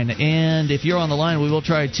toll-free line. And if you're on the line, we will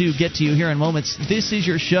try to get to you here in moments. This is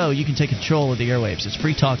your show. You can take control of the airwaves. It's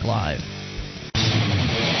Free Talk Live.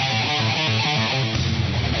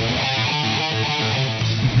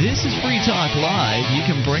 This is Free Talk Live. You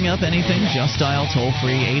can bring up anything. Just dial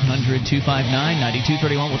toll-free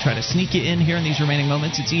 800-259-9231. We'll try to sneak you in here in these remaining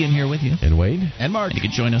moments. It's Ian here with you. And Wade. And Mark. And you can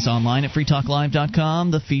join us online at freetalklive.com.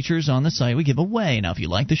 The features on the site we give away. Now, if you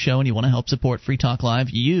like the show and you want to help support Free Talk Live,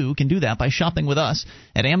 you can do that by shopping with us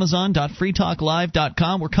at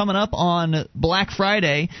amazon.freetalklive.com. We're coming up on Black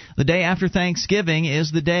Friday. The day after Thanksgiving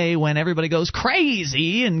is the day when everybody goes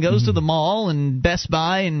crazy and goes to the mall and Best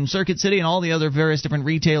Buy and Circuit City and all the other various different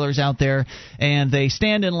retailers out there, and they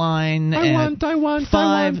stand in line at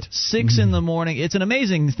 5, 6 in the morning. It's an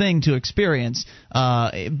amazing thing to experience,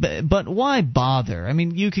 but why bother? I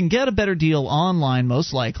mean, you can get a better deal online,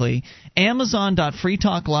 most likely.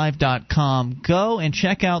 Amazon.freetalklive.com. Go and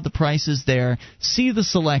check out the prices there. See the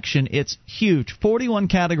selection. It's huge. 41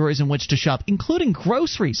 categories in which to shop, including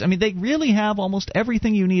groceries. I mean, they really have almost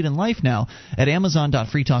everything you need in life now at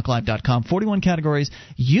Amazon.freetalklive.com. 41 categories.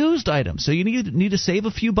 Used items. So you need to save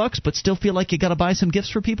a few bucks but still feel like you got to buy some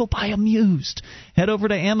gifts for people? Buy them used. Head over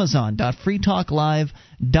to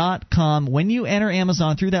Amazon.freetalklive.com. When you enter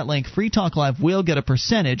Amazon through that link, Free Talk Live will get a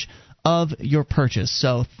percentage of your purchase.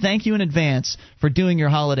 So thank you in advance for doing your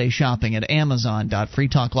holiday shopping at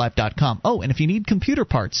Amazon.freetalklive.com. Oh, and if you need computer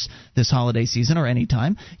parts this holiday season or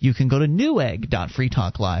anytime, you can go to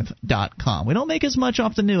Newegg.freetalklive.com. We don't make as much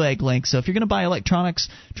off the Newegg link, so if you're going to buy electronics,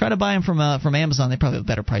 try to buy them from Amazon. They probably have a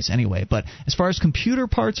better price anyway. But as far as computer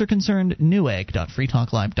parts are concerned,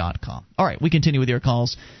 Newegg.freetalklive.com. All right, we continue with your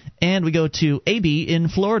calls, and we go to AB in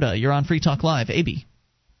Florida. You're on Free Talk Live. AB.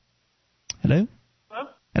 Hello?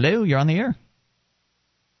 Hello, you're on the air.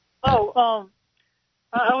 I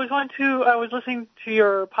was listening to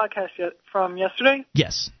your podcast from yesterday.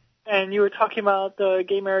 Yes. And you were talking about the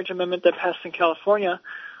gay marriage amendment that passed in California.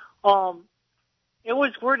 It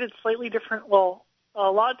was worded slightly different, a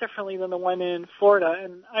lot differently than the one in Florida,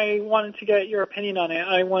 and I wanted to get your opinion on it.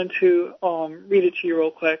 I wanted to read it to you real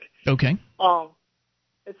quick. Okay.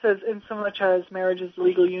 It says, insomuch as marriage is the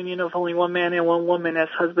legal union of only one man and one woman as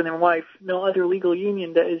husband and wife, no other legal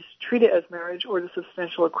union that is treated as marriage or the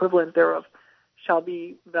substantial equivalent thereof shall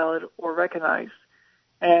be valid or recognized.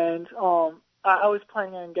 And I was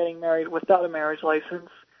planning on getting married without a marriage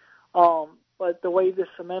license, but the way this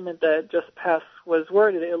amendment that just passed was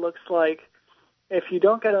worded, it looks like if you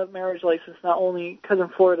don't get a marriage license, not only because in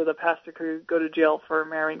Florida the pastor could go to jail for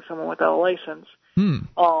marrying someone without a license,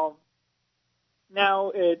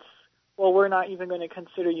 now it's, we're not even going to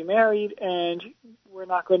consider you married, and we're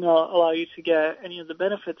not going to allow you to get any of the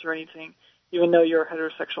benefits or anything, even though you're a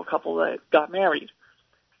heterosexual couple that got married.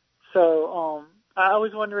 So I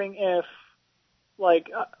was wondering if,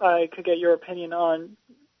 I could get your opinion on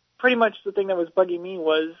pretty much the thing that was bugging me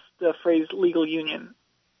was the phrase legal union.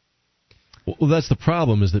 Well, that's the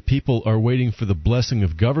problem, is that people are waiting for the blessing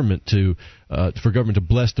of government for government to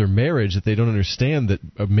bless their marriage, that they don't understand that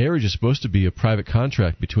a marriage is supposed to be a private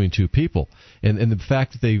contract between two people. And the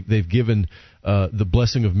fact that they've given the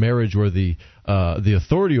blessing of marriage or the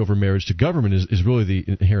authority over marriage to government is really the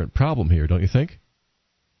inherent problem here, don't you think?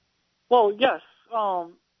 Well, yes.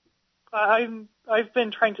 I've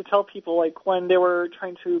been trying to tell people, like when they were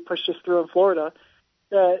trying to push this through in Florida,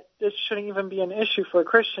 that this shouldn't even be an issue for a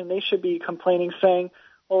Christian. They should be complaining, saying,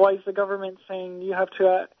 "Well, why is the government saying you have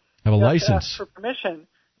to have a license, have to ask for permission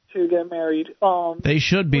to get married?" They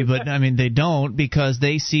should be, but I mean they don't, because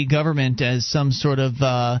they see government as some sort of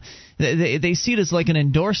they see it as like an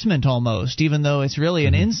endorsement almost, even though it's really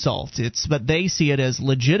an insult. But they see it as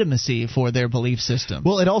legitimacy for their belief system.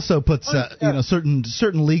 Well, it also puts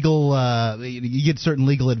certain legal you get certain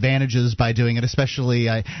legal advantages by doing it. Especially,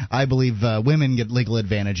 I believe women get legal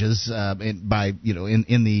advantages in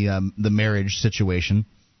the marriage situation.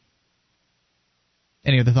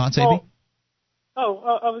 Any other thoughts, Amy? I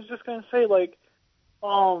was just going to say,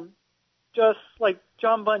 just like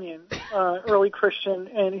John Bunyan, early Christian,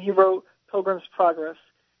 and he wrote Pilgrim's Progress.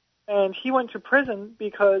 And he went to prison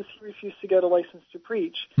because he refused to get a license to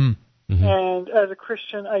preach. Mm-hmm. And as a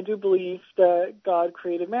Christian, I do believe that God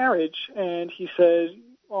created marriage. And he said,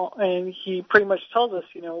 and he pretty much tells us,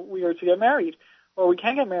 we are to get married, or we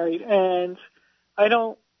can get married. And I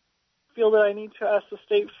don't feel that I need to ask the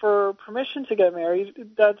state for permission to get married.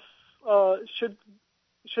 That's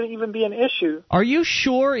shouldn't even be an issue. Are you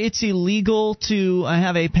sure it's illegal to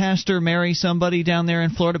have a pastor marry somebody down there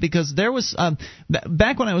in Florida? Because there was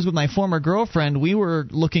back when I was with my former girlfriend, we were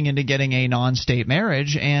looking into getting a non-state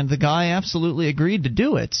marriage, and the guy absolutely agreed to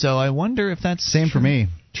do it. So I wonder if that's for me.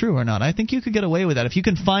 True or not. I think you could get away with that if you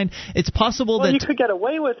can find. It's possible that you could get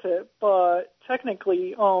away with it, but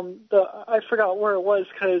technically, I forgot where it was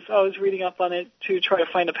because I was reading up on it to try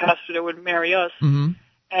to find a pastor that would marry us,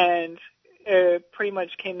 and it pretty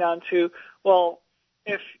much came down to, well,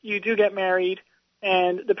 if you do get married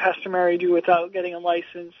and the pastor married you without getting a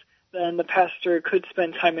license, then the pastor could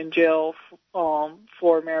spend time in jail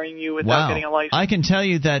for marrying you without getting a license. I can tell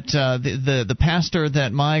you that the pastor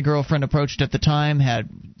that my girlfriend approached at the time had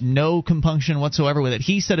no compunction whatsoever with it.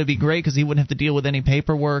 He said it'd be great because he wouldn't have to deal with any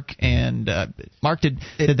paperwork. And Mark, did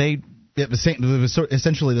they? It was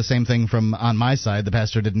essentially the same thing from on my side. The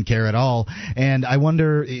pastor didn't care at all, and I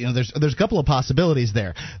wonder, there's a couple of possibilities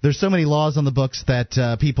there. There's so many laws on the books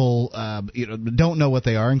that people don't know what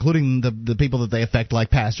they are, including the people that they affect, like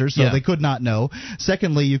pastors, so they could not know.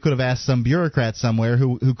 Secondly, you could have asked some bureaucrat somewhere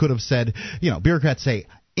who could have said, bureaucrats say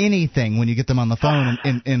anything when you get them on the phone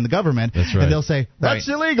in the government. That's right. And they'll say that's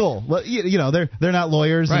illegal. Well, they're not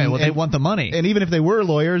lawyers, right? Well, they want the money. And even if they were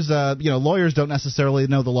lawyers, lawyers don't necessarily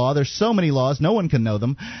know the law. There's so many laws, no one can know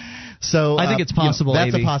them. So I think it's possible.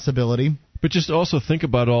 That's a possibility. But just also think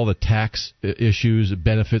about all the tax issues,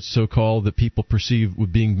 benefits, so-called, that people perceive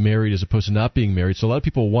with being married as opposed to not being married. So a lot of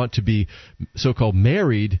people want to be so-called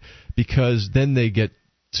married because then they get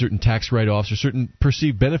certain tax write-offs or certain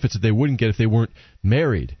perceived benefits that they wouldn't get if they weren't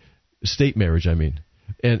married. State marriage, I mean.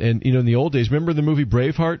 And in the old days, remember the movie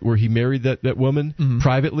Braveheart where he married that woman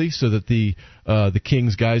privately so that the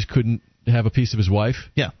king's guys couldn't have a piece of his wife?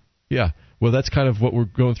 Yeah. Yeah. Well, that's kind of what we're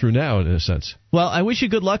going through now in a sense. Well, I wish you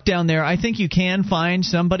good luck down there. I think you can find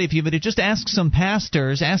somebody. If you would just ask some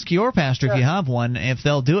pastors, ask your pastor if you have one, if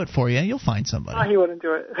they'll do it for you, you'll find somebody. He wouldn't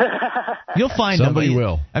do it. You'll find somebody.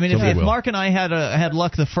 Will. I mean, if Mark and I had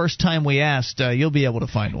luck the first time we asked, you'll be able to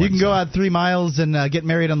find one. You can go out 3 miles and get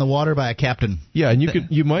married on the water by a captain. Yeah, and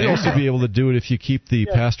you might also be able to do it if you keep the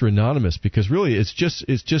pastor anonymous, because really it's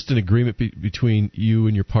just an agreement between you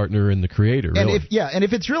and your partner and the Creator. Really. And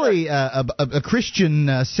if it's really a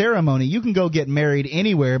Christian ceremony, you can go get married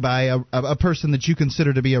anywhere by a person that you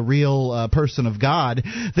consider to be a real person of God.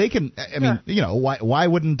 They can, why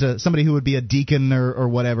wouldn't somebody who would be a deacon or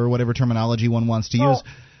whatever terminology one wants to use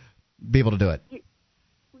be able to do it?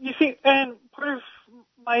 You see, and part of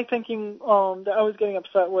my thinking that I was getting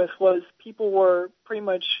upset with was people were pretty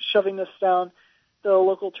much shoving this down the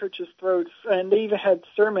local church's throats, and they even had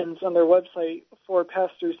sermons on their website for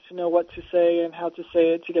pastors to know what to say and how to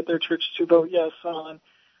say it to get their church to vote yes on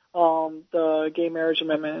the gay marriage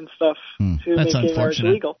amendment and stuff to That's make gay marriage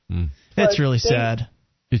legal. That's really sad.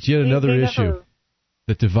 It's yet another issue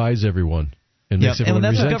that divides everyone and makes everyone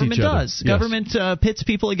that's resent what government each other. does. Yes. Government pits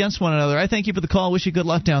people against one another. I thank you for the call. Wish you good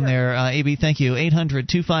luck down there, AB. Thank you.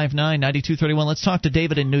 800-259-9231. Let's talk to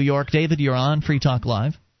David in New York. David, you're on Free Talk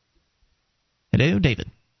Live. Hello, David.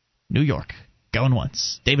 New York. Going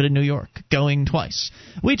once. David in New York. Going twice.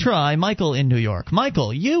 We try Michael in New York.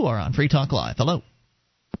 Michael, you are on Free Talk Live. Hello.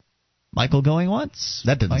 Michael going once.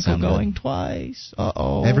 That didn't sound good. Michael going twice.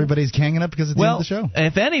 Uh-oh. Everybody's hanging up because it's the end of the show.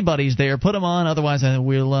 If anybody's there, put them on. Otherwise,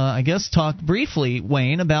 we'll, I guess, talk briefly,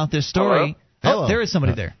 Wayne, about this story. Hello. Oh, there is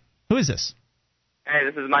somebody there. Who is this? Hey,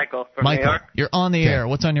 this is Michael from Michael, New York. You're on the air.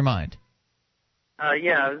 What's on your mind? I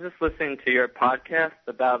was just listening to your podcast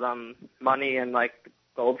about money and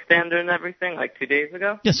gold standard and everything, like 2 days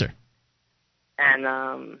ago. Yes, sir.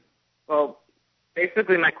 And, well,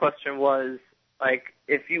 basically my question was, like,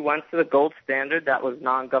 if you went to the gold standard that was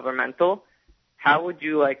non-governmental, how would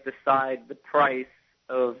you, like, decide the price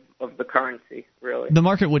of the currency, really? The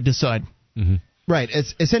market would decide. Mm-hmm. Right.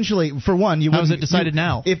 It's essentially, for one, how is it decided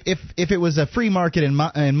now? If it was a free market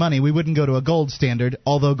in money, we wouldn't go to a gold standard.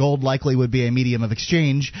 Although gold likely would be a medium of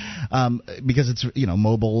exchange, because it's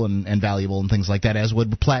mobile and valuable and things like that, as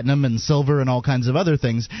would platinum and silver and all kinds of other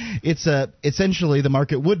things. It's essentially the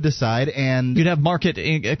market would decide, and you'd have market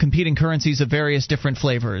competing currencies of various different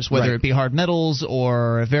flavors, whether it be hard metals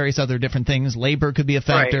or various other different things. Labor could be a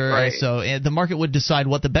factor. Right. So the market would decide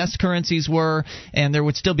what the best currencies were, and there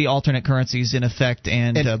would still be alternate currencies in effect.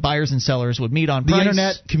 And buyers and sellers would meet on price. The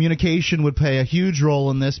internet communication would play a huge role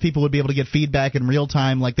in this. People would be able to get feedback in real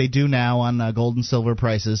time like they do now on gold and silver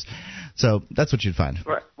prices. So that's what you'd find.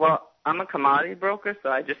 Right. Well, I'm a commodity broker, so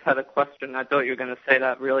I just had a question. I thought you were going to say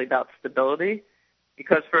that really about stability.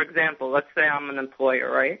 Because, for example, let's say I'm an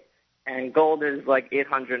employer, right? And gold is like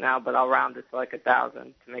 800 now, but I'll round it to like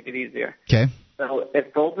 1,000 to make it easier. Okay. So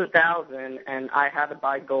if gold's 1,000 and I had to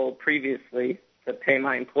buy gold previously to pay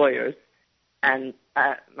my employers, and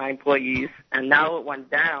my employees, and now it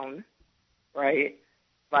went down, right?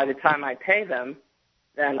 By the time I pay them,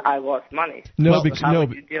 then I lost money. How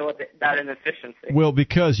would you deal with that inefficiency? Well,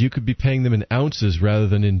 because you could be paying them in ounces rather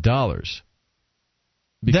than in dollars.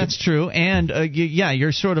 That's true, and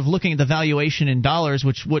you're sort of looking at the valuation in dollars,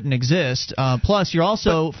 which wouldn't exist. Plus, you're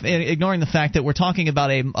also ignoring the fact that we're talking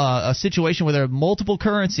about a situation where there are multiple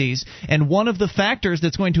currencies, and one of the factors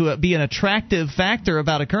that's going to be an attractive factor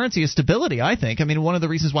about a currency is stability, I think. I mean, one of the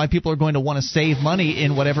reasons why people are going to want to save money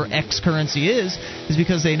in whatever X currency is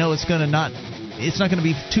because they know it's not going to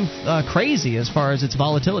be too crazy as far as its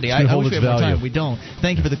volatility. I wish we had more time. We don't.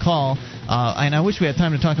 Thank you for the call. And I wish we had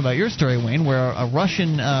time to talk about your story, Wayne, where a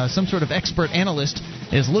Russian, some sort of expert analyst,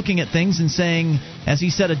 is looking at things and saying, as he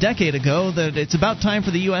said a decade ago, that it's about time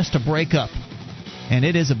for the U.S. to break up. And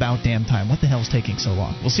it is about damn time. What the hell's taking so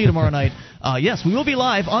long? We'll see you tomorrow night. Yes, we will be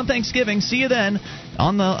live on Thanksgiving. See you then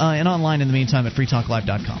and online in the meantime at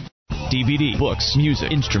freetalklive.com. DVD, books,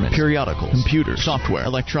 music, instruments, periodicals, computers, software,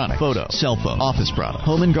 electronic, photo, cell phone, office product,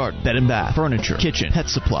 home and garden, bed and bath, furniture, kitchen, pet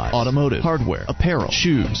supply, automotive, hardware, apparel,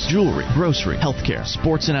 shoes, jewelry, grocery, healthcare,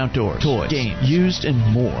 sports and outdoors, toys, games, used, and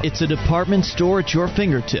more. It's a department store at your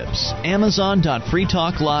fingertips.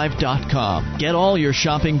 Amazon.freetalklive.com. Get all your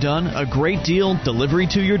shopping done, a great deal, delivery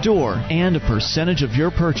to your door, and a percentage of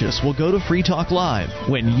your purchase will go to Free Talk Live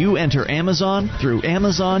when you enter Amazon through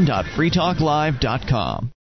Amazon.freetalklive.com.